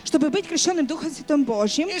God Чтобы быть крещенным Духом Святым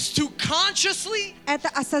Божьим, is to consciously, это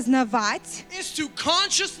осознавать,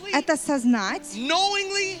 это сознать,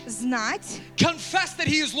 knowingly знать, confess that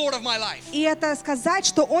He is Lord of my life. и это сказать,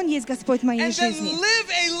 что Он есть Господь моей And then жизни. live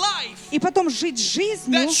a life И потом жить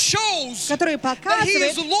жизнью, that shows которая that He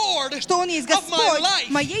показывает, is Lord что Он есть of my Господь life.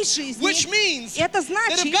 моей жизни. Which means И это that if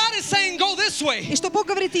значит, God is saying go this way, и что Бог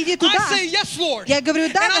говорит, иди I туда. say yes, Lord. Я говорю,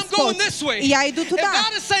 да, And I'm going Господь. this way. И я иду If туда.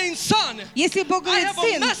 God is saying, son, Если Бог I говорит, have a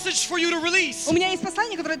сын, message for you to release. у меня есть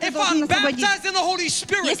послание, которое ты If должен I'm освободить. baptized in the Holy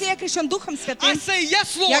Spirit, Если я крещен Духом I Святым, say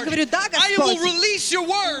yes, я Lord. говорю, да, I will Господь. release your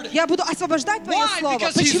word. Я буду освобождать Твое Why? Слово.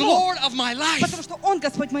 Because He's Почему? Lord of my life. Потому что Он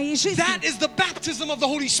Господь моей жизни. That is the baptism of the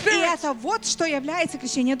Holy И Spirit. это вот что является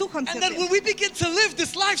крещение Духом And then Святым. when we begin to live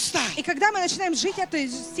this lifestyle, И когда мы начинаем жить этот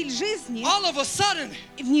стиль жизни, all of a sudden,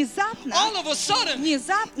 и внезапно,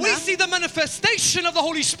 we see the manifestation of the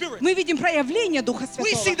Holy Spirit. мы видим проявление Духа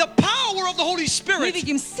We see Святого. the power of the Holy Мы Spirit.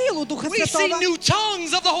 видим силу Духа We see Святого. new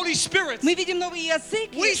tongues of the Holy Spirit. Мы видим новые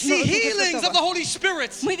языки We see Духа healings of the Святого. Holy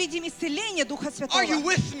Spirit. Мы видим исцеление Духа Are you Святого.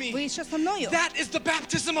 with me? Вы еще со мною? That is the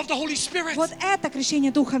baptism of the Holy Spirit. Вот это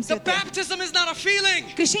крещение Духом The Святым. baptism is not a feeling.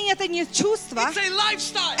 Крещение это не чувство, It's a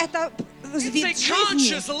lifestyle. это It's вид a жизни.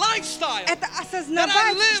 conscious lifestyle Это that I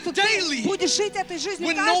осознавать, live что ты daily будешь жить этой жизнью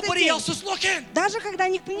when каждый nobody день. else is looking. Даже когда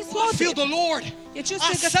никто не I feel смотрит. the Lord. Я I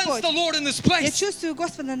чувствую sense Господь. the Lord in this Я place. чувствую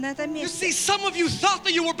Господа на этом You see, месте. some of you thought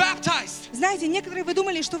that you were baptized Знаете, некоторые вы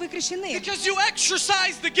думали, что вы крещены, because you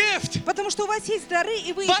exercised the gift. потому что у вас есть дары,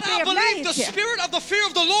 и вы их But I believe the проявляете. spirit of the fear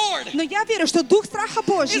of the Lord Но я верю, что Дух страха is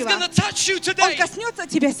Божьего, going to touch you Он today. коснется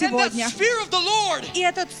тебя And that сегодня. fear of the Lord И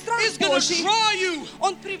этот страх is going to Божий, draw you.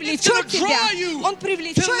 Он It's привлечет going to тебя. draw you Он to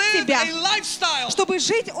привлечет live тебя, a lifestyle чтобы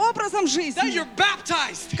жить образом that жизни, you're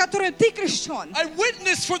baptized. в которой ты крещен. A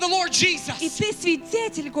witness for the Lord И Jesus. ты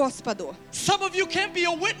свидетель Господу. Some of you can't be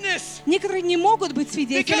a witness Некоторые не могут быть because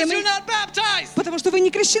свидетелями, you're not baptized. потому что вы не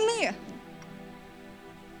крещены.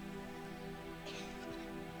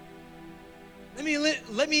 Let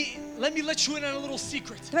me let you in on a little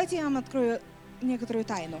secret. Давайте я вам открою некоторую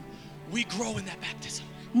тайну. We grow in that baptism.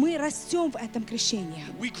 Мы растем в этом крещении.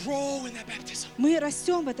 We grow in that baptism. Мы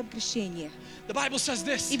растем в этом крещении. The Bible says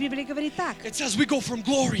this. И Библия говорит так. It says we go from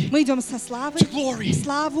glory Мы идем со славы to glory в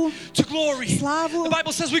славу. to glory. Славу. The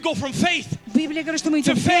Bible says we go from faith. Библия говорит, что мы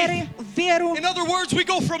идем To в веры, в веру. In other words, we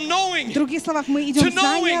go from knowing В других словах, мы to идем в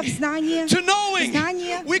знание, в knowing знание, to в knowing.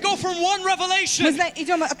 знание. We go from one Мы revelation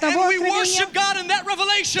идем от and одного we откровения, worship God in that и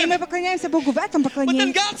revelation. мы поклоняемся Богу в этом But then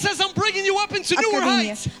поклонении, God says, I'm bringing you up into newer откровении.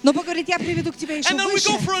 heights. Но Бог говорит, я приведу к тебе еще And then we выше.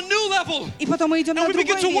 go for a new level. И потом мы идем на And we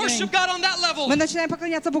begin другой to worship уровень. God on that level. Мы начинаем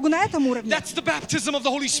поклоняться Богу на этом уровне. That's the baptism of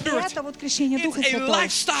the Holy И Spirit. это вот крещение It's Духа a Святого.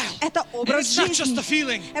 lifestyle. Это And образ it's not just a жизни.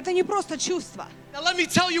 feeling. Это не просто чувство. Now let me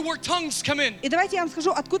tell you where tongues come in. И давайте я вам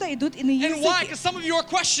скажу, откуда идут иные And why? языки. Because some of you are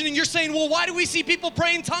questioning. You're saying, well, why do we see people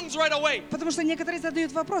pray in tongues right away? Потому что некоторые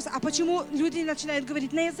задают вопрос, а почему люди начинают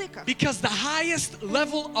говорить на языках? Because the highest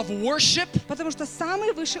level of worship Потому что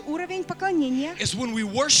самый высший уровень поклонения, is when we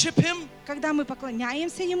worship Him когда мы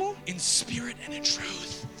поклоняемся Ему in spirit and in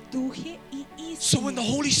truth. в духе и So when the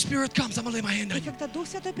истине. Holy Spirit comes, I'm going to lay my hand И on you. когда Дух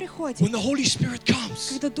Святой приходит, When the Holy Spirit comes,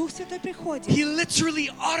 когда Дух Святой приходит, He literally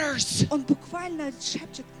utters Он буквально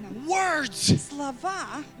шепчет к нам words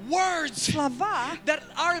слова, that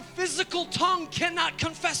our physical tongue cannot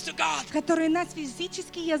confess to God. которые наш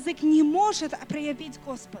физический язык не может проявить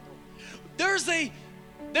Господу.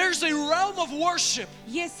 There's a realm of worship.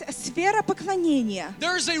 Есть сфера поклонения.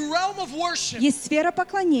 There's a realm of worship Есть сфера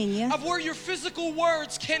поклонения, of where your physical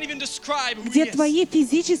words can't even describe who где He is. твои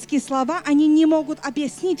физические слова, они не могут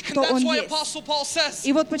объяснить, And кто that's Он why есть. Apostle Paul says,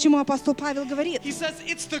 И вот почему апостол Павел говорит, he says,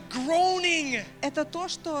 it's the groaning. это то,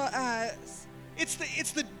 что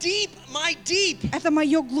It's the deep, my deep. это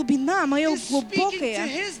моя глубина, мое He's speaking to глубокое.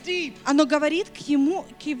 His deep. Оно говорит к его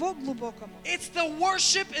глубокому. It's the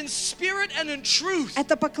worship in spirit and in truth.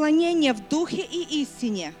 Это поклонение в духе и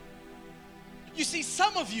истине. You see,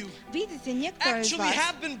 some of you Видите, некоторые из actually вас,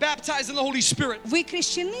 have been baptized in the Holy Spirit. вы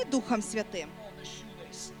крещены Духом Святым.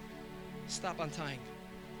 Stop untying.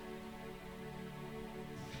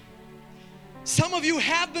 Some of you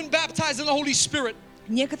have been baptized in the Holy Spirit,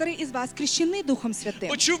 Некоторые из вас крещены Духом Святым.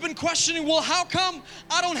 but you've been questioning, well, how come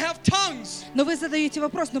I don't have tongues? Но вы задаете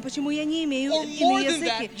вопрос, но почему я не имею Or more иные than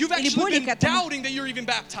that, языки? you've Или actually более к been этому. doubting that you're even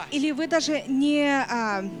baptized. Или вы даже не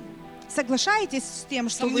соглашаетесь с тем,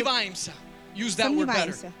 что вы Сомневаемся. Use that word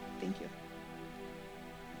better. сомневаемся. Thank you.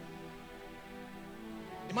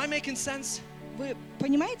 Am I making sense? Вы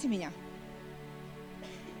понимаете меня?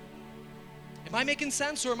 Am I making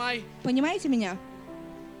sense or am I... Понимаете меня?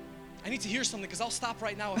 I need to hear something because I'll stop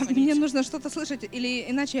right now if I Мне need to. нужно что-то слышать, или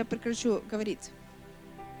иначе я прекращу говорить.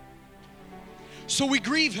 So we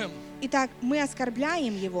grieve Him Итак, мы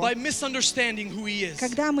оскорбляем Его, by misunderstanding who He is.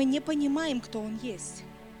 когда мы не понимаем, кто Он есть.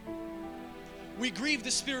 We grieve the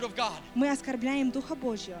Spirit of God Мы оскорбляем Духа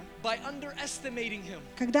Божьего, by underestimating Him.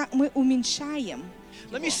 когда мы уменьшаем.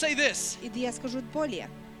 Let me say this. И я скажу более.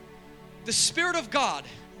 The Spirit of God,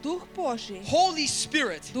 Дух Божий, Holy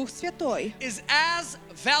Spirit, Дух Святой, is as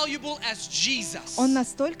valuable as Jesus. Он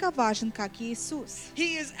настолько важен, как Иисус.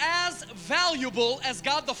 He is as valuable as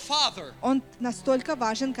God the Father. Он настолько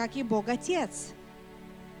важен, как и Бог Отец.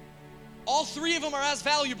 All three of them are as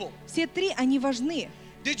valuable. Все три, они важны.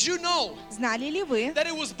 Did you know Знали ли вы, that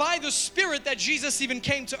it was by the Spirit that Jesus even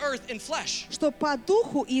came to earth in flesh? что по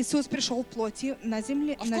Духу Иисус пришел в плоти на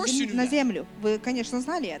Of course you knew на that. землю? Вы, конечно,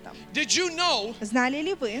 знали это. Did you know Знали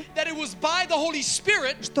ли вы, that it was by the Holy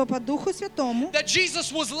Spirit что по Духу Святому that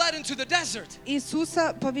Jesus was led into the desert Иисус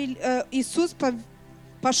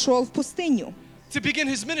пошел в пустыню, to begin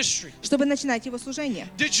His ministry? чтобы начинать Его служение?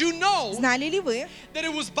 Did you know Знали ли вы, that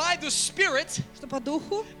it was by the Spirit что по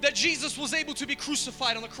Духу that Jesus was able to be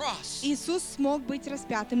crucified on the cross? Иисус смог быть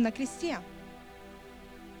распятым на кресте?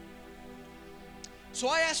 So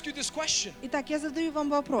I ask you this question. Итак, я задаю вам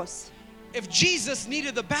вопрос. If Jesus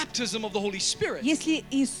needed the baptism of the Holy Spirit, Если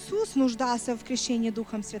Иисус нуждался в крещении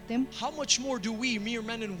Духом Святым, how much more do we, mere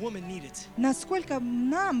men and women, need it? насколько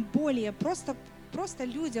нам более просто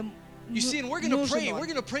людям You see, and we're going to нужен pray. Он? We're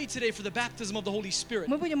going to pray today for the baptism of the Holy Spirit.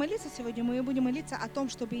 Мы будем молиться сегодня, мы будем молиться о том,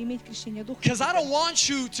 чтобы иметь крещение Духа Because I Святого. don't want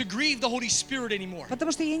you to grieve the Holy Spirit anymore.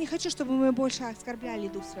 Потому что я не хочу, чтобы мы больше оскорбляли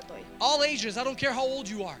Дух Святой. All ages, I don't care how old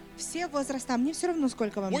you are. Все возраста, мне все равно,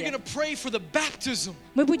 сколько вам We're going лет. to pray for the baptism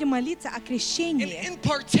Мы будем молиться о and крещении,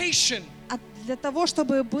 impartation для того,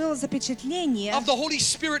 чтобы было запечатление of the Holy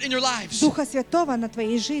Spirit in your lives. Духа Святого на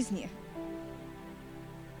твоей жизни.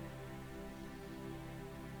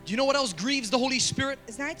 Do you know what else grieves the Holy Spirit?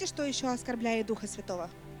 Знаете, что еще оскорбляет Духа Святого?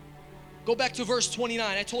 Go back to verse 29.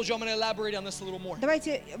 I told you I'm going to elaborate on this a little more.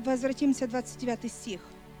 Давайте возвратимся в 29 стих.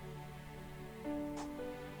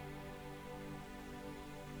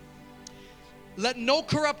 Let no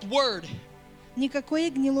corrupt word Никакое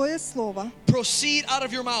гнилое слово proceed out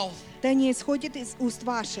of your mouth, да не исходит из уст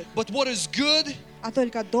ваших, but what is good а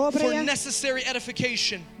только for доброе necessary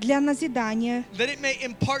edification, для назидания, that it may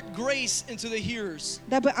impart grace into the hearers.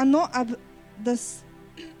 дабы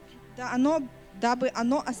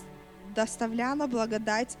оно доставляло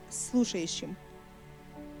благодать слушающим.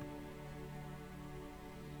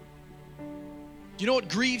 You know what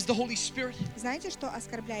grieves the Holy Spirit? Знаете, что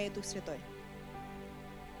оскорбляет Дух Святой?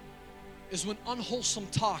 Is when unwholesome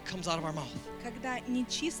talk comes out of our mouth. Когда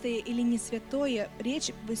нечистое или не святое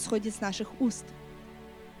речь исходит с наших уст.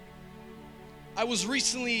 I was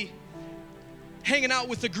recently hanging out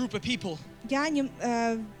with a group of people, Я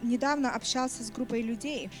недавно общался с группой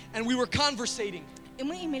людей, and we were conversating. и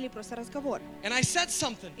мы имели просто разговор. And I said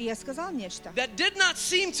something И я сказал нечто, that did not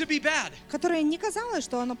seem to be bad. которое не казалось,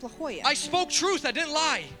 что оно плохое. I spoke truth, I didn't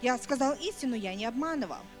lie. Я сказал истину, я не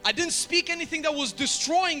обманывал. I didn't speak anything that was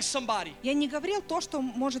destroying somebody. Я не говорил то, что,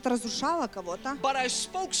 может, разрушало кого-то, But I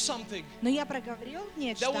spoke something но я проговорил that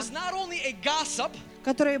нечто, was not only a gossip,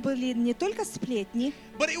 которые были не только сплетни,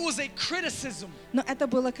 but it was a criticism. но это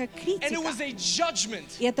было как And it критика, was a judgment.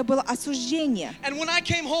 и это было осуждение. And when I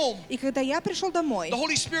came home, И когда я пришел домой, the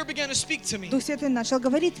Holy Spirit began to speak to me. Дух Святой начал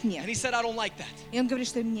говорить мне, And He said, I don't like that. и он говорит,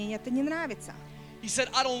 что мне это не нравится. He said,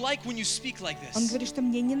 I don't like when you speak like Он this. говорит, что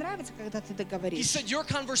мне не нравится, когда ты He договоришь. said, your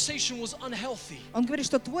conversation was unhealthy. Он говорит,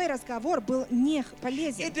 что твой разговор был не It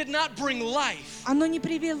полезен. did not bring life. Оно не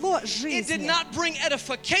привело It did жизни. not bring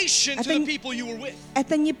edification to the people you were with.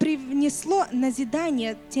 Это не привнесло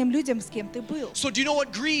назидание тем людям, с кем ты был. So do you know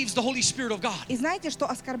what grieves the Holy Spirit of God? И знаете, что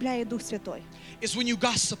оскорбляет Дух Святой? It's when you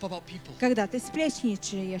gossip about people. Когда ты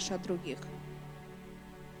сплетничаешь о других,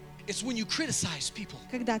 It's when you criticize people.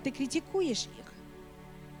 когда ты критикуешь их,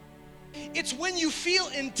 It's when you feel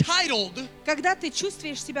entitled. когда ты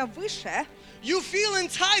чувствуешь себя выше, You feel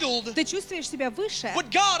entitled. ты чувствуешь себя выше,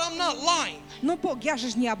 But God, I'm not lying. но Бог, я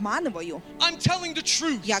же не обманываю, I'm telling the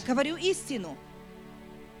truth. я говорю истину.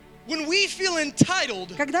 When we feel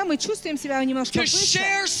entitled Когда мы чувствуем себя немножко to выше,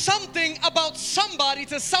 share something about somebody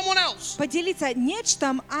to someone else, поделиться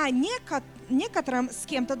нечто о некотором с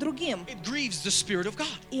кем-то другим, it grieves the Spirit of God.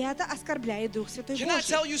 и это оскорбляет Дух Святой Can I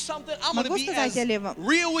tell Божий. you something? I'm going to Могу be сказать as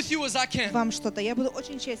real with you as I can. вам что-то, я буду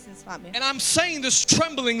очень честен с вами. And I'm saying this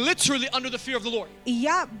trembling literally under the fear of the Lord. И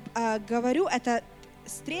я говорю это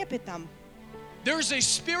с трепетом. There is a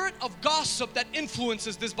spirit of gossip that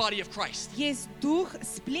influences this body of Christ. Есть дух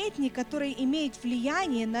сплетни, который имеет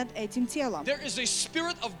влияние над этим телом. There is a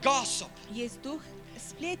spirit of gossip Есть дух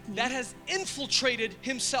сплетни, that has infiltrated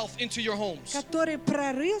himself into your homes. который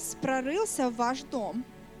прорылся в ваш дом.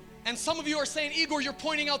 And some of you are saying, Igor, you're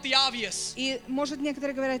pointing out the obvious. И, может,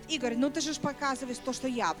 некоторые говорят, Игорь, ну ты же показываешь то, что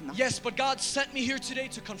явно. Yes, but God sent me here today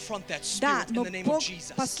to confront that Да, spirit in но the name Бог of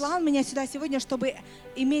Jesus. послал меня сюда сегодня, чтобы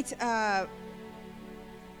иметь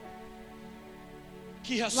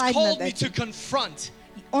He has власть called над me to этим. confront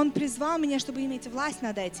Он призвал меня, чтобы иметь власть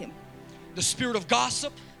над этим, the spirit of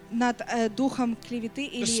gossip, над духом клеветы the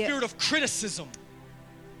или spirit of criticism.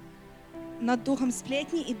 над духом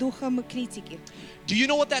сплетни и духом критики. Do you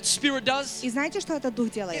know what that spirit does? И знаете, что этот дух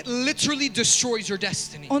It делает? literally destroys your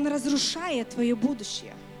destiny. Он разрушает твое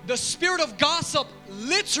будущее. The spirit of gossip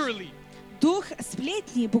literally Дух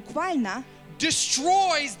сплетни буквально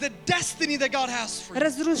destroys the destiny that God has for you.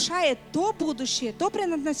 разрушает то будущее, то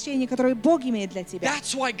предназначение, которое Бог имеет для тебя.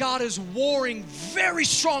 That's why God is warring very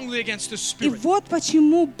strongly against this И spirit. вот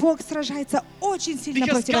почему Бог сражается очень сильно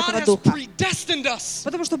Because против God этого has духа. predestined us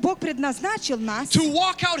Потому что Бог предназначил нас, to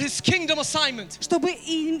walk out His kingdom assignment. чтобы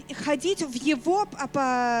и ходить в Его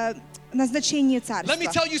по назначению Let me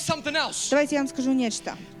царства. tell you something else. Давайте я вам скажу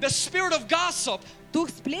нечто. The spirit of gossip Дух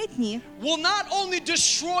сплетни, will not only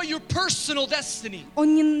destroy your personal destiny,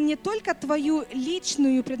 он не только твою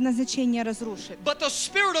личную предназначение разрушит, but the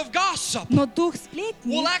spirit of gossip но дух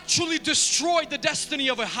сплетни, will actually destroy the destiny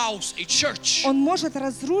of a house, a church. он может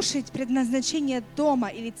разрушить предназначение дома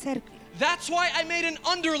или церкви. That's why I made an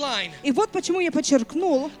underline. И вот почему я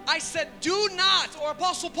подчеркнул, I said, do not, or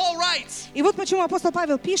Apostle Paul writes, и вот почему апостол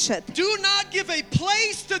Павел пишет, do not give a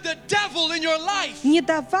place to the devil in your life. не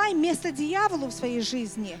давай место дьяволу в своей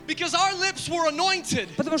жизни, Because our lips were anointed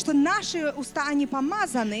потому что наши уста, они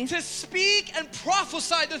помазаны, to speak and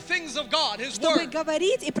prophesy the things of God, His чтобы word.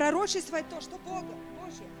 говорить и пророчествовать то, что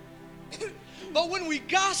Божье. But when we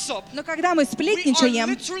gossip, Но когда мы we are сплетничаем,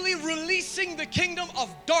 literally releasing the kingdom of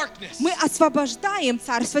darkness. мы освобождаем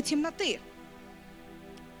царство темноты.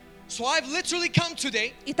 So I've literally come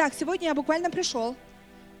today. Итак, сегодня я буквально пришел.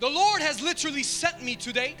 The Lord has literally sent me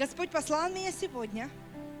today Господь послал меня сегодня,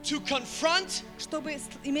 to confront чтобы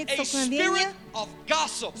иметь a spirit столкновение of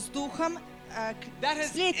gossip с духом that has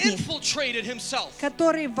сплетни, infiltrated himself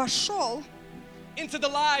который вошел into the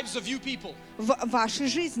lives of you people. в вашей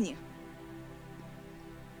жизни.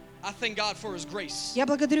 I thank God for His grace. Я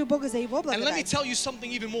благодарю Бога за Его And let me благодать. tell you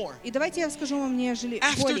something even more. И давайте я скажу вам нежели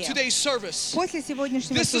After более. today's service, После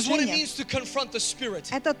сегодняшнего this is what it служения, means to confront the Spirit.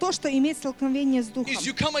 это то, что имеет столкновение с Духом. Is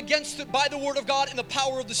you come against it by the Word of God and the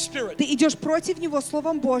power of the Spirit. Ты идешь против Него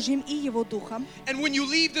Словом Божьим и Его Духом. And when you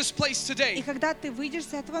leave this place И today, когда ты выйдешь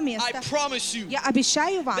с этого I места, promise you я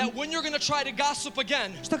обещаю вам, that when you're going to try to gossip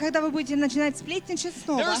again, что когда вы будете начинать сплетничать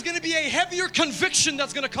снова, there's going to be a heavier conviction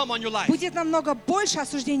that's going to come on your life. будет намного больше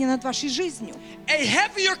осуждения над вашей жизнью. A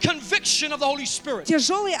heavier conviction of the Holy Spirit.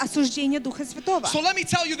 Тяжелое осуждение Духа Святого. So let me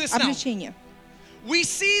tell you this now. Обличение. We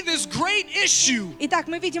see this great issue. Итак,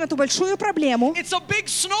 мы видим эту большую проблему. It's a big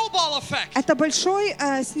snowball effect. Это большой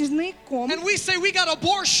снежный ком. And we say we got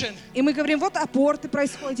abortion. И мы говорим, вот аборты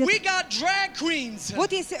происходят. We got drag queens.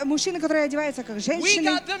 Вот есть мужчины, которые одеваются как We женщины.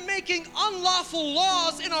 got them making unlawful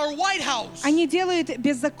laws in our White House. Они делают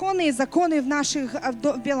беззаконные законы в наших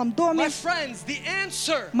в Белом доме. My friends, the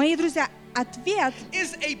answer Мои друзья, ответ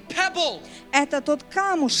is a pebble. это тот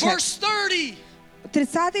камушек. Verse 30.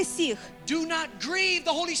 30 стих. Do not grieve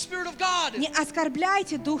the Holy Spirit of God. Не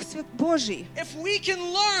оскорбляйте Дух Божий. If we can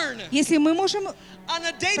learn Если мы можем on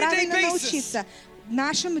a day-to-day правильно basis научиться в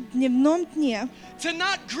нашем дневном дне to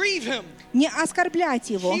not grieve Him, не оскорблять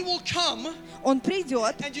Его, He will come. Он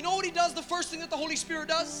придет. And you know what He does? The first thing that the Holy Spirit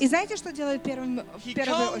does? И знаете, что делает в He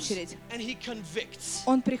первую comes очередь? and He convicts.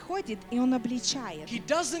 Он приходит и Он обличает. He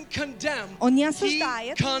doesn't condemn. Он не He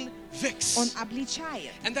осуждает. convicts. Он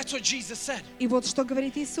обличает. And that's what Jesus said. И вот что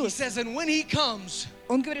говорит He Иисус. says, and when He comes,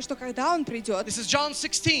 Он говорит, что когда Он придет, this is John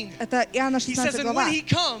 16. это Иоанна He says, 16 and глава, when He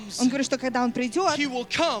comes, Он говорит, что когда Он придет, He will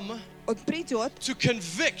come Он придет, to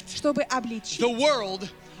convict чтобы обличить the world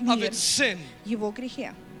of мир its sin. Его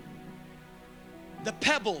грехе. The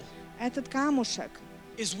pebble Этот камушек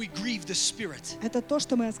is we grieve the Spirit. это то,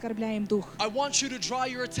 что мы оскорбляем Дух. I want you to draw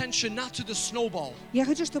your attention not to the snowball, Я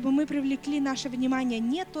хочу, чтобы мы привлекли наше внимание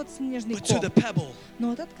не тот снежный but to ком, the pebble.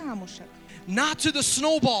 но тот камушек. Not to the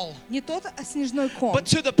snowball, Не тот снежной ком, but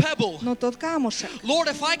to the pebble. но тот камушек. Lord,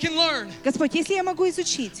 if I can learn Господь, если я могу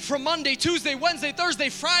изучить from Monday, Tuesday, Wednesday, Thursday,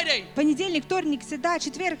 Friday, понедельник, вторник, среда,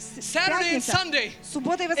 четверг, Saturday and пятница, Sunday,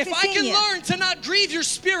 суббота и if I can воскресенье, learn to not grieve your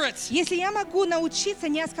Spirit, если я могу научиться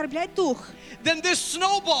не оскорблять Дух, then this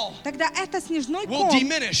snowball тогда этот снежной will ком,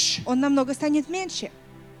 diminish он намного станет меньше,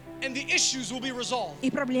 and the issues will be resolved.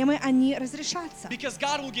 и проблемы, они разрешатся. Because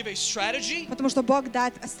God will give a strategy. Потому что Бог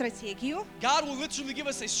даст стратегию, God will literally give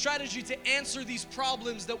us a strategy to answer these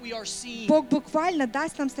problems that we are seeing. Бог буквально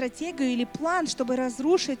даст нам стратегию или план, чтобы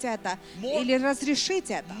разрушить это, или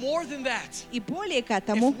разрешить это. More than that, И более к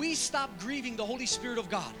этому, if we stop grieving the Holy Spirit of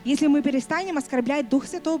God, если мы перестанем оскорблять Дух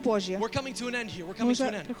Святого Божия, we're coming to an end here. We're мы coming to an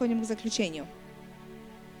уже end. приходим к заключению.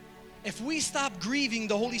 If we stop grieving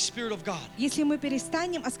the Holy Spirit of God, Если мы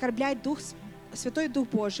перестанем оскорблять Святой Дух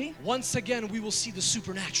Божий, once again we will see the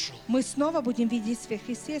supernatural. мы снова будем видеть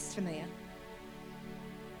сверхъестественное.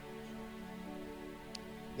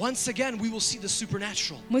 Once again we will see the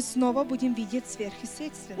supernatural. Мы снова будем видеть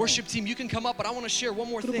сверхъестественное. Worship team, you can come up, but I want to share one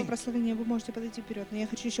more Группа thing. прославления, вы можете подойти вперед, но я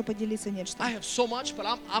хочу еще поделиться нечто. I have so much, but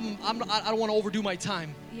I don't want to overdo my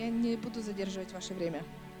time. Я не буду задерживать ваше время.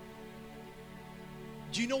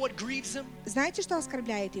 Do you know what grieves him? Знаете, что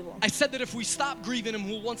оскорбляет его? I said that if we stop grieving him,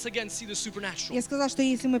 we'll once again see the supernatural. Я сказала, что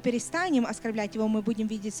если мы перестанем оскорблять его, мы будем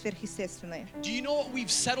видеть сверхъестественное. Do you know what we've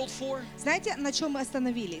settled for? Знаете, на чем мы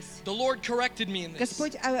остановились? The Lord corrected me in this.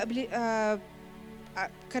 Господь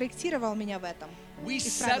корректировал меня в этом. We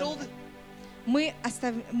Исправил settled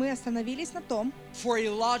меня. Мы остановились на том, for a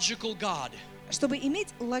logical God. чтобы иметь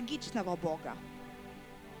логичного Бога.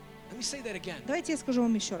 Let me say that again. Давайте я скажу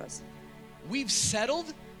вам еще раз. We've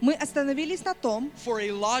settled Мы остановились на том, for a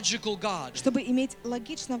logical God. чтобы иметь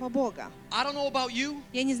логичного Бога. I don't know about you,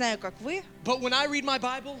 Я не знаю, как вы, but when I read my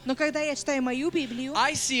Bible, но когда я читаю мою Библию,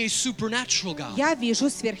 I see a supernatural God. я вижу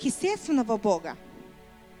сверхъестественного Бога.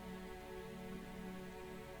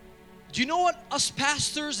 Do you know what us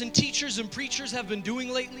pastors and teachers and preachers have been doing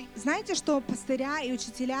lately? Знаете, что пастыря и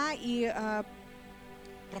учителя и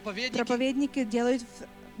проповедники делают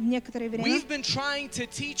в некоторое время? We've been trying to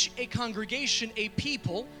teach a congregation, a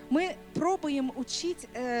people, Мы пробуем учить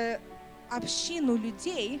общину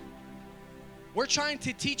людей. we're trying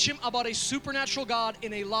to teach him about a supernatural God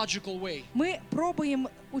in a logical way. Мы пробуем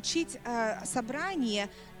учить собрание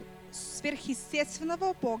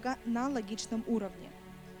сверхъестественного Бога на логичном уровне.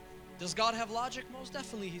 Does God have logic? Most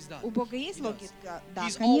definitely He does. У Бога есть логика? Да,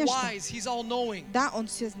 He's all конечно. wise. He's all knowing. Да, Он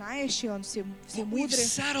всезнающий, Он But we've всемудрый.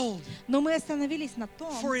 settled Но мы остановились на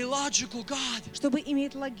том, for a logical God. чтобы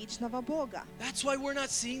иметь логичного Бога. That's why we're not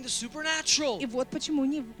seeing the supernatural. И вот почему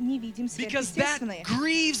не видим Because that сверхъестественное.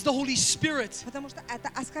 grieves the Holy Spirit. Потому что это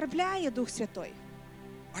оскорбляет Дух Святой.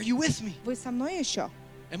 Are you with me? Вы со мной еще?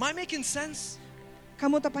 Am I making sense?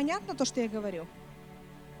 Кому-то понятно то, что я говорю?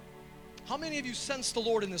 How many of you sense the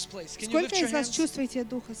Lord in this place? Can you Сколько lift your из вас hands? чувствуете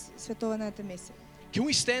Духа Святого на этом месте? Can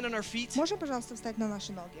we stand on our feet? Можем, пожалуйста, встать на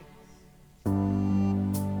наши ноги?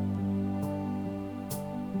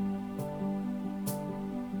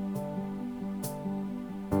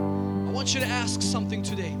 I want you to ask something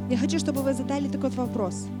today. Я хочу, чтобы вы задали такой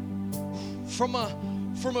вопрос. From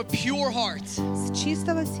from a pure heart, с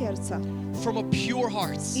чистого сердца, from a pure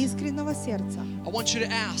heart, искреннего сердца. I want you to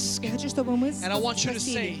ask, Я хочу, чтобы мы and I want you to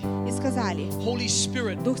спросили say, и сказали: Holy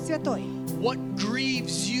Spirit, Дух Святой, what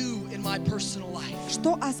grieves you in my personal life?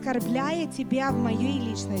 что оскорбляет тебя в моей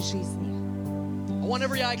личной жизни? I want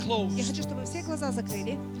every eye Я closed. хочу, чтобы все глаза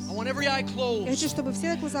закрыли. I want every eye Я хочу, closed. чтобы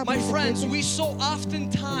все глаза My были friends, закрыты. we so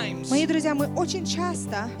oftentimes Мои друзья, мы очень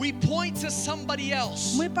часто we point to somebody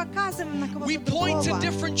else. мы показываем на We кого-то point to другого.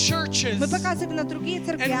 different churches, Мы показываем на другие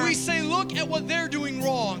церкви. and we say, look at what they're doing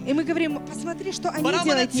wrong. И мы говорим: посмотри, что они But I'm going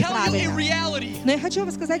делают to tell you a неправильно. reality. Но я хочу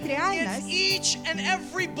вам сказать It's реальность. each and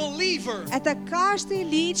every believer Это каждый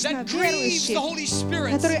лично that grieves верующий, the Holy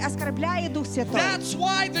Spirit. который оскорбляет Дух Святой. That's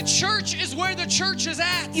why the church is where the church is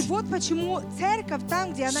at. И вот почему церковь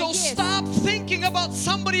там, где она So есть. stop thinking about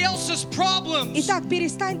somebody else's problems. Итак,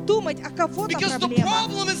 перестань думать о кого-то Because the проблема.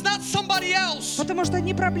 problem is not somebody else. Потому что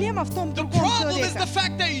не проблема в том The другом problem is the человеке.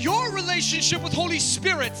 fact that your relationship with Holy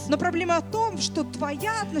Spirit Но проблема в том, что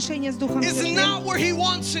твоя отношение с Духом is Святым not where He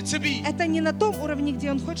wants it to be. это не на том уровне,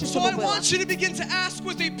 где Он хочет, So чтобы I было. want you to begin to ask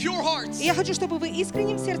with a pure heart. И я хочу, чтобы вы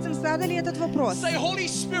искренним сердцем задали этот вопрос. Say, Holy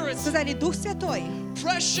Spirit, Сказали: Дух Святой,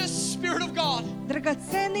 precious Spirit of God,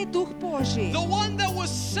 драгоценный Дух Божий, the one that was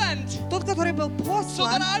sent тот, который был so that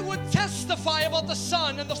послан, I would testify about the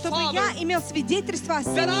Son and the чтобы Father, я имел свидетельство о that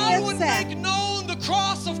Сыне I и would make Отце, known the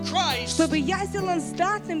cross of Christ чтобы я сделан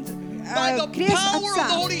сдатным by the крест power of the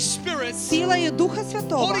Отца Holy Spirit. силою Духа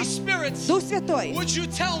Святого. Holy Spirit, Дух Святой, would you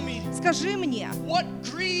tell me скажи мне, what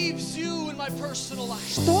grieves you in my personal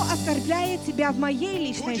life? что оскорбляет тебя в моей Would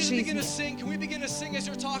личной you just begin to жизни? sing? Can we begin to sing as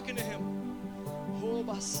you're talking to Him? Oh,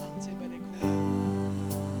 basante beneko.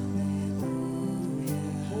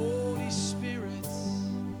 Holy Spirit.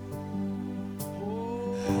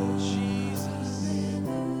 Oh, Jesus.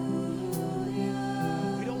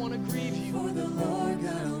 We don't want to grieve you.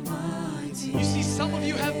 You see, some of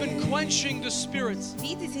you have been quenching the Spirit.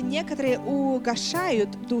 Видите, некоторые угошают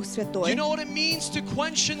Дух You Святой. know what it means to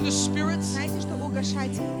quench in the Spirit? Знаете, что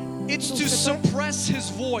угошать It's Дух to Святой? suppress His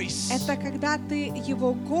voice. Это когда ты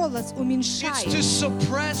его голос It's to уменьшаешь.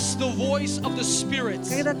 suppress the voice of the Spirit.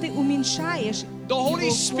 Когда ты уменьшаешь The Holy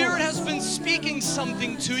его Spirit has голос. been speaking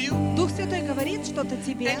something to you, Дух Святой говорит что-то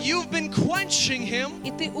тебе, and you've been quenching Him,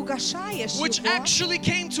 и ты угошаешь which его. actually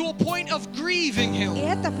came to a point of grieving И Him.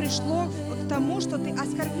 это пришло к тому, что ты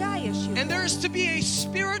оскорбляешь его. And there is to be a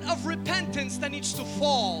spirit of repentance that needs to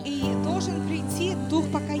fall, И должен прийти дух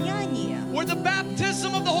покаяния, where the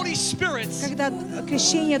baptism of the Holy Spirit когда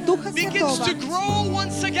крещение Духа begins Святого to grow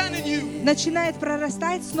once again in you. начинает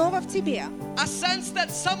прорастать снова в тебе. I sense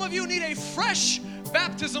that some of you need a fresh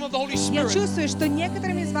baptism of the Holy Я Spirit, чувствую, что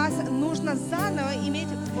некоторым из вас нужно заново иметь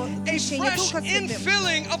a крещение fresh Духа Святым.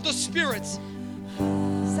 infilling of the Spirit.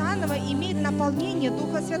 Заново иметь наполнение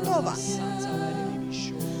Духа Святого.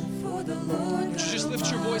 Would you just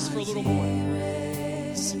lift your voice for a little more?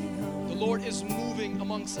 The Lord is moving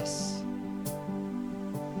amongst us.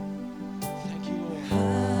 Thank you, Lord.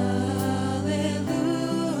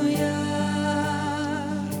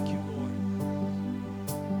 Thank you, Lord.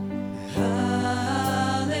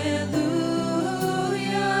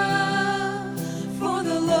 Hallelujah, for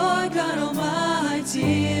the Lord God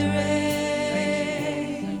Almighty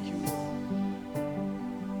reigns. Thank you, Lord.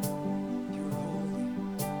 You're holy.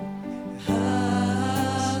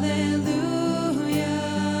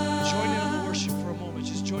 Hallelujah. Join in on the worship for a moment.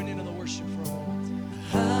 Just join in on the worship for a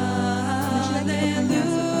moment.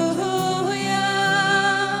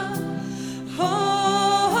 Hallelujah.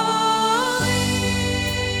 Holy,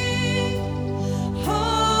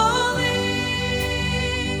 holy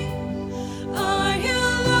are you,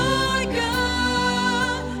 Lord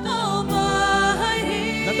God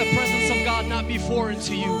Almighty. Let the presence of God not be foreign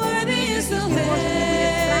to you. Worthy is the Может, не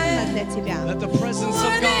будет странно Lamb. для тебя. Let the presence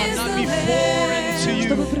of God not be foreign to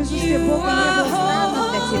Чтобы you. присутствие Бога не было странно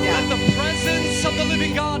для тебя. Let the presence of the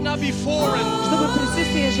living God not be foreign. Чтобы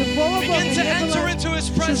присутствие живого Бога Begin to не enter было into His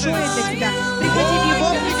чужое presence. для тебя. Приходи в Его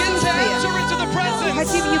Begin to присутствие. enter into the presence.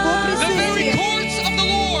 Приходи в Его The very присутствие. courts of the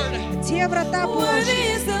Lord. Те врата Worthy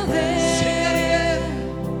Божьи. is the Sing that again. Lamb.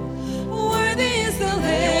 Worthy is the You are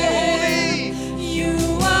Lamb. holy. You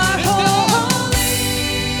are Lift it up. holy.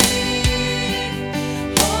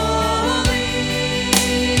 Holy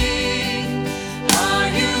are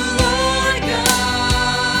you, Lord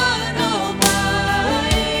God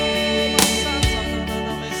Almighty.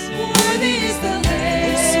 Worthy is the Lamb.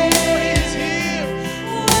 Is here.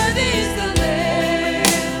 Worthy is the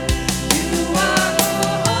Lamb. You are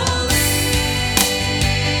holy.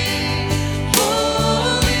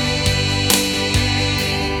 Holy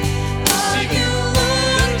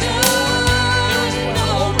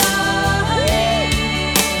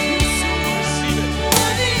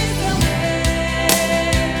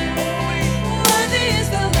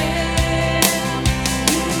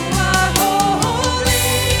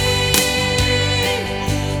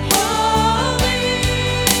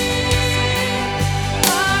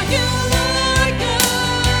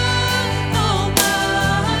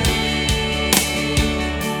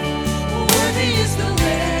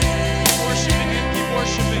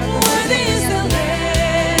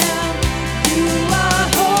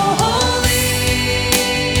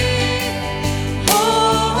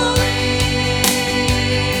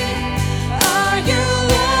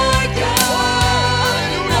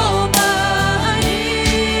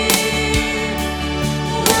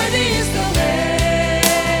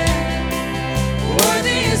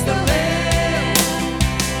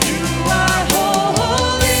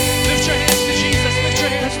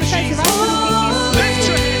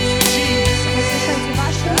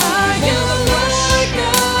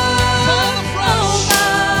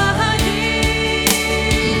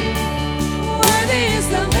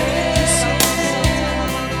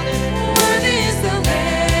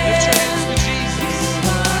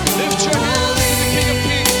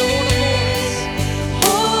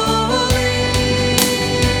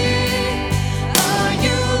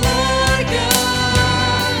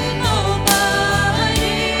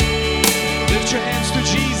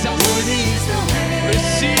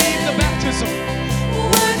baptism.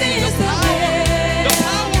 Worthy is the Lamb. The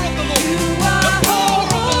power of the Lord. You The are power of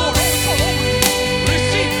the Lord. Oh, it's all over you.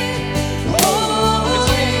 Receive it. It's all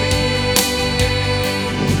over you.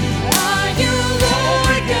 Are you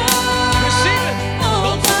Lord God? Receive it.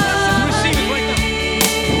 Those who bless it, receive it right now.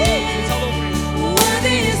 It's all over you.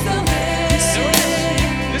 Worthy is the Lamb. There it is.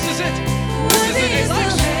 This is it. This is it. A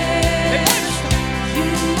lifestyle. A lifestyle. You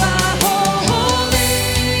are holy.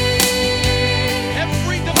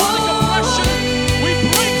 Every demonic oppression, we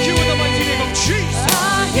break you in the mighty name of Jesus.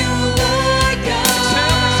 Are you Lord God?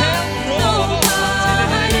 Exhale, exhale.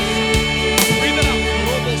 Breathe it out.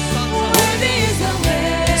 Worthy is the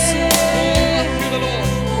Lamb. Oh, I feel the Lord.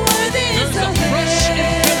 Worthy is There's the a fresh Lamb.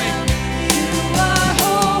 infilling. You are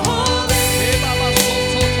holy.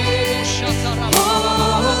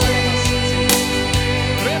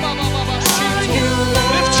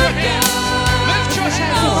 Lift your hands. Lift your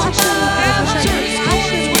hands. Enter his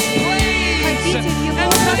courts with praise and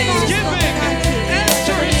thanksgiving.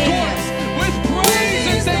 Enter his courts with praise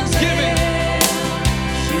and thanksgiving.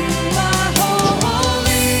 You are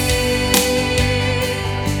holy.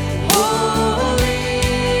 Holy.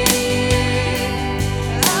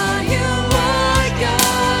 Are you Lord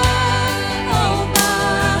God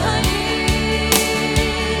Almighty?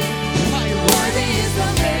 Worthy is the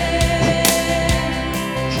Lamb.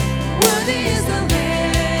 Worthy is the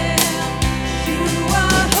Lamb. You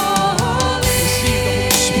are holy. Receive the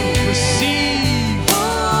Holy Spirit. Receive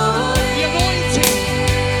the anointing.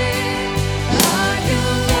 Are you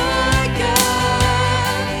Lord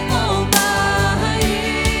God Almighty?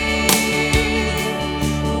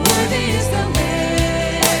 Worthy is the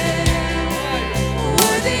Lamb.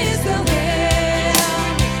 Worthy is the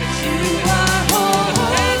Lamb. You are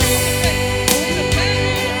holy.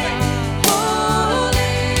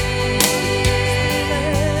 Holy.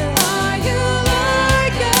 Are you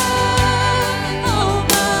Lord God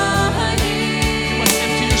Almighty? You must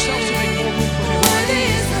empty yourself to make more room for him. Worthy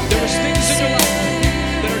is the There is things in your life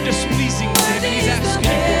that are displeasing to him, and he's asking you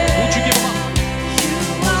for it. Won't you give him up?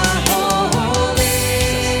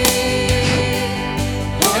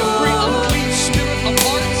 Every unclean spirit of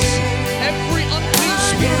arts, every unclean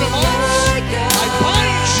spirit of arts, I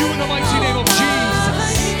bind you in the mighty name of Jesus.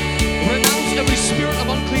 Renounce every spirit of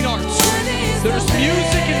unclean arts. There's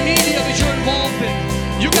music and media that you're involved in.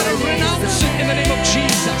 You gotta renounce it in the name of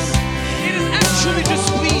Jesus. It is actually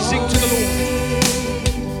displeasing to the Lord.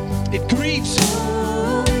 It grieves him.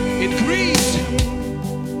 It grieves him.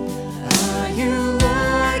 Are you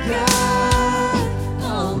Lord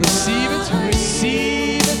God Receive it.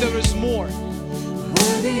 Receive it. There is more.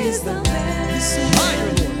 Worthy is the Lamb.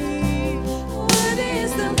 Higher, Lord. Worthy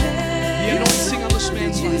is the Lamb. The anointing on this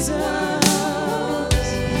man's life.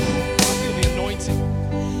 I feel the anointing.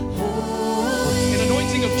 An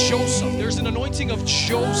anointing of Joseph. There's an anointing of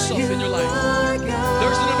Joseph in your life.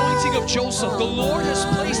 There's an anointing of Joseph. The Lord has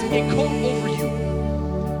placed a coat over you.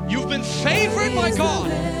 You've been favored by God.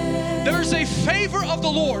 There's a favor of the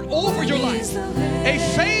Lord over your life. A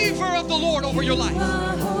favor of the Lord over your life.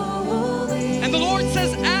 And the Lord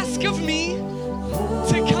says, ask of me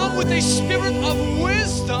to come with a spirit of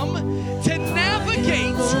wisdom to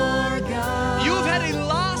navigate. You've had a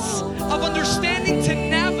loss of understanding to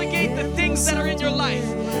navigate the things that are in your life.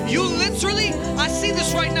 You literally, I see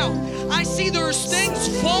this right now. I see there's things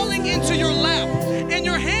falling into your lap and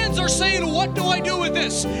your hands are saying, what do I do with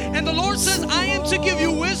this? And the Lord says, I am to give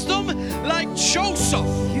you wisdom like Joseph.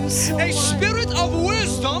 A spirit of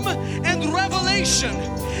wisdom and revelation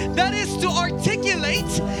that is to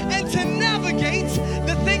articulate and to navigate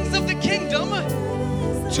the things of the kingdom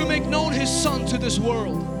to make known his son to this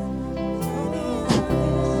world.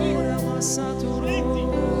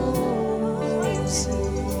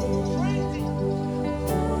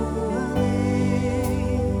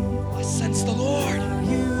 I sense the Lord.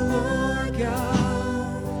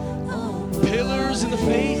 Pillars in the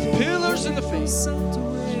faith, pillars in the faith.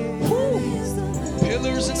 Woo.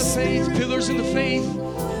 Pillars in the faith, pillars in the faith.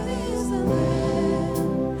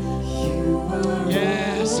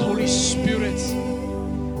 Yes, Holy Spirit.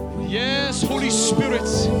 Yes, Holy Spirit.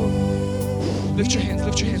 Lift your hands,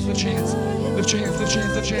 lift your hands, lift your hands. Lift your hands, lift your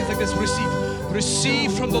hands, lift your hands like this. Receive.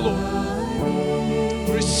 Receive from the Lord.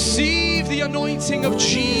 Receive the anointing of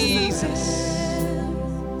Jesus.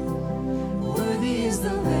 Worthy is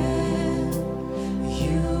the Lamb.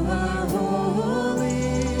 You are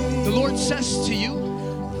holy. The Lord says to you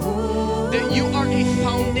that you are a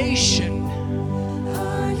foundation.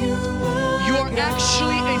 You are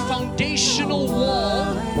actually a foundational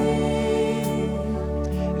wall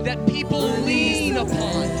that people lean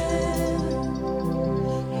upon.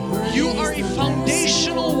 You are a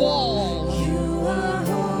foundational wall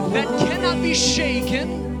be shaken,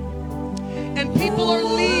 and people are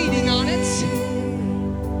leaning on it,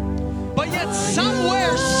 but yet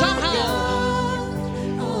somewhere, somehow,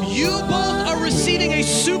 you both are receiving a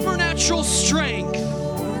supernatural strength.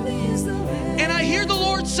 And I hear the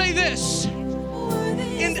Lord say this: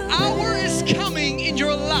 an hour is coming in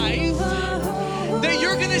your life that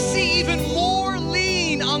you're going to see even more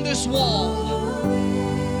lean on this wall.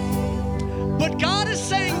 But God is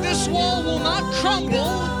saying this wall will not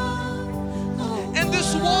crumble, and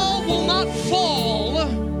this wall will not fall,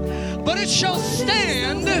 but it shall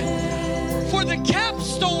stand. For the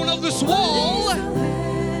capstone of this wall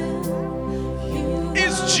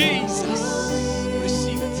is Jesus.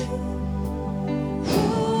 Receive it.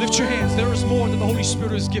 Lift your hands. There is more that the Holy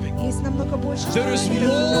Spirit is giving. There is more that the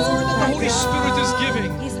Holy Spirit is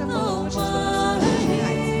giving.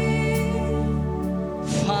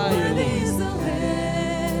 Fire.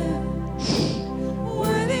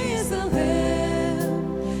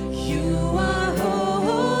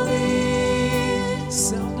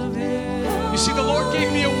 You see, the Lord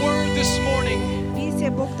gave me a word this morning. And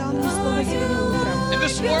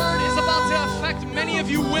this word is about to affect many of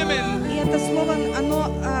you women. И это слово,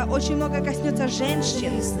 оно очень много коснется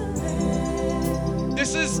женщин.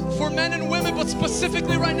 This is for men and women, but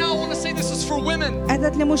specifically right now I want to say this is for women. Это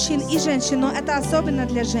для мужчин и женщин, но это особенно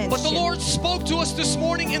для женщин. But the Lord spoke to us this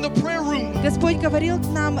morning in the prayer room. Господь говорил к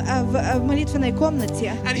нам в молитвенной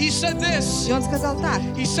комнате. And He said this. И Он сказал так.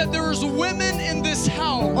 He said there is women in this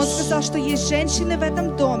house. Он сказал, что есть женщины в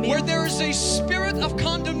этом доме. Where there is a spirit of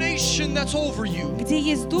condemnation that's over you. Где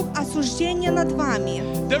есть дух осуждения над вами.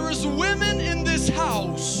 There is women in this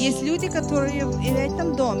house. Есть люди, которые в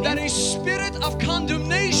этом доме. That a spirit of condemnation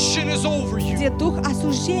is over you. Где дух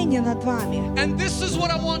осуждения над вами. And this is what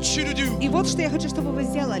I want you to do. И вот что я хочу, чтобы вы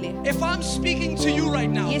сделали. If I'm speaking to you right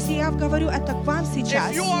now. Если я говорю это к вам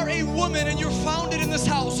сейчас. If you are a woman and you're founded in this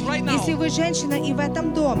house right now. Если вы женщина и в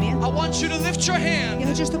этом доме. I want you to lift your hand. Я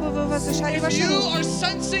хочу, чтобы вы возвышали ваши руки. If you are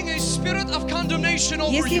sensing a spirit of condemnation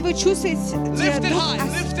over Если you. вы чувствуете дух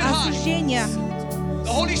осуждения.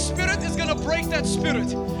 The Holy Spirit is going to break that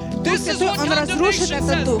spirit. Дух Святой, Он разрушит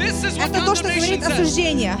этот дух. Это то, что говорит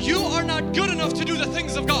осуждение. You are not good enough to do the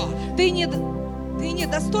things of God. Ты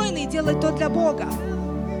недостойный делать то для Бога.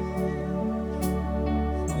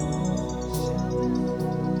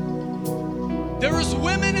 There is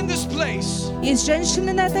women in this place. Есть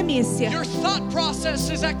женщины на этом месте. Your thought process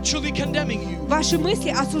is actually condemning you. Ваши мысли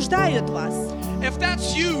осуждают вас. If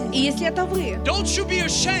that's you, и если это вы, don't you be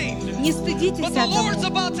ashamed. Не стыдитесь But the Lord's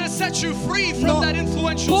about to set you free from Но that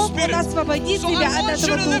influential Бог spirit. освободит So тебя I от want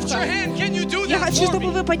you этого to lift духа. your hand. Can you do Я that хочу, for чтобы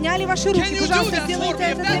me? вы подняли ваши руки. Can you do Пожалуйста, that for сделайте me? If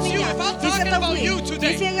это для that's you, меня. if I'm Если talking это about you вы,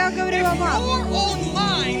 today, если я говорю о вам, your own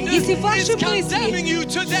mind если is ваши condemning you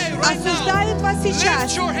мысли today, right now, осуждают вас сейчас,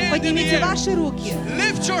 lift your hand in the поднимите air. ваши руки.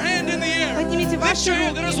 Lift your hand in the air. Поднимите Lift ваши your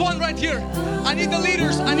hand. There is руки. one right here. I need the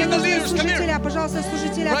leaders. I Мне need the нужны leaders. Come here. служителя, пожалуйста,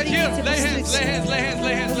 служителя, Right here. примите, Lay hands. Lay hands. Lay hands.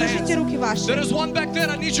 Lay hands. Lay Сложите hands. руки ваши. There is one back there.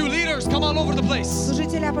 I need you leaders. Come all over the place.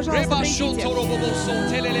 Служителя, пожалуйста, придите.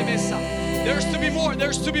 There's to be more.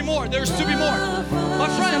 There's to be more. There's to be more. My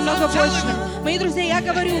friends, Намного I'm telling больше. you, Мои друзья, я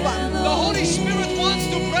говорю вам, the Holy Spirit wants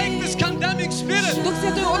to break this condemning spirit. Дух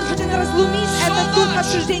Святой, Он хочет разломить этот дух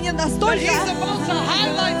осуждения That настолько, He's about to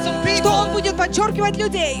highlight some что Он people. будет подчеркивать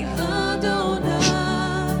людей.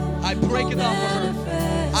 I break it off of her.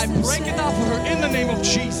 I break it off of her in the name of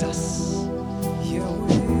Jesus.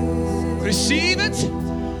 Receive it.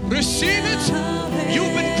 Receive it.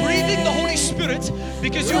 You've been grieving the Holy Spirit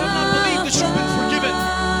because you have not believed that you've been forgiven.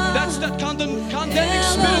 That's that condemning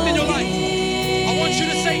spirit in your life. I want you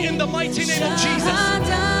to say, in the mighty name of Jesus,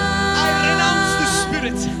 I renounce the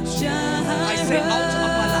spirit. I say, out of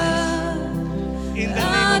my life. In the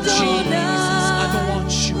name of Jesus, I don't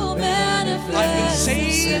want you. I've been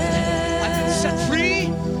saved. I've been set free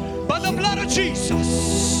by the blood of Jesus.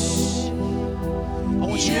 I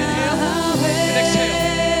want you to inhale and exhale.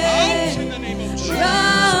 Out in the name of Jesus.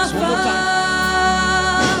 One more time.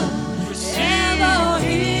 Receive. All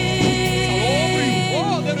over you.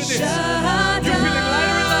 Oh, there it is. You're feeling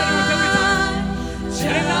lighter and lighter with every time.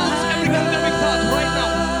 Renounce every condemning thought right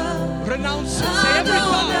now. Renounce it. Say every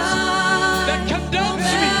thought that condemns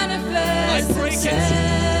me, I break it.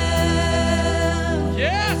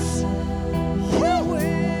 Yes. Woo.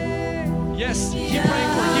 Yes. Keep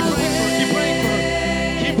praying for her. Keep praying for her. Keep praying for her.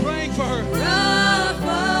 Keep praying for her.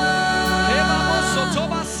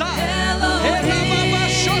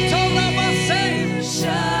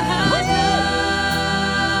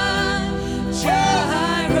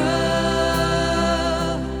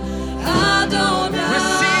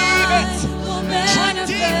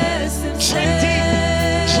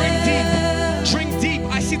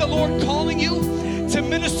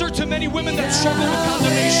 many women that struggle with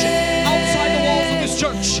condemnation outside the walls of this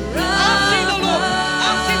church. I see the Lord. I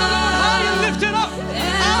see the Lord high and lifted up.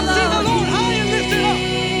 I see the Lord high and lifted up.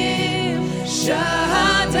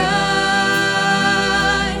 Shaddai,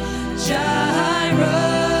 Jireh,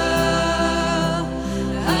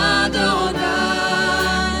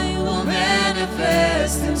 Adonai will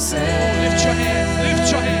manifest himself. Lift your hands,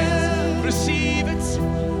 lift your hands. Receive it,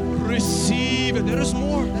 receive it. There is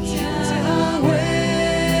more. That's it.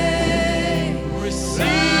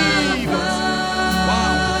 Receive it.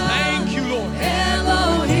 Wow, thank you, Lord.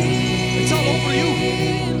 It's all over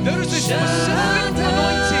you. There is a specific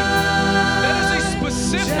anointing. There is a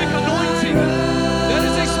specific anointing. There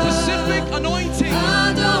is a specific anointing.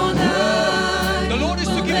 The Lord is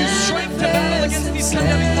to give you strength to battle against these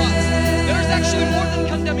condemning thoughts. There is actually more than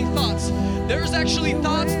condemning thoughts. There is actually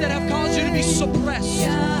thoughts that have caused you to be suppressed.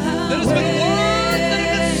 There has been words that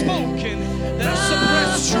have been spoken that have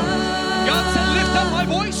suppressed you. God said, lift up my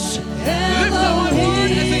voice. Lift up my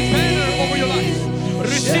word as a banner over your life.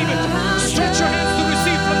 Receive it. Stretch your hands to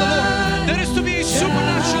receive from the Lord. There is to be a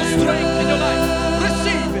supernatural strength in your life.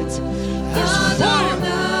 Receive it. There's fire.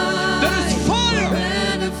 There is fire.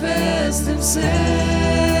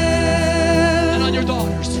 And on your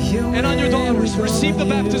daughters. And on your daughters. Receive the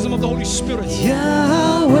baptism of the Holy Spirit. Receive it.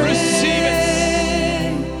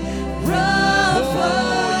 Oh,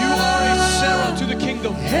 you are a Sarah to the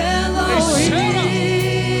kingdom. A Sarah.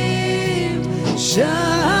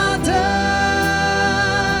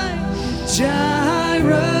 Shaddai,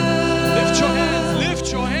 Jireh, Lift your hands,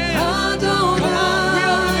 lift your hands. Come on, we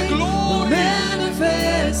are in the glory.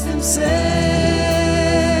 manifest himself.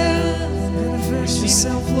 Manifest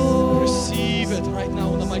yourself, Lord. Receive it right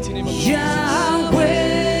now in the mighty name of Jesus. Yahweh,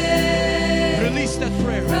 Release that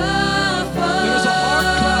prayer. There is a heart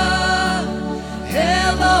cry.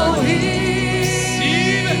 Elohim,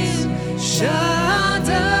 Receive it.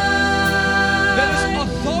 Shaddai. There is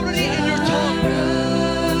authority in your tongue.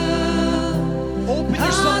 Open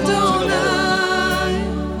yourself up to the Lord.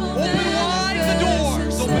 Open wide the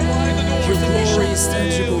doors. Open wide the doors. Your and He glory is shall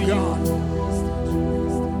tangible, fill you. God.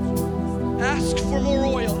 Ask for more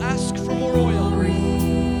oil. Ask for more oil.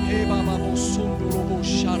 Hey, Baba, bo sundu robo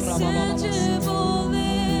shara baba baba.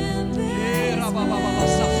 Hey, raba baba baba.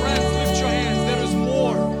 Friends, lift your hands. There is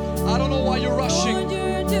more. I don't know why you're rushing.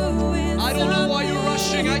 I don't know why you're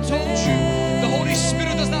rushing. I told you, the Holy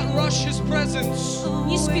Spirit does not rush His presence.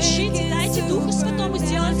 Не спешите, дайте Духу Святому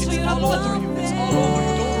сделать It's свою all over работу. you. It's all over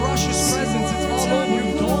you. Don't rush His presence. It's all over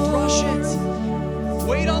you. Don't rush it.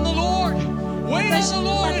 Wait on the Lord. Wait on the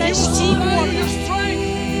Lord, and He will support your strength.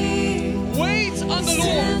 Wait on the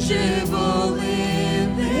Lord.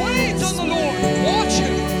 Wait on the Lord. Watch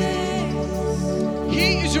Him. He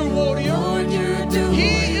is your warrior. He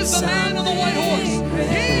is the man on the white horse.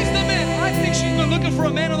 He is the man. I think she's been looking for a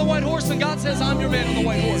man on the white horse, and God says, I'm your man on the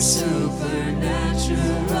white horse. One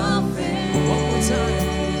more time.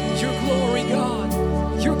 Your glory, God.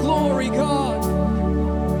 Your glory, God.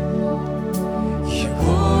 Your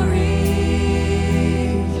glory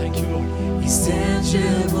Thank you, Lord. is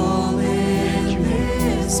tangible in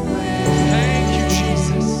this place. Thank you,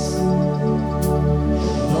 Jesus.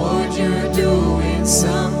 Lord, you're doing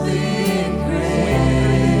something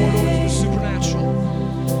great. More to the supernatural.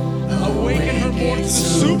 Awaken her more to the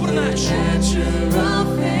supernatural.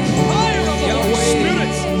 Fire of the Holy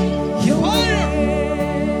Spirit. Fire.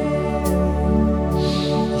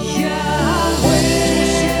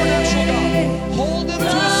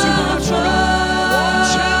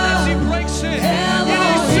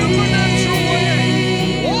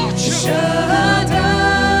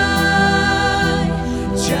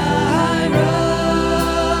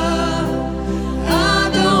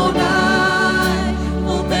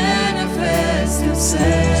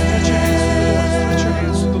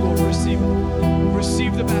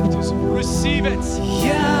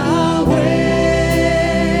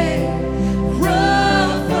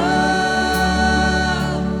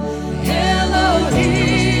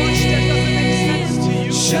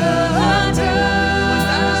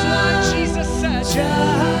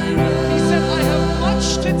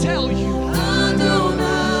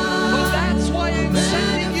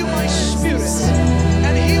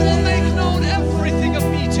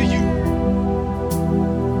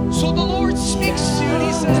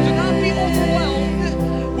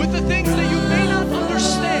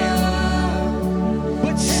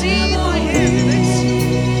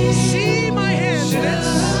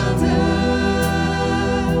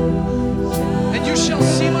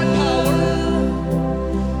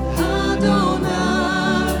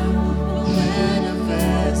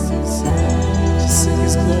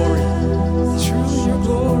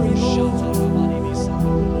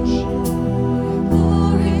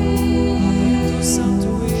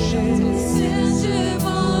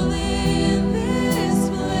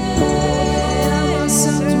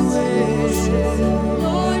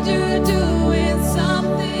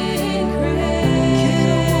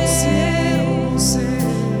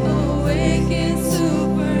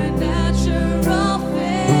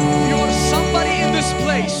 you're somebody in this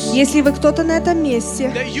place, Если вы кто-то на этом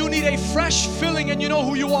месте, that you need a fresh filling and you know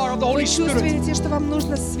who you are of the вы Holy Spirit, чувствуете, что вам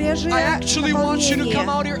нужно свежее I actually want you to come наполнение.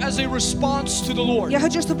 out here as a response to the Lord. Я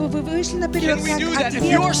хочу, чтобы вы вышли наперед Can we как do that? If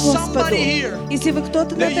ответ you are Господу. somebody here, Если вы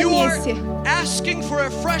кто-то на that этом you are месте, asking for a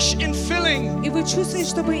fresh infilling и вы чувствуете,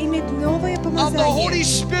 чтобы иметь новое of the Holy помазание,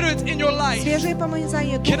 Spirit in your life, свежее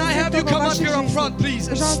помазание can Духа I have you Святого в come up вашей here up жизни, front, please, and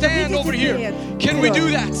пожалуйста, stand over выйдите here? вперед. Can we do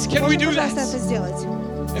that? Can we Можно, do пожалуйста, that? это сделать?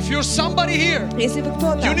 If you're somebody here, Если вы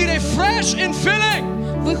кто-то, you need a fresh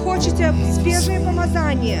infilling. вы хотите свежее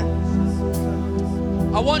помазание,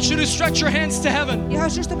 I want you to stretch your hands to heaven. я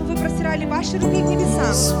хочу, чтобы вы простирали ваши руки к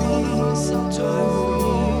небесам.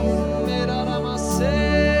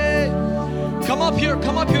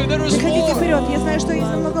 Come up here, there is Выходите more. вперед, я знаю, что есть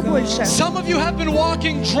намного больше. Some of you have been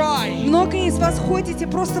walking dry. Много из вас ходите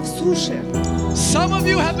просто в суше. Some of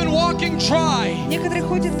you have been walking dry. Некоторые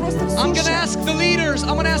ходят просто в I'm going суше. to ask the leaders,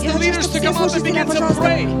 Я хочу, to чтобы come все up and слушатели, begin to пожалуйста,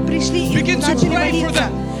 pray. пришли и Begin to начали pray for молиться.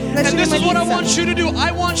 them. And Начали this is what I want молиться. you to do.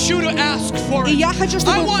 I want you to ask for И it. я хочу, I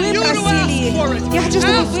чтобы want вы you to ask просили. for it. Я хочу,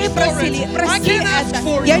 чтобы Ask вы for просили. it. I Проси can't ask это.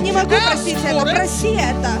 for Я you. не могу Ask просить это. for it. Проси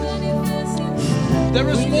это. There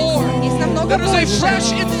is more. Есть намного There is a больше.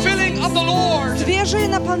 fresh infilling of the Lord. Свежее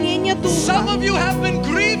наполнение Some Духа. of you have been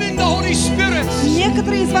grieving the Holy Spirit.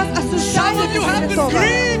 Некоторые из вас Some осуждают of you Духа have been Святого.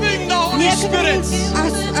 grieving the Holy Некоторые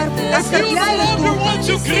Spirit. If you no оскорбляют longer Духа. want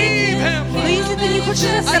to grieve Him, Но если ты не хочешь I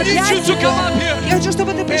need оскорблять you to come up Его, here. я хочу,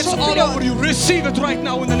 чтобы ты It's пришел all over вперед. you. Receive it right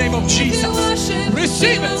now in the name of Jesus.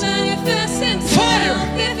 Receive it. Fire.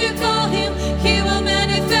 If you call him, he will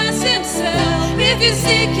manifest himself. If you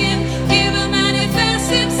seek him, he will manifest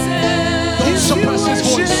himself. Don't suppress His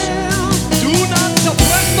voice. Do not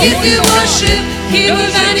suppress the If voice you of God. worship, he There will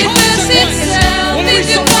is a manifest consequence himself. when we If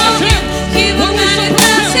you suppress call him, Him. he will When we suppress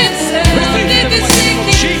manifest Him. himself. Receive it If in you the mighty name of seek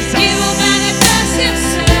him, Jesus. he will manifest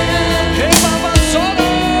himself. Hey, Baba, solo.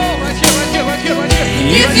 Right here, right here, right here, right here.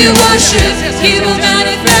 If you worship, he will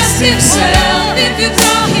manifest himself. If you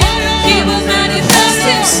call him, he will manifest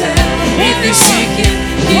himself. If you seek him,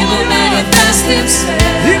 he will manifest himself.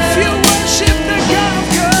 If you worship the God of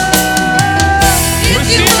God, If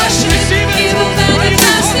you worship, receive it. he will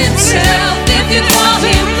manifest himself. If you call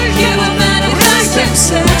him, he will manifest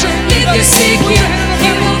himself. If you seek him, he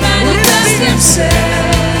will manifest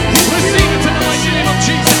himself. Receive it in the mighty name of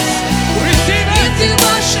Jesus. Receive it. If you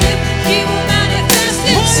worship, he will manifest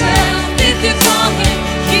himself. If you call him,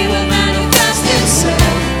 he will manifest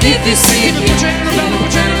himself. If you seek him, Put your hand in the he belly, will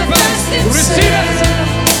put your hand in the belly. manifest Receive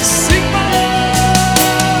himself. it. Sing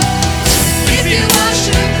If you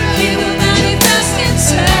worship, he will manifest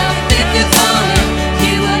himself. If you call him,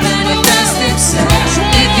 he will manifest himself.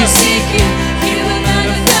 If you seek him, he will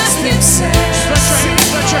manifest himself.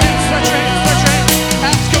 Stretch your hands, stretch your hands, stretch your hands.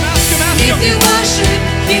 Ask him, ask him, ask If him. you worship,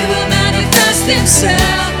 he will manifest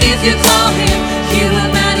himself. If you call him, he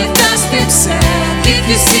will manifest himself. If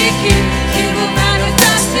you seek him, he will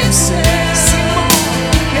manifest himself.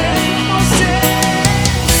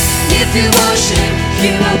 If you worship, he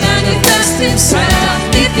will manifest himself.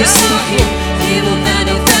 If you seek him, he will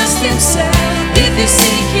manifest himself. If you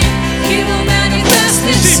seek him, he will manifest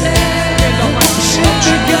himself.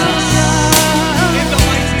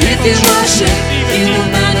 If you worship, he will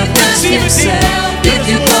manifest himself. If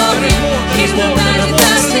you call him, he will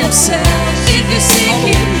manifest himself. If you seek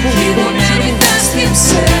him, he will manifest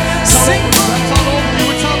himself. It's all over you,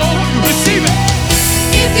 it's all over you. Receive it.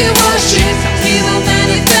 If you worship, he will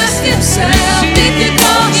manifest himself. If you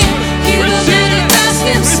call him, he will manifest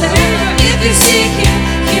himself. If you seek him,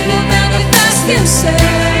 he will manifest himself.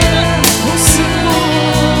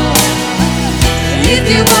 If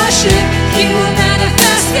you worship, he will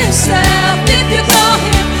manifest himself. If you call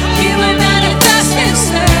him, he will manifest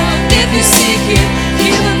himself. If you seek him, he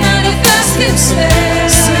will manifest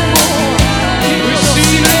himself.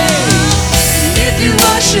 Receive it. If you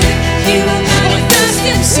worship, he will manifest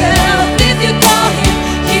himself. If you call him,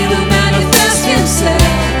 he will manifest himself.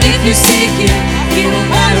 If you seek him, he will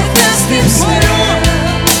manifest himself.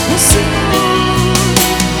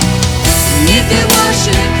 If you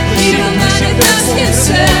worship, he will manifest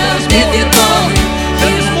himself. If you call him,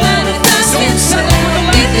 he will manifest himself.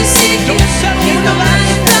 If you seek him, he will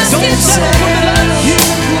manifest himself.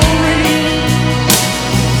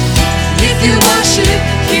 If you worship,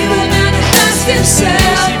 he will manifest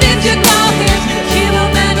himself. If you call him, he will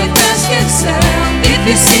manifest himself. If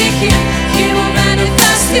you seek him, he will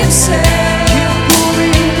manifest himself.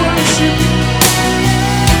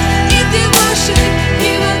 If you worship,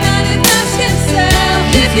 he will manifest himself.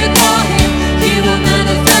 If you call him, he will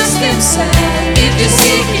manifest himself. If you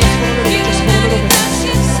seek him, he will manifest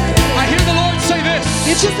himself. I hear the Lord say this.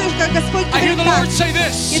 Я чувствую, как Господь I hear говорит the так. Lord say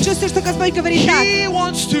this. Я чувствую, что Господь говорит так. He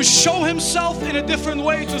wants to show himself in a different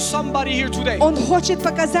way to somebody here today. Он хочет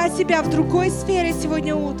показать себя в другой сфере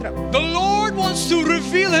сегодня утром. The Lord wants to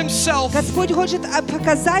reveal himself Господь хочет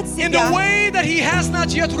показать in себя the way that he has not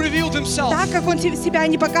yet revealed himself. так, как Он себя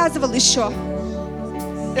не показывал еще.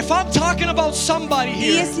 If I'm talking about somebody И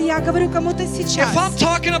here, если я говорю кому-то сейчас, if I'm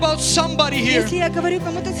talking about somebody here, если я говорю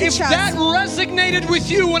кому-то if сейчас, that resonated with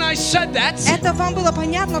you when I said that, это вам было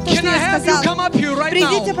понятно, то, can что I я have you come сказал. up here right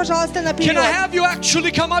Придите, now? пожалуйста, Can I наперед. have you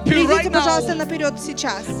actually come up here right Придите, пожалуйста, now? наперед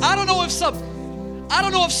сейчас. I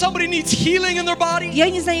don't know if somebody needs healing in their body. Я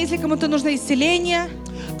не знаю, если кому-то нужно исцеление.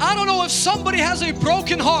 I don't know if somebody has a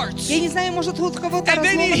broken heart Я не знаю, может, у кого-то and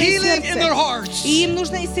they need разломанное healing in their сердце. hearts. И им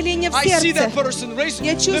нужно исцеление в I see that сердце. person.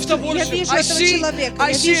 Я Lift up чувствую, я worship. вижу I этого человека.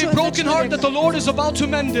 I Я see вижу a этого broken heart that the человека. Lord is about to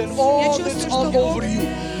mend it. Oh, Я that's чувствую, all что Бог over you.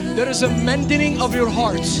 There is a mending of your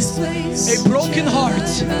heart, a broken heart.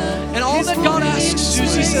 And all that God asks you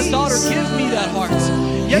is, He says, daughter, give me that heart.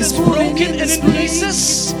 Yet it's broken and in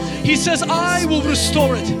pieces. He says, I will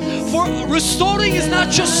restore it. For restoring is not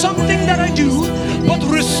just something that I do, but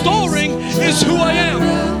restoring is who I am.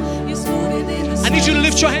 I need you to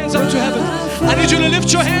lift your hands up to heaven. I need you to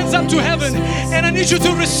lift your hands up to heaven. And I need you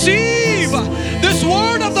to receive this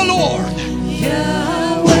word of the Lord.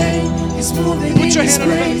 Put your hand on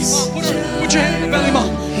the belly, Mom. Put your hand on the belly, Mom.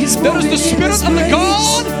 There is the Spirit of the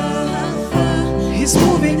God. He's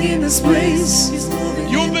moving in this place.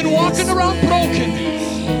 You've been walking around broken.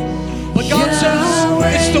 But God says,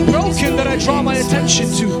 it's the broken that I draw my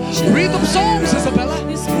attention to. Read the Psalms, Isabella.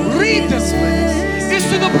 Read them. It's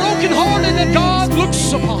to the brokenhearted that God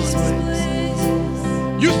looks upon.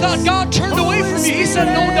 You thought God turned away from you. He said,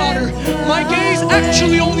 no, daughter. My gaze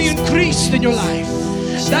actually only increased in your life.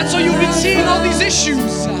 That's why you've been seeing all these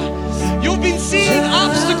issues. You've been seeing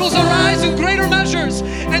obstacles arise in greater measures.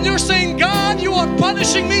 And you're saying, God, you are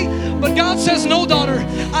punishing me. But God says, no, daughter.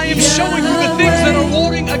 I am showing you the things that are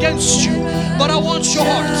warring against you. But I want your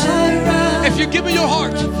heart. If you give me your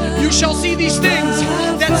heart, you shall see these things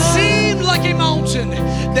that seem like a mountain.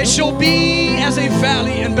 They shall be as a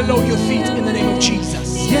valley and below your feet in the name of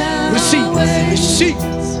Jesus. Receive it. Receive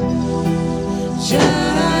it.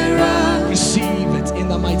 Receive it in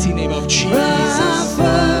the mighty name of Jesus.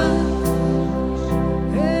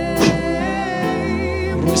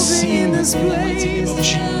 Receive it in the mighty name of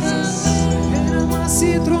Jesus.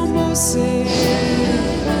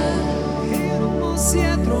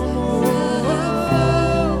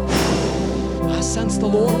 I sense the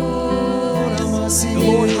Lord. The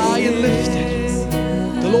Lord high and lifted.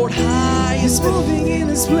 The Lord high and moving in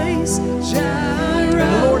His place.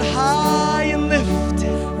 The Lord high and lifted.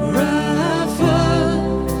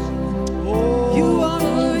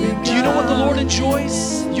 Oh, do you know what the Lord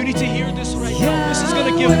enjoys? You need to hear this right now. This is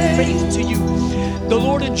going to give faith to you. The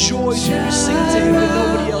Lord enjoys when you sing to Him when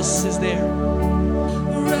nobody else is there.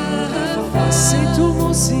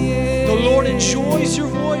 The Lord enjoys your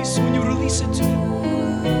voice when you release it to Him.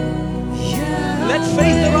 Let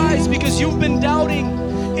faith arise because you've been doubting,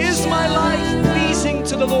 is my life pleasing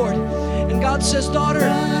to the Lord? And God says, daughter,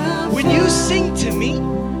 when you sing to me,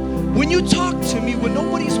 when you talk to me when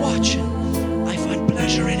nobody's watching, I find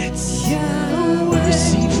pleasure in it.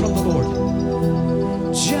 Receive from the Lord.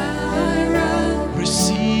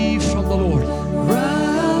 Receive from the Lord.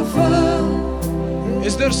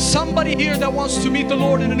 Is there somebody here that wants to meet the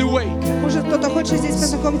Lord in a new way? Может, кто-то хочет здесь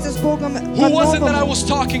познакомиться с Богом Who was it that I по-новому? was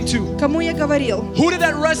talking to? Кому я говорил? Who did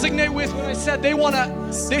that resonate with when I said they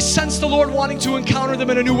sense the Lord wanting to encounter them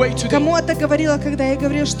in a new way today? Кому это говорила, когда я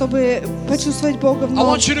говорил, чтобы почувствовать Бога I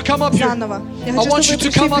want you to come up here. заново? Я I хочу, want you чтобы вы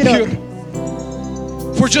to come пришли up вперед.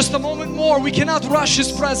 here. For just a moment more, we cannot rush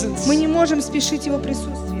His presence. Мы не можем спешить Его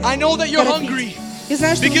присутствие. I know that you're торопить. hungry. Я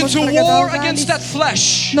знаю, что вы, Begin может, to war проголодались, against that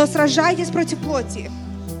flesh. но сражайтесь против плоти.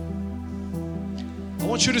 I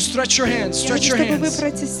want you to stretch your hands. Я Stretch хочу, your чтобы вы hands.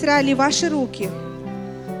 протестряли ваши руки.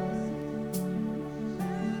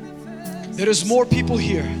 There is more people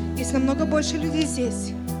here. Есть намного больше людей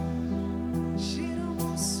здесь.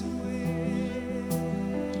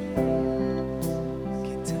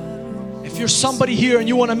 If you're somebody here and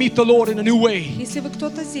you want to meet the Lord in a new way, Если вы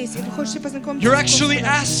кто-то здесь, или хотите познакомиться you're с actually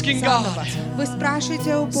Господом asking заново, God. вы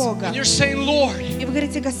спрашиваете у Бога, And you're saying, Lord, и вы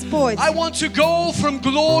говорите, Господь, I want to go from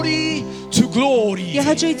glory to glory. я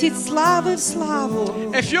хочу идти от славы в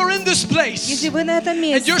славу. If you're in this place Если вы на этом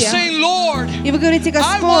and you're месте, saying, Lord, и вы говорите,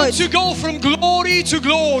 I want Господь, to go from glory to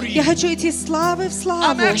glory. я хочу идти от славы в славу.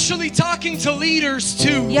 I'm actually talking to leaders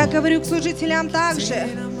too. Я говорю к служителям также.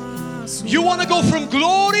 You want to go from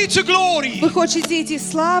glory to glory. Вы хотите идти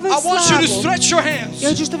из славы в I want you to славу. stretch your hands. Я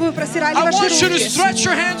хочу, чтобы вы простирали I ваши want you to руки. stretch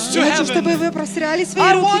your hands to Я хочу, чтобы heaven. вы простирали свои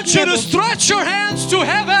I руки want к you to небу. stretch your hands to Я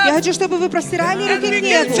heaven хочу, чтобы вы простирали and руки к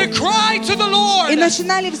begin to небу cry to the Lord. и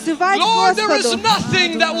начинали взывать Lord, there is Господу.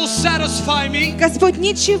 nothing that will satisfy me Господь,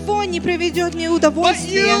 ничего не приведет мне but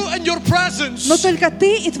удовольствие, you and your presence. но только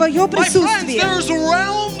Ты и Твое My friends, присутствие. there's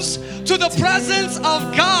realms to the presence of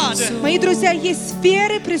God. Мои друзья, есть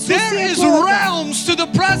сферы There присутствия is Бога. realms to the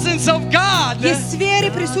presence of God. Есть сферы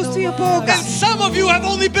присутствия Бога. And some of you have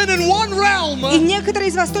only been in one realm. И некоторые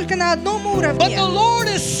из вас только на одном But уровне. the Lord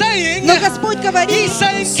is saying, Но Господь говорит, He's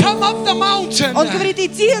saying, come up the mountain. Он говорит,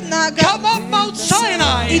 иди на Come up Mount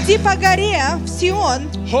Sinai. иди по горе в Сион.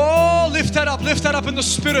 Oh, lift that up in the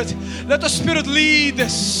Spirit. Let the Spirit lead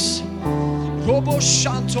this. Robo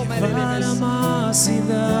Shanto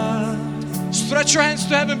Stretch your hands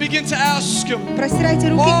to heaven, begin to ask Him. Простирайте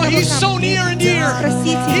руки Oh, к He's so небу. near and dear.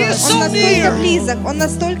 Простите He Его. is so Он настолько near. близок. Он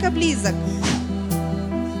настолько близок.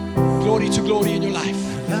 Glory to glory in your life.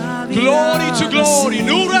 Glory to glory.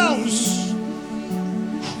 New realms.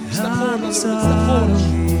 Step forward, a little bit, step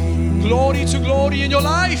forward. Glory to glory in your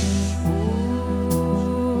life.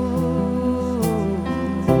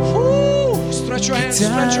 Woo. Stretch your hands,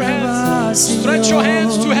 stretch your hands. Stretch your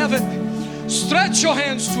hands to heaven. Stretch your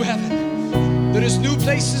hands to heaven. There is new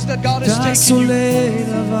places that God is taking you.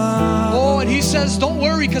 Oh, and He says, don't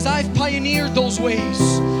worry, because I've pioneered those ways.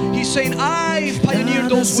 He's saying, I've pioneered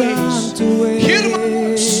those ways. Hear my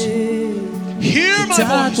voice. Hear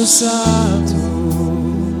my voice.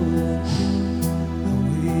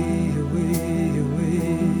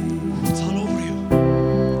 It's all over you.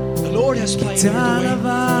 The Lord has pioneered the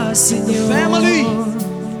way. The family.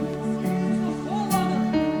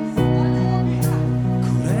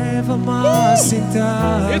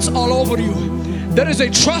 It's all over you. There is a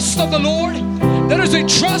trust of the Lord. There is a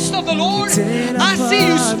trust of the Lord. I see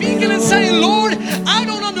you speaking and saying, Lord, I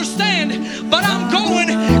don't understand, but I'm going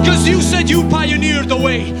because you said you pioneered the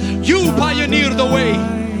way. You pioneered the way.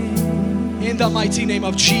 In the mighty name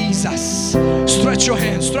of Jesus. Stretch your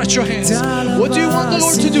hands, stretch your hands. What do you want the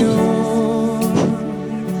Lord to do?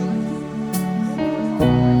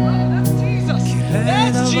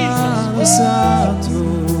 That's Jesus.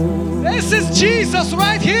 This is Jesus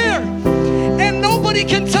right here. And nobody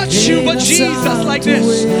can touch you but Jesus like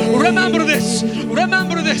this. Remember this.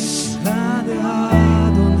 Remember this.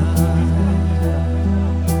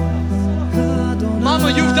 Mama,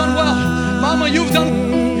 you've done well. Mama, you've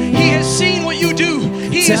done. He has seen what you do.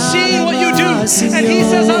 He has seen what you do. And He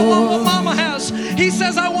says, I want what Mama has. He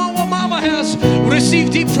says, I want what Mama has.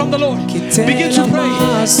 Receive deep from the Lord. Begin to pray.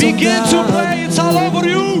 Begin to pray. It's all over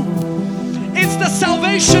you. It's the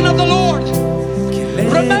salvation of the Lord.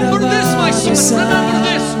 Remember this, my son. Remember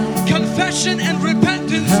this. Confession and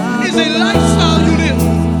repentance is a lifestyle you live.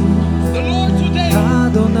 The Lord today,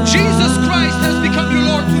 Jesus Christ has become your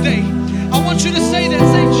Lord today. I want you to say that.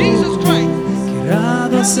 Say, Jesus Christ.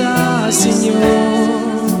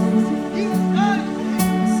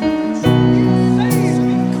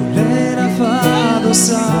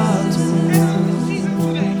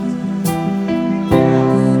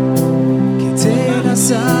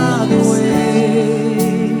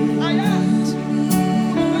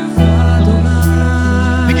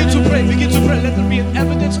 Begin to pray, begin to pray. Let there be an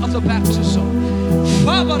evidence of the baptism.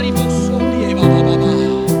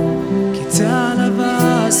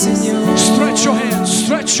 Stretch your hands,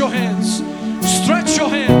 stretch your hands, stretch your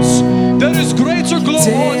hands. There is greater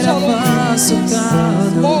glory. Oh, it's all over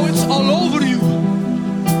you. Oh, it's all over you.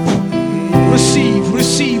 Receive,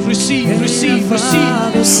 receive, receive, receive,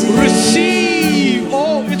 receive, receive.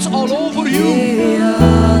 Oh, it's all over you.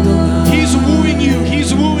 He's wooing you,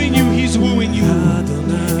 He's wooing you, He's wooing you.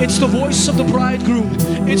 It's the voice of the bridegroom.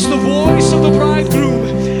 It's the voice of the bridegroom.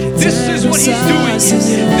 This is what He's doing.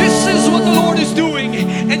 This is what the Lord is doing.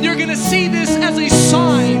 And you're going to see this as a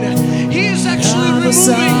sign. He is actually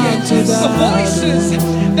removing the voices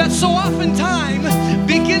that so oftentimes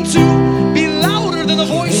begin to be louder than the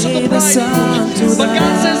voice of the bridegroom. But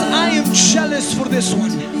God says, I am jealous for this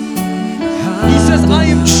one. He says, I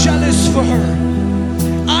am jealous for her.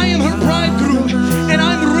 I am her bridegroom, and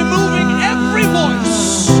I'm removing every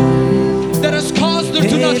voice that has caused her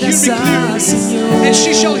to not hear me clearly. And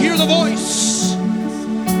she shall hear the voice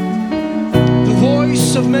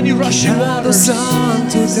of many rushing waters.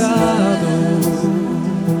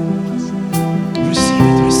 Receive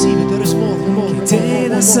it, receive it. There is more, more.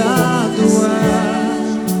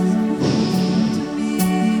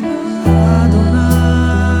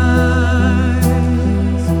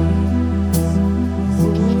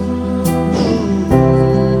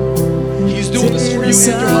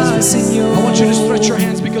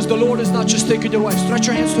 taking your wife. Stretch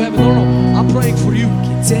your hands to heaven. No, no, I'm praying for you.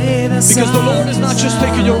 Because the Lord is not just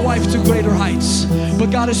taking your wife to greater heights,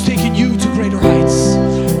 but God is taking you to greater heights.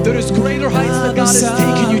 There is greater heights that God is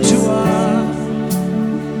taking you to.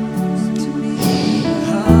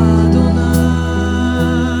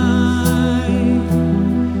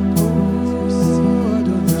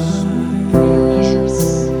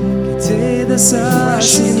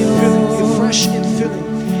 Fresh in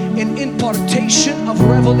filling, an impartation of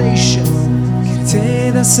revelation.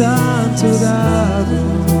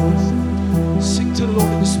 Sing to the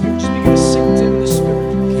Lord in the Spirit. Just begin to sing to Him in the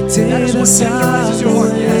Spirit. That is what tenderizes your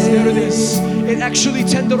heart. Yes, there it is. It actually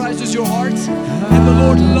tenderizes your heart, and the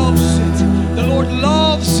Lord loves it. The Lord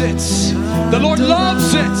loves it. The Lord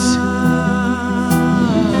loves it.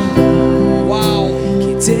 Wow.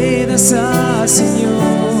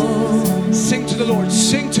 Sing to the Lord.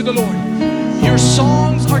 Sing to the Lord. Your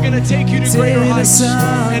songs are going to take you to greater heights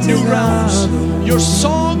and new realms. Your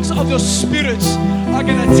songs of the Spirit are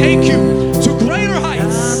going to take you to greater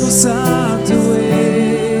heights. His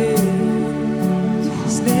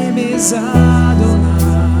name is A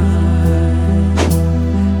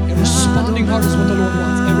responding heart is what the Lord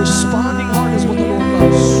wants. A responding heart is what the Lord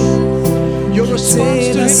loves. Your response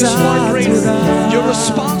to Him is far greater. Your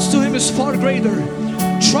response to Him is far greater.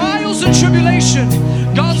 Trials and tribulation,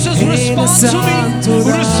 God says, respond to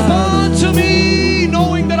me. Respond to me,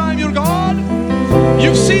 knowing that I'm your God.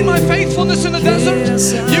 You've seen my faithfulness in the desert.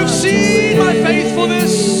 You've seen my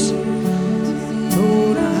faithfulness. Come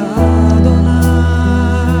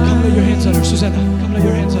lay your hands on her, Susanna. Come lay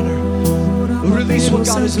your hands on her. Release what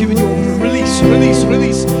God has given you over her. Release, release,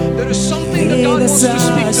 release. There is something that God wants to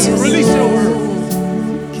speak to her. Release it over her.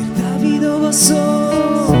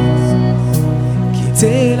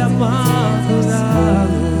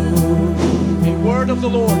 A word of the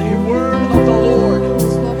Lord, a word of the Lord.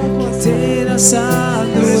 There is a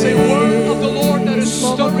word of the Lord that is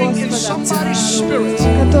stirring in somebody's spirit.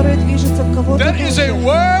 There is a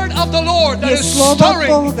word of the Lord that is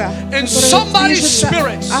stirring in somebody's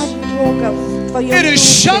spirit. It is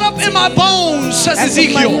shut up in my bones, says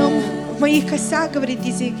Ezekiel.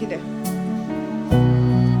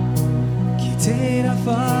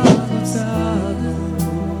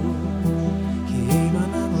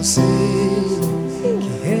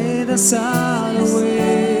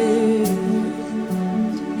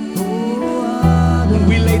 When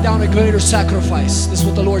we lay down a greater sacrifice, this is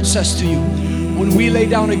what the Lord says to you. When we lay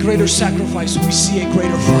down a greater sacrifice, we see a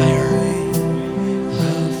greater fire.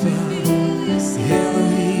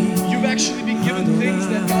 You've actually been given things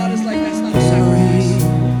that God is like, that's not a sacrifice.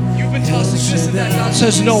 You've been tossing this and that. God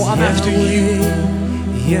says, no, I'm after you.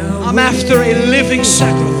 I'm after a living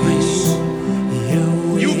sacrifice.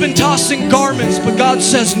 You've been tossing garments, but God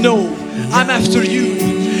says, no, I'm after you.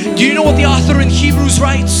 Do you know what the author in Hebrews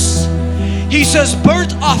writes? He says,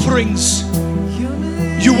 burnt offerings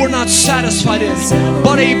you were not satisfied in,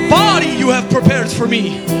 but a body you have prepared for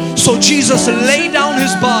me. So Jesus laid down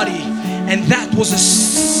His body, and that was a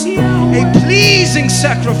pleasing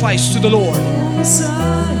sacrifice to the Lord.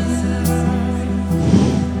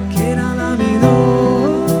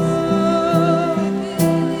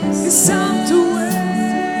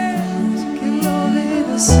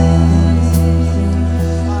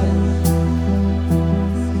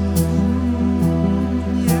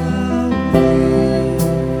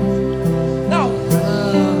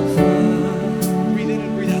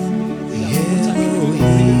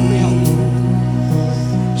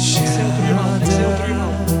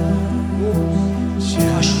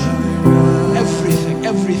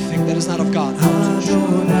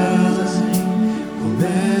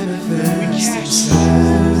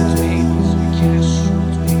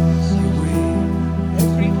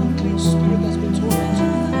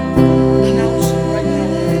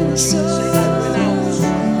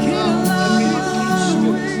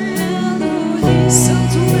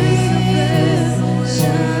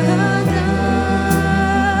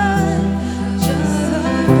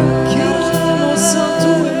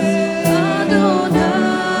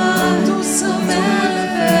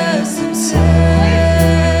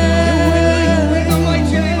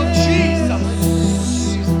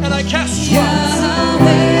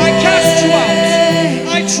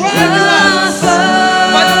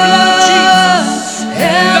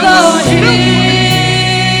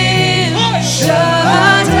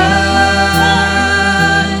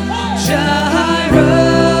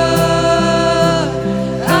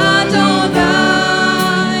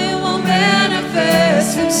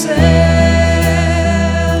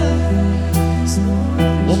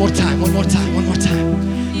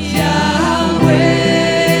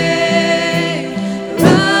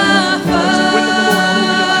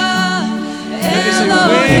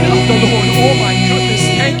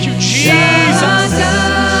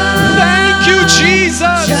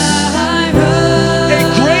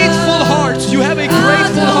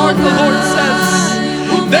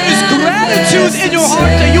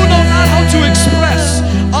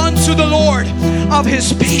 of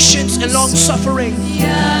His patience and long suffering. The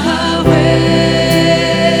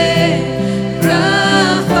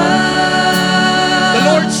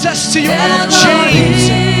Lord says to you out of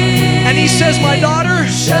chains, and He says, my daughter,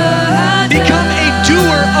 become a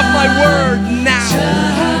doer of my word now.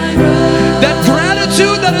 That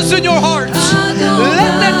gratitude that is in your heart,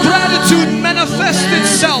 let that gratitude manifest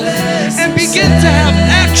itself and begin to have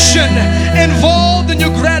action involved in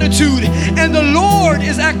your gratitude. And the Lord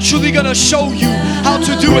is actually going to show you how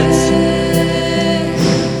to do it.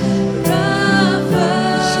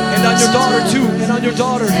 And on your daughter too, and on your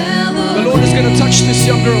daughter. The Lord is going to touch this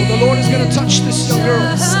young girl. The Lord is going to touch this young girl.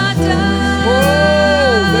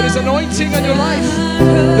 Oh, there is anointing on your life.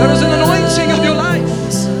 There is an anointing on your life.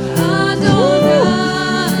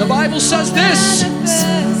 Oh, the Bible says this: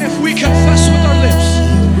 if we confess with our lips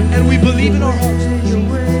and we believe in our hearts,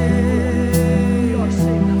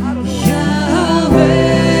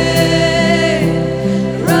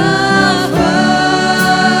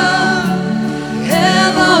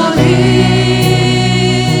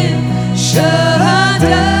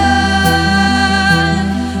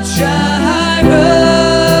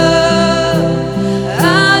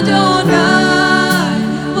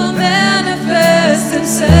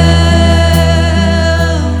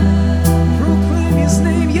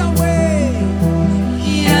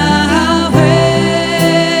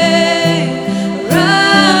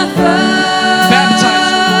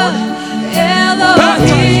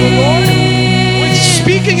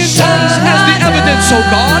 so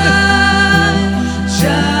God,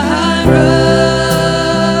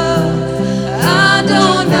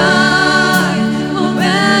 Adonai will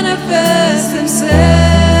manifest Himself.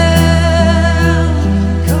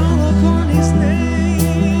 Call upon His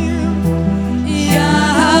name,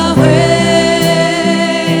 Yahweh,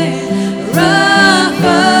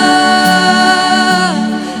 Rapha,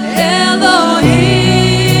 Elohim,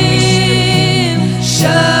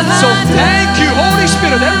 Shaddai. So thank you, Holy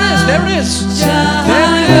Spirit. There it is. There it is.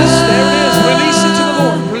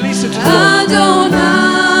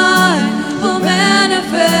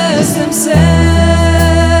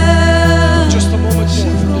 Just a moment more. There's just a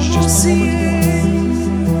moment more.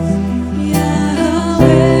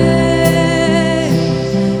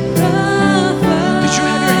 Did you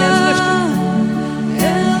have your hands lifted?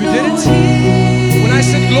 You didn't? When I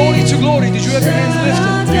said glory to glory, did you have your hands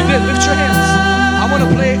lifted? You did. Lift your hands. I want to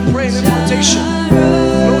pray an impartation.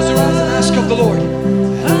 Close your eyes and ask of the Lord.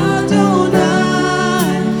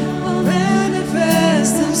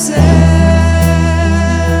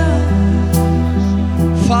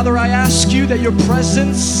 Father, I ask you that your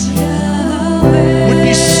presence would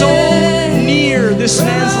be so near this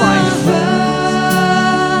man's life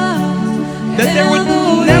that there would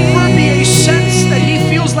never be a sense that he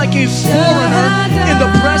feels like a foreigner in the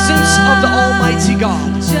presence of the Almighty God.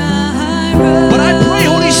 But I pray,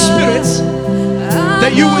 Holy Spirit,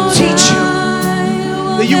 that you would teach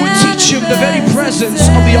him the very presence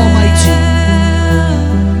of the Almighty.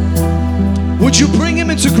 Would you bring him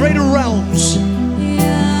into greater realms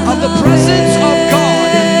of the presence of God,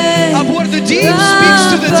 of where the deep speaks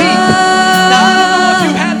to the deep. Now, I don't know if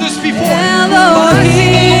you've had this before, but I see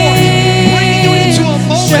the Lord bringing you into a moment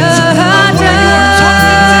of where you are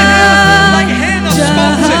talking to Him like Hannah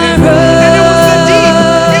spoke to Him. And it was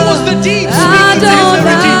the deep speaking to His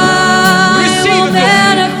very deep. Receive it,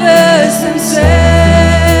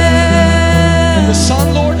 and the Son,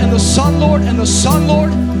 Lord, and the Son, Lord, and the Son, Lord,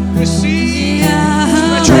 receive.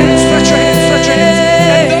 Stretch your hands, stretch your hands, stretch your hands.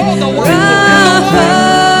 The wife and the woman,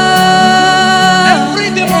 every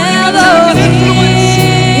demonic attack and influence,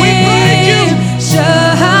 we break you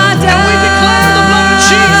and we declare the blood of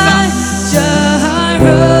Jesus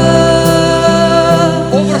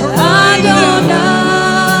over her mind,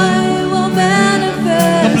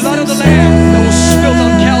 the blood of the Lamb that was spilled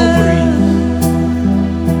on Calvary.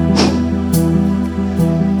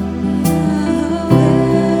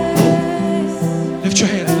 Lift your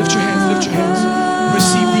hands, lift your hands, lift your hands.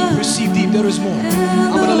 Receive deep, there is more.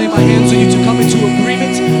 I'm going to lay my hands on you to come into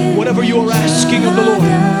agreement, whatever you are asking of the Lord.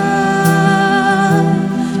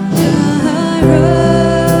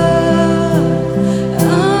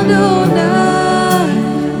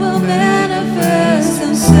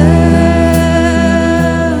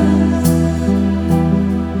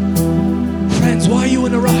 Friends, why are you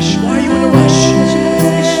in a rush? Why are you in a rush?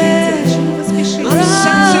 I'm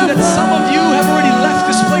sensing that some of you have already left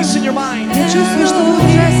this place in your mind.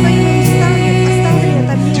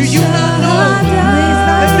 Do you not know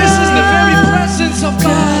that this is the very presence of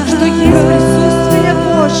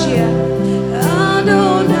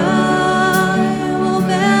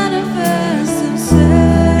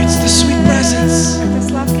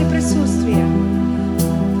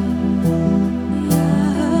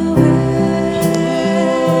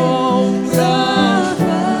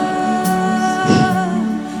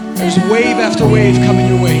after wave coming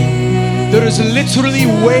your way. There is literally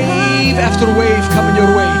wave after wave coming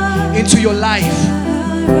your way into your life.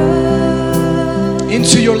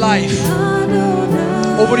 Into your life.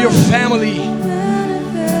 Over your family.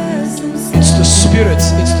 It's the Spirit.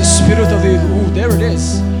 It's the Spirit of the... Ooh, there it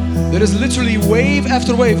is. There is literally wave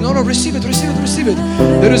after wave. No, receive it, receive it, receive it.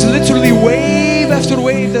 There is literally wave after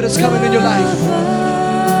wave that is coming in your life.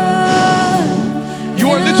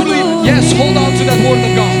 You are literally, yes, hold on to that word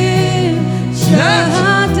of God. That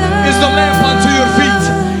is the lamp unto your feet.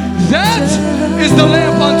 That is the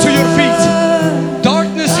lamp unto your feet.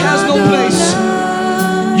 Darkness has no place.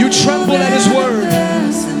 You tremble at His word.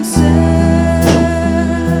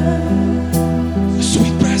 The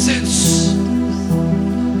sweet presence.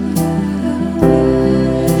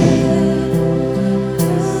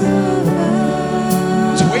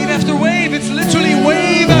 It's wave after wave. It's literally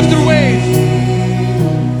wave after wave.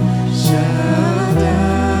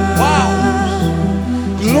 Wow.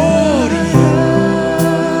 Glory.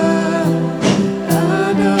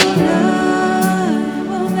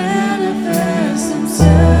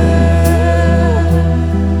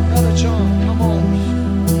 Brother John, come on.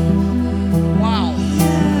 Wow.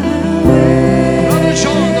 Brother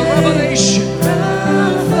John, the revelation. The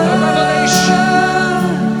revelation.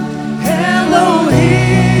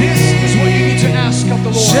 This is what you need to ask of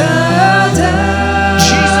the Lord.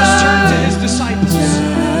 Jesus turned to His disciples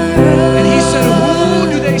and He said,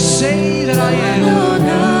 "Who do they say that I am?"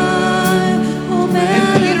 And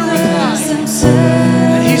Peter replied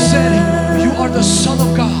and he said, "You are the Son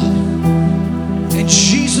of God." And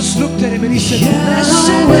Jesus looked at him and He said, "Blessed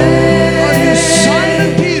are you,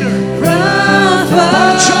 Simon Peter,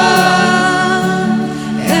 Bar-Jonah,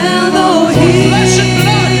 for flesh and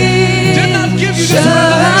blood did not give you this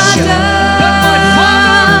revelation, but my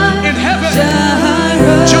Father in heaven."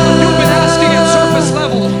 John, you've been asking at surface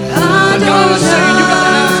level, but God is saying you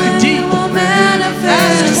gotta ask deep.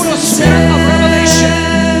 Ask for the spirit of revelation.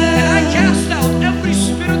 And I cast out every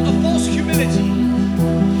spirit of false humility.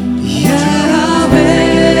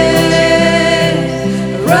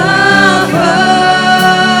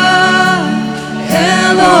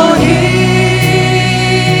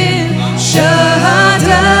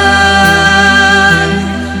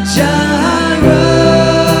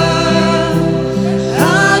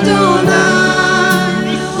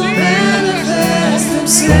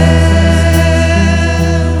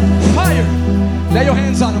 Fire! Lay your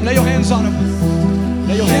hands on him, lay your hands on him.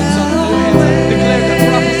 Lay your hands on him, lay your hands on him. Declare that,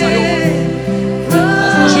 prophesy over him.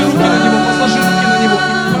 Возложи руки на него, возложи руки на него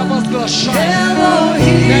и провозглашай.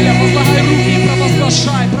 Неля, возлагай руки и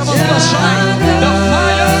провозглашай, провозглашай. The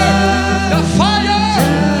fire! The fire!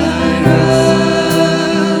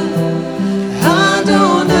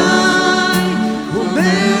 Adonai will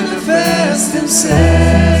manifest Himself.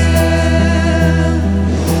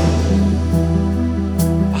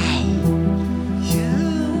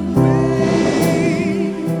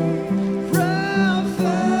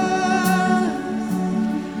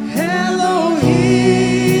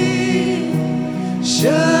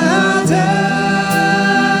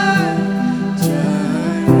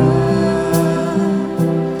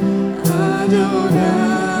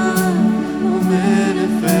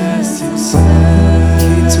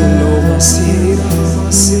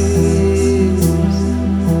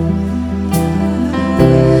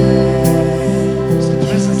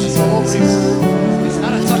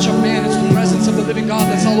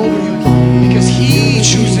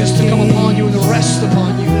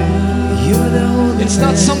 It's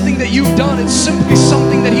not something that you've done, it's simply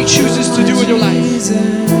something that He chooses to do in your life.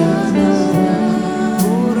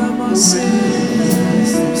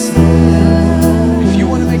 If you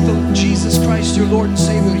want to make Jesus Christ your Lord and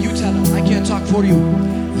Savior, you tell Him. I can't talk for you.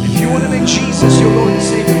 If you want to make Jesus your Lord and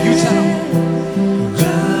Savior, you tell Him.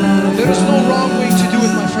 There is no wrong way to do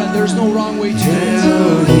it, my friend. There is no wrong way to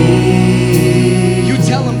do it. You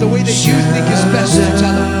tell Him the way that you think is best to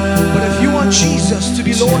tell Him. But if you want Jesus to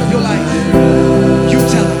be Lord of your life, you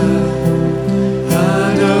tell Him.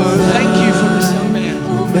 Thank you for this young man.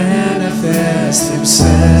 Will manifest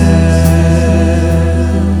Himself.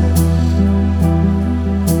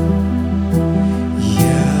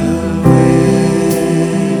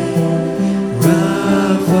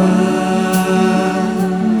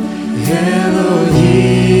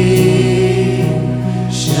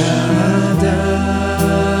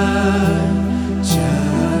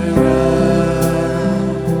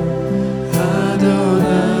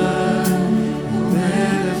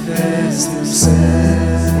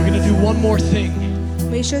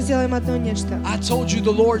 Мы еще сделаем одно нечто. I told you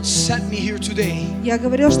the Lord sent me here today. Я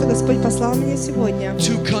говорил, что Господь послал меня сегодня,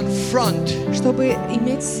 to confront чтобы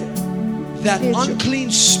иметь that встречу unclean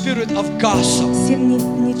spirit of gossip с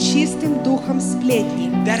нечистым духом сплетни,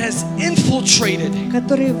 that has infiltrated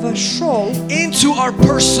который вошел into our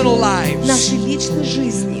personal в lives. наши личные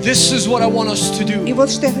жизни. This is what I want us to do. И вот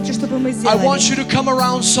что я хочу, чтобы мы I want you сделали. to come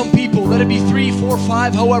around some people. Let it be 3, 4,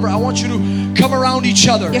 5, however. I want you to come around each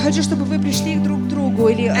other. Я хочу, чтобы вы пришли друг к другу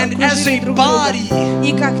или And as окружили a друг друга. body,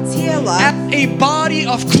 И как тело, as a body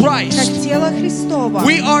of как Christ, тело Христова,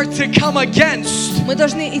 we are to come against мы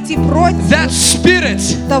должны идти против that spirit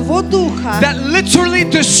того духа, that literally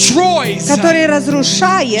destroys который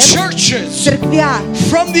разрушает churches церквя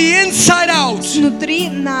from the inside out. снутри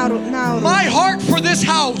наружу. My heart for this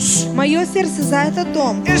house Мое сердце за этот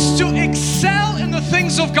дом, is to excel in the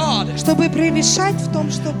things of God. чтобы превышать в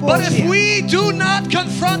том, что But if Божье. we do not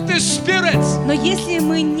confront this spirit, Но если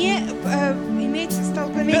мы не иметь the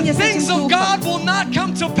столкновение с things этим of God духом, will not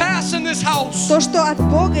come to pass in this house. то, что от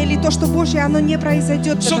Бога или то, что Божье, оно не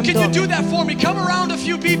произойдет в So этом can you do доме. that for me? Come around a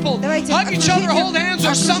few people. Давайте Hug each other, hold hands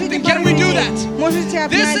or something. Can пару we do людей. that? Можете This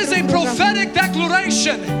обнять is a друг друга. prophetic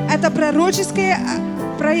declaration. Это пророческое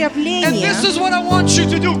And проявление. this is what I want you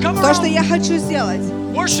to do. Come То, что around. я хочу сделать.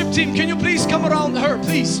 Worship team, can you please come around her,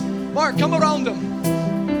 please? Mark, come around them.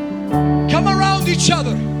 Come around each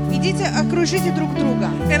other. Идите, окружите друг друга.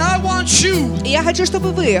 And I want you, И я хочу,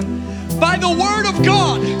 чтобы вы by the word of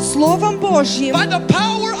God, Словом Божьим, by the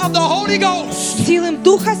power of the Holy Ghost, силой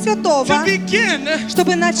Духа Святого, to begin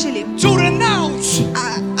чтобы начали to renounce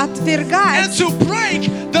отвергать and to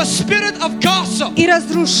break the spirit of gossip. и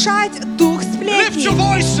разрушать дух Lift сплетни. your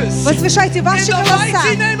voices. Возвышайте ваши In the голоса.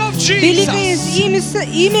 mighty name of Великое Jesus. имя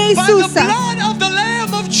By the Иисуса. blood of the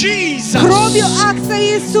Lamb of Jesus. Кровью акта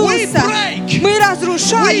We Иисуса break. мы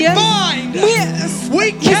разрушаем, We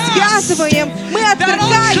мы cast связываем, мы that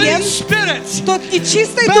отвергаем unclean spirit тот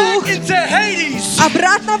нечистый back дух into Hades.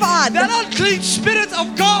 обратно в ад. That unclean spirit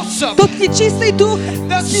of gossip. Тот нечистый дух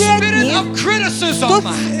That spirit сплетни, of criticism.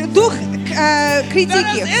 тот дух That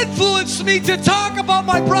критики, has influenced me to talk about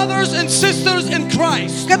my brothers and sisters in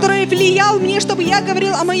Christ. который влиял мне, чтобы я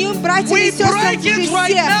говорил о моих братьях We и сестрах в break it right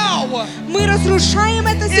Христе. now. Мы разрушаем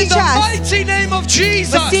это In the сейчас mighty name of во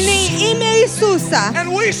Jesus. сильное имя Иисуса.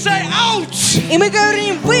 And we say out. И мы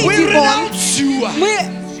говорим, We выйди вон. renounce you.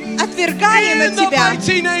 Мы отвергаем In от the тебя.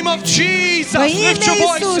 mighty name of Jesus. Во имя Lift your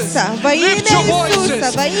voices. Иисуса, во имя Lift your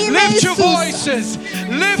Иисуса, voices. во имя Lift your Иисуса. voices.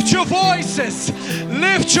 Lift your voices.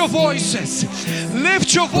 Lift your voices.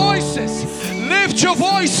 Lift your voices. Lift your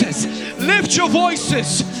voices. Lift your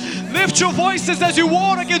voices. Lift your voices as you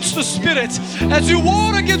war against the spirit. As you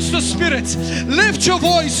war against the spirit. Lift your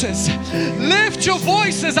voices. Lift your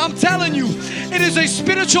voices. I'm telling you, it is a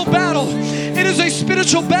spiritual battle. It is a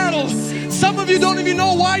spiritual battle. Some of you don't even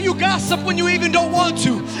know why you gossip when you even don't want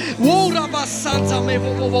to.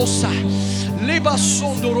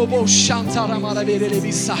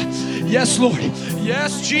 Yes, Lord.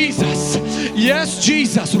 Yes, Jesus. Yes,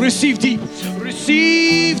 Jesus. Receive deep.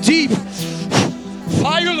 Receive deep.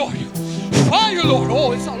 Fire, Lord. Fire, Lord.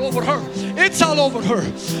 Oh, it's all over her. It's all over her.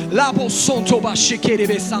 Labo sonto ba shikere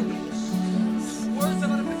besan. Words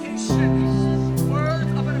of edification.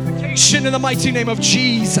 Words of edification in the mighty name of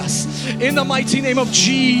Jesus. In the mighty name of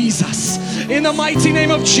Jesus. In the mighty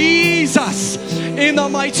name of Jesus. In the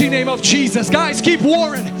mighty name of Jesus. Guys, keep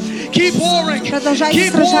warring. Keep warring.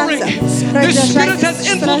 Keep warring. The spirit has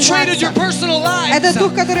infiltrated your personal lives. Это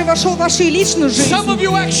дух, который вошел в вашу личную жизнь. Some of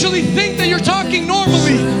you actually think that you're talking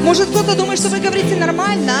normally. Может, кто-то думает, что вы говорите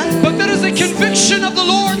нормально. But there is a conviction of the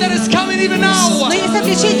Lord that is coming even now. Но есть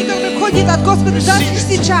обличение, которое входит от Господа даже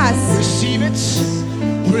сейчас. Receive it.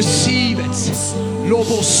 Receive it.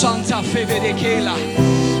 Lobo Santa Fevedekela.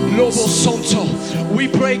 Lobo Santo. We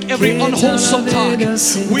break every unwholesome talk.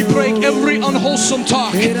 We break every unwholesome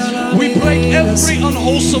talk. We break every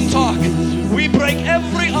unwholesome talk. We break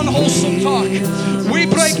every unwholesome talk. We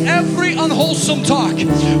break every unwholesome talk.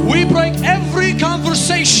 We break every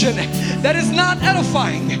conversation that is not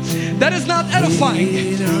edifying. That is not edifying.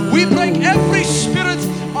 We break every spirit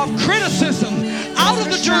of criticism out of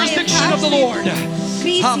the jurisdiction of the Lord.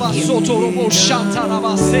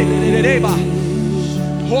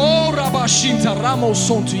 Oh, Rabashinta Ramos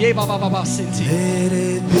Sontu Yeba Baba Sinti.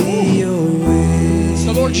 It's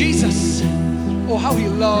the Lord Jesus. Oh, how He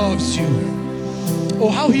loves you. Oh,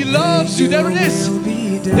 how He loves you. There it is.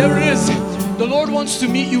 There it is. The Lord wants to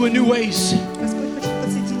meet you in new ways.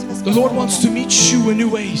 The Lord wants to meet you in new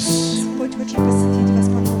ways.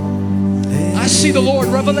 I see the Lord.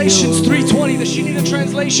 Revelations 3:20. Does she need a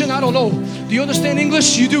translation? I don't know. Do you understand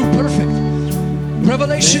English? You do. Perfect.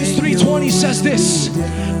 Revelations 3:20 says this: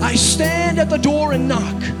 I stand at the door and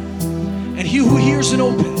knock, and he who hears and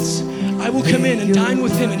opens, I will come in and dine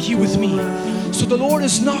with him and he with me. So the Lord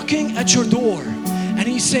is knocking at your door and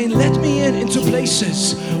he's saying, let me in into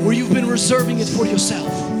places where you've been reserving it for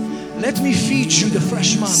yourself. Let me feed you the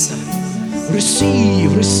fresh manna.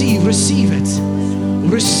 Receive, receive, receive it.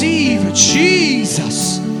 Receive it,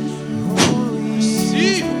 Jesus.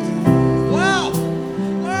 Receive it. Wow.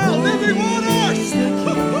 Wow, living waters.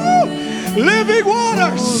 Living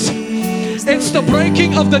waters. It's the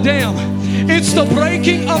breaking of the dam. It's the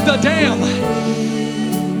breaking of the dam.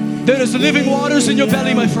 There is living waters in your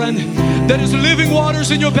belly, my friend. There is living waters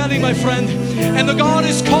in your belly, my friend. And the God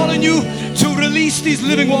is calling you to release these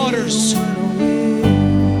living waters.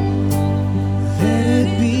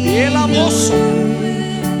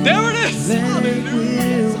 There it is.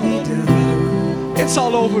 It's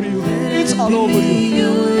all over you. It's all over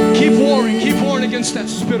you. Keep warring. Keep warring against that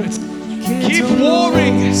spirit. Keep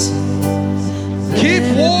warring. Keep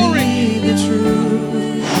warring.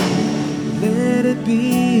 Let it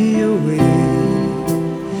be your way.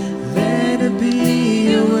 Let it be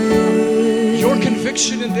your way. Your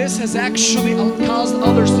conviction in this has actually caused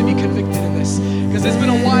others to be convicted in this. Because it's been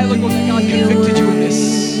a while ago that God convicted you in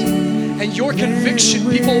this. And your conviction,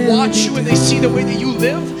 people watch you and they see the way that you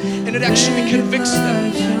live, and it actually convicts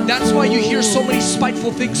them. That's why you hear so many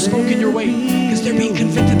spiteful things spoken your way. Because they're being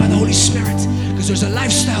convicted by the Holy Spirit. Because there's a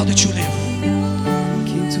lifestyle that you live.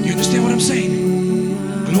 Do you understand what I'm saying?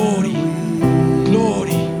 Glory,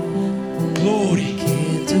 glory, glory.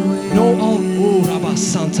 No, oh, Rabba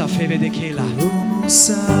Santa Feve de Kela.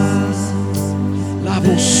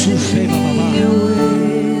 Labo Sufe Baba.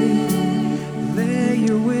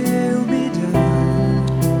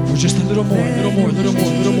 For just a little more, little more, little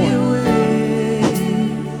more, little more.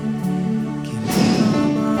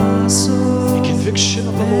 The conviction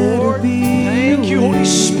of the Lord. Thank you, Holy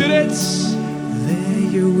Spirit.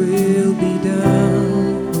 Your will be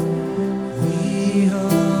done. We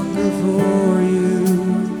hunger for you.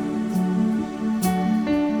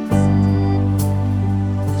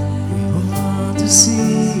 We want to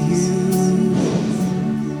see you.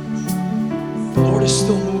 The Lord is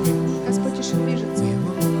still moving. Господь еще движется.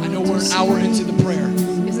 I know we're an hour into the prayer.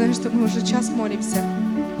 Я знаю, что мы уже час молимся.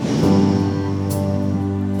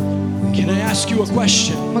 Can I ask you a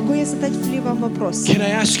question? Могу я задать вам вопрос? Can I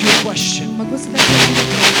ask you a question? Могу задать вам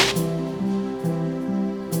вопрос?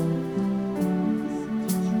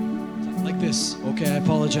 Like this. Okay, I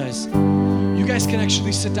apologize. You guys can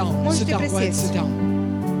actually sit down. Sit down. Go ahead, sit down.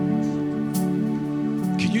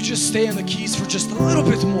 Can you just stay on the keys for just a little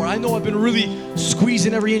bit more? I know I've been really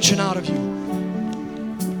squeezing every inch and out of you.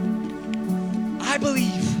 I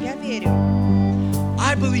believe. Я верю.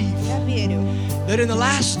 I believe. Я верю. That in the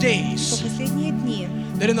last days,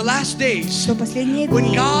 that in the last days,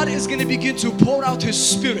 when God is going to begin to pour out His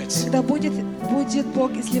Spirit, the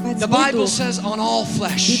Bible says on all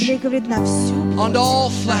flesh, on all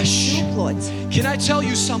flesh. Can I tell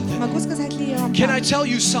you something? Can I tell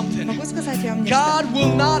you something? God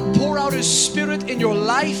will not pour out His Spirit in your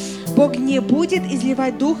life Бог не будет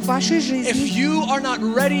изливать Дух в вашей жизни, if you are not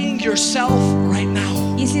readying yourself right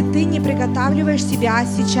now. Если ты не приготавливаешь себя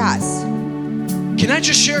сейчас. Can I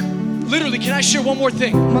just share, literally, can I share one more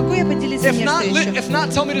thing? Могу я поделиться нечто еще? If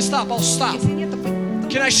not, tell me to stop, I'll stop.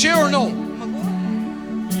 Can I share or no?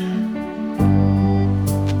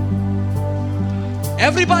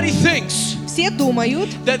 Everybody thinks Все думают,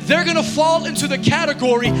 that they're going to fall into the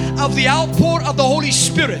category of the outpour of the Holy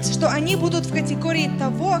Spirit. Что они будут в категории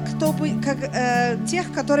того, кто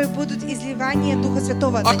тех, которые будут изливание Духа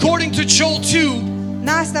Святого. According to Joel 2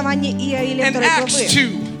 на основании Иоиля 2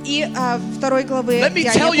 главы. И 2 главы Let me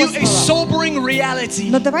tell you a sobering reality.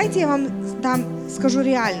 Но давайте я вам скажу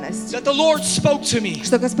реальность. That the Lord spoke to me.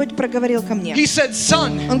 Что Господь проговорил ко мне. He said,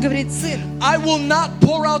 "Son, Он говорит, сын, I will not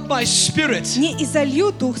pour out my Spirit не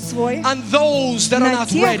изолью Дух свой on those that are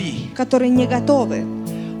not ready." Которые не готовы.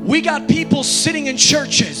 We got people sitting in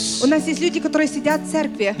churches. У нас есть люди, которые сидят в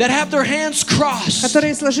церкви, that have their hands crossed.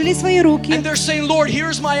 которые сложили свои руки. And they're saying, "Lord,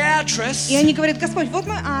 here's my address." И они говорят, Господь, вот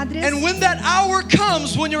мой адрес. And when that hour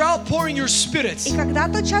comes, when you're outpouring your Spirit, и когда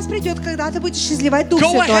тот час придет, когда ты будешь изливать Дух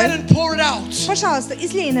Святой, go Святой, ahead and pour it out. Пожалуйста,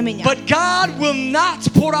 излей на меня. But God will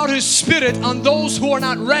not pour out His Spirit on those who are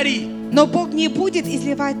not ready. Но Бог не будет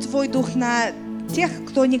изливать твой Дух на тех,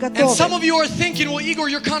 кто не готов. And some of you are thinking, well, Igor,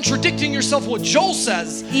 you're contradicting yourself what Joel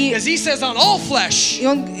says, because he says on all flesh.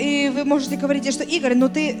 И вы можете говорить, что Игорь, ну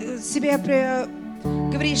ты себе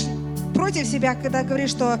говоришь против себя, когда говоришь,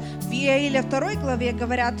 что в Иоиля 2 главе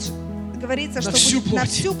говорится, что будет на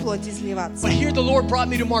всю плоть изливаться. But here the Lord brought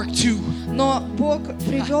me to Mark 2. Но Бог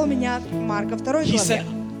привел меня к Марка 2 главе. He said,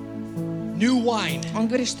 New wine Он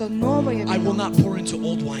говорит, что новое I will вино not pour into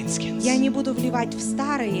old wineskins. я не буду вливать в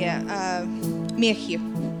старые мехи.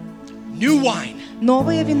 New wine,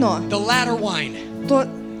 Новое вино, the latter wine, то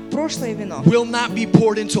прошлое вино will not be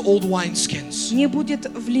poured into old wineskins. не будет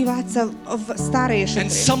вливаться в старые And шатры.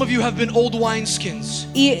 some of you have been old wineskins.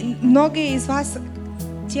 И многие из вас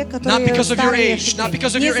те, Not которые because of your старые age, not шатры.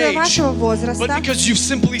 because of Не your из-за age, вашего but возраста, because you've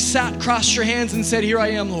simply sat, crossed your hands and said, here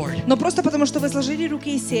I am, Lord. но просто потому, что вы сложили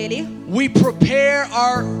руки и сели. We prepare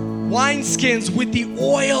our wineskins with the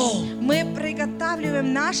oil Мы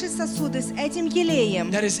приготавливаем наши сосуды с этим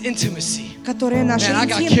елеем, that is intimacy. которое наша Man, I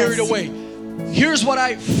got carried интимность. away. Here's what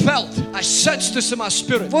I felt. I sensed this in my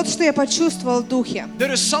spirit. Вот что я почувствовал в духе.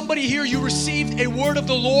 There is somebody here, you received a word of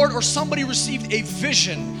the Lord, or somebody received a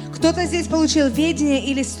vision Кто-то здесь получил видение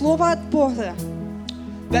или слово от Бога,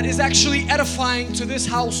 that is actually edifying to this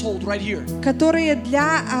household right here. которые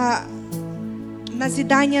для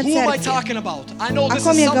назидания Who am I церкви. talking about? I know О this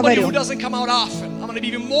ком is я somebody говорю? who doesn't come out often. I'm going to be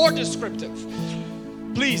even more descriptive.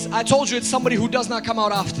 Please, I told you it's somebody who does not come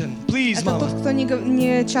out often. Please, Это тот, mama. кто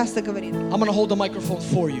не часто говорит. I'm going to hold the microphone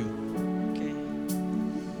for you.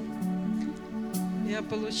 Я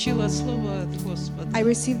получила слово от Господа, I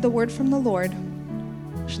received the word from the Lord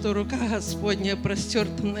что рука Господня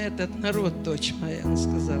простерта на этот народ, дочь моя, он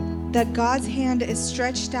сказал. that God's hand is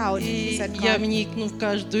stretched out. He И said, я God, вникну в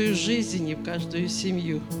каждую жизнь и в каждую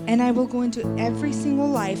семью. and I will go into every single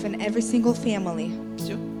life and every single family.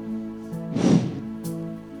 Все.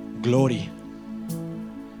 Glory.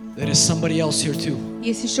 There is somebody else here too.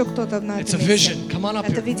 Есть еще кто-то на It's a этом месте. vision. Come on up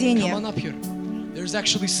Это here. видение. Come on up here. There's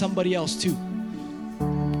actually somebody else too.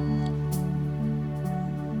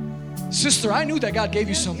 Sister, I knew that God gave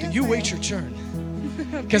you something. You wait your turn.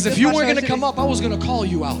 Because if you weren't going to come up, I was going to call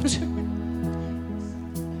you out.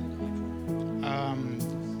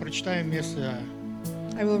 Прочитаем место.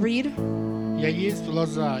 I will read. «Я есть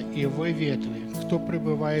лоза, и вы ветви. Кто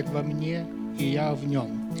пребывает во мне, и я в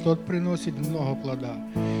нем, тот приносит много плода.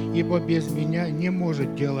 Ибо без меня не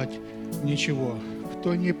может делать ничего.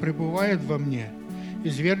 Кто не пребывает во мне,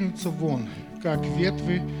 извернется вон, как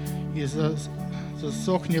ветви, и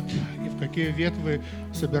засохнет, и в какие ветви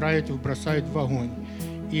собирают и бросают в огонь.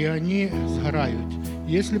 И они сгорают.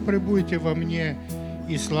 Если пребудете во мне,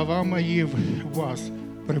 и слова мои в вас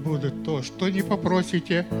пребудут, то, что не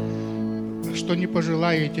попросите, что не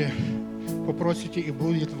пожелаете, попросите, и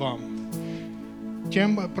будет вам.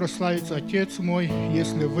 Тем прославится Отец мой,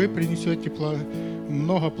 если вы принесете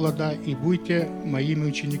много плода и будете моими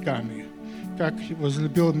учениками. Как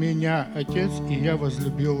возлюбил меня Отец, и я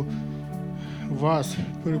возлюбил вас,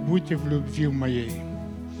 будьте в любви моей».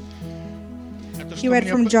 He read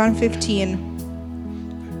from John 15.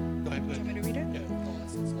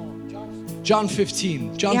 John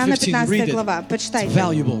 15. John Иоанна 15. Read 15 it. глава. It's Почитайте.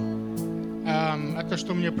 valuable. Это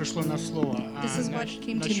что мне пришло на слово. This is what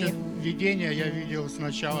came to Насчет me. видения я видел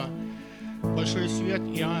сначала большой свет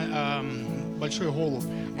и большой голубь.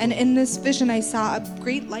 And in this vision I saw a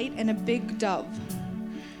great light and a big dove.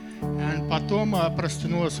 Потом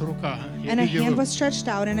простянулась рука. Я And a hand видел was stretched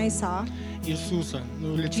out and I saw Иисуса.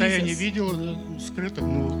 Лица я не Jesus. видел скрытых,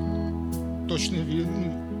 точно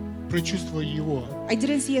предчувствую его. I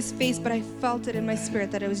didn't see his face, but I felt it in my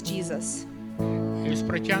spirit that it was Jesus. И с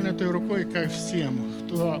протянутой рукой ко всем,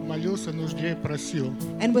 кто молился, нужде просил.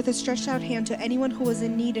 And with a stretched out hand to anyone who was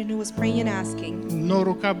in need and who was praying and asking. Но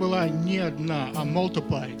рука была не одна, а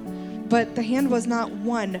multiplied. But the hand was not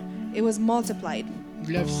one, it was multiplied.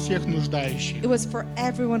 Для всех нуждающих. It was for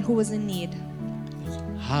everyone who was in need.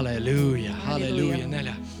 Hallelujah. Hallelujah. Hallelujah.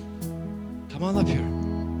 Nella. Come on up here.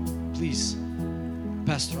 Please.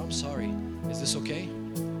 Pastor, I'm sorry. Is this okay?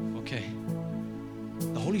 Okay.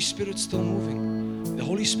 The Holy Spirit's still moving. The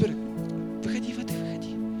Holy Spirit. Выходи, воды,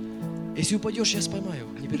 выходи. Если упадешь, я споймаю.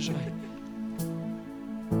 Не переживай.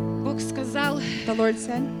 Бог сказал, The Lord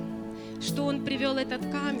said что Он привел этот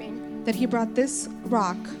камень, that he brought this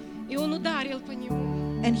rock и Он ударил по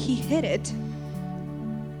нему. and he hit it,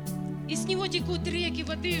 И с него текут реки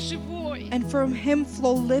воды живой. and from him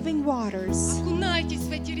flow living waters. Окунайтесь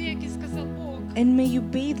в эти реки, сказал Бог. And may you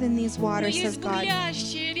bathe in these Но waters, says есть God.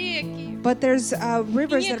 бурлящие реки. But there's И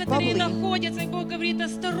rivers that are некоторые bubbling. находятся, и Бог говорит,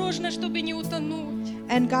 осторожно, чтобы не утонуть.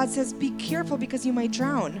 And God says, be careful because you might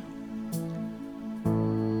drown.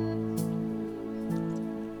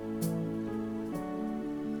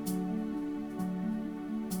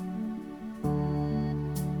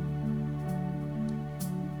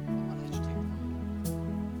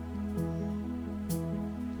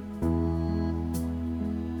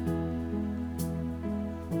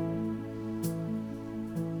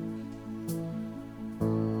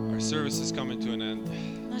 Our service is coming to an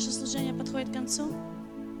end. Наше служение подходит к концу.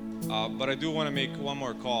 But I do want to make one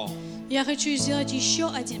more call. Я хочу сделать еще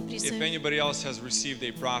один If призыв. anybody else has received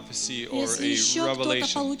a prophecy or Если a еще кто-то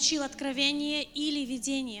revelation, получил откровение или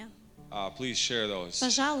видение, please share those.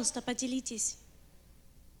 пожалуйста, поделитесь.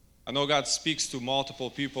 I know God speaks to multiple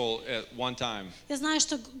people at one time. Я знаю,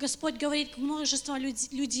 что Господь говорит к множеству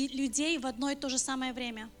людей в одно и то же самое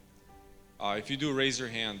время. If you do, raise your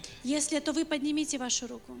hand. Если это вы, поднимите вашу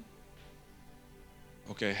руку.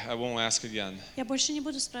 Okay, I won't ask again. Я больше не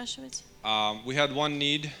буду спрашивать. We had one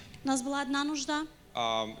need. У нас была одна нужда.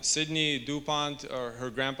 Sydney Dupont,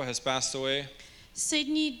 her grandpa has passed away.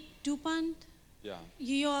 Сидни Дупант, Yeah.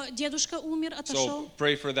 ее дедушка умер, отошел. So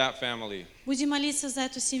pray for that family. Будем молиться за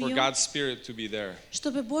эту For семью, God's Spirit to be there.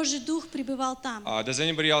 чтобы Божий Дух пребывал там. Does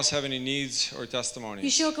anybody else have any needs or testimonies?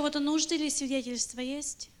 Еще у кого-то нужды или свидетельства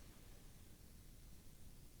есть?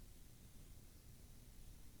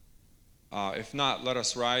 If not, let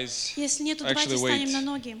us rise. Если нет, то Actually, давайте wait. встанем на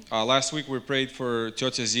ноги. Last week we prayed for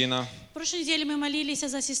Teta Zina. В прошлой неделе мы молились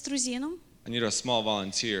за сестру Зину. I need a small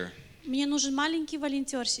volunteer. Мне нужен маленький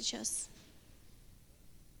волонтер сейчас.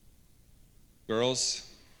 Girls.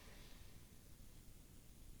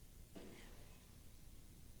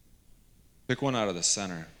 Pick one out of the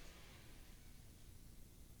center.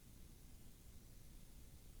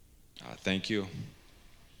 Thank you.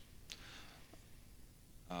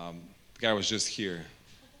 The guy was just here.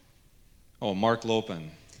 Oh, Mark Lopin.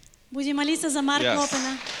 Будем молиться за Марка Yes.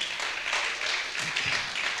 Лопена.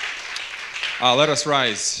 Let us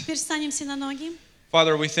rise. Теперь встанем все на ноги.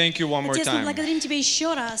 Father, we thank you one more Отец, мы time благодарим Тебя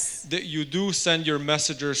еще раз, that you do send your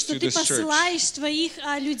messengers что to Ты this church, посылаешь Твоих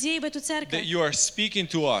людей в эту that церковь, you are speaking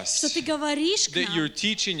to us, что Ты говоришь к that you're нам,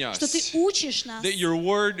 teaching что Ты us, учишь нас, that your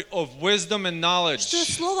word of wisdom and knowledge что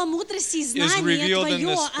слово мудрости и is знания revealed in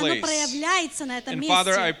Твое, this оно place. проявляется на этом And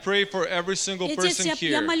Father, I месте. pray for every single И, Отец, person я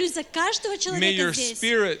here. молюсь за каждого May человека your здесь,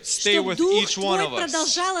 spirit stay чтобы with Дух each one Твой of us.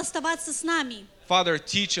 продолжал оставаться с нами. Father,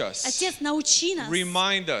 teach us, Отец, научи нас,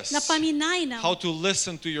 remind us напоминай how нам, to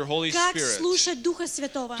listen to your Holy как Spirit, слушать Духа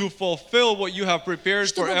Святого, to fulfill what you have prepared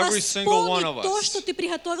for чтобы every single one of восполнить то, us. что Ты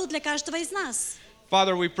приготовил для каждого из нас.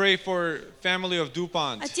 Father, we pray for family of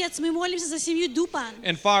DuPont. Отец, мы молимся за семью Дупан.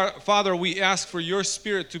 And Father, we ask for your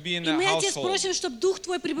spirit to be in И that мы, Отец, household. просим, чтобы Дух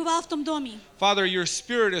Твой пребывал в том доме. Father, your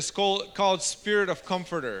spirit is called Spirit of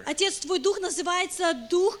Comforter. Отец, Твой Дух называется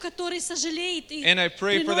Дух, который сожалеет и And I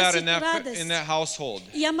pray for that приносит in радость. that household.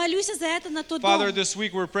 И я молюсь за это на тот Father, дом. this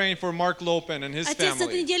week we're praying for Mark Lopin and his Отец, на этой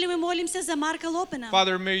family. неделе мы молимся за Марка Лопена,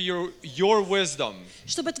 Father, may your wisdom,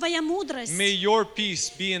 чтобы Твоя мудрость, may your peace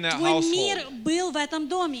be in that Твой мир household. был в этом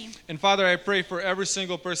доме. And Father, I pray for every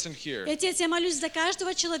single person here. И, Отец, я молюсь за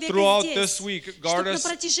каждого человека Throughout здесь, this week, guard чтобы на us,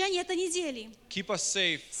 протяжении этой недели keep us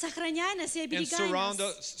safe, сохраняй нас и and оберегай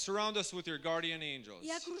нас, surround us with your guardian angels.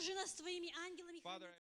 и окружи нас Твоими ангелами.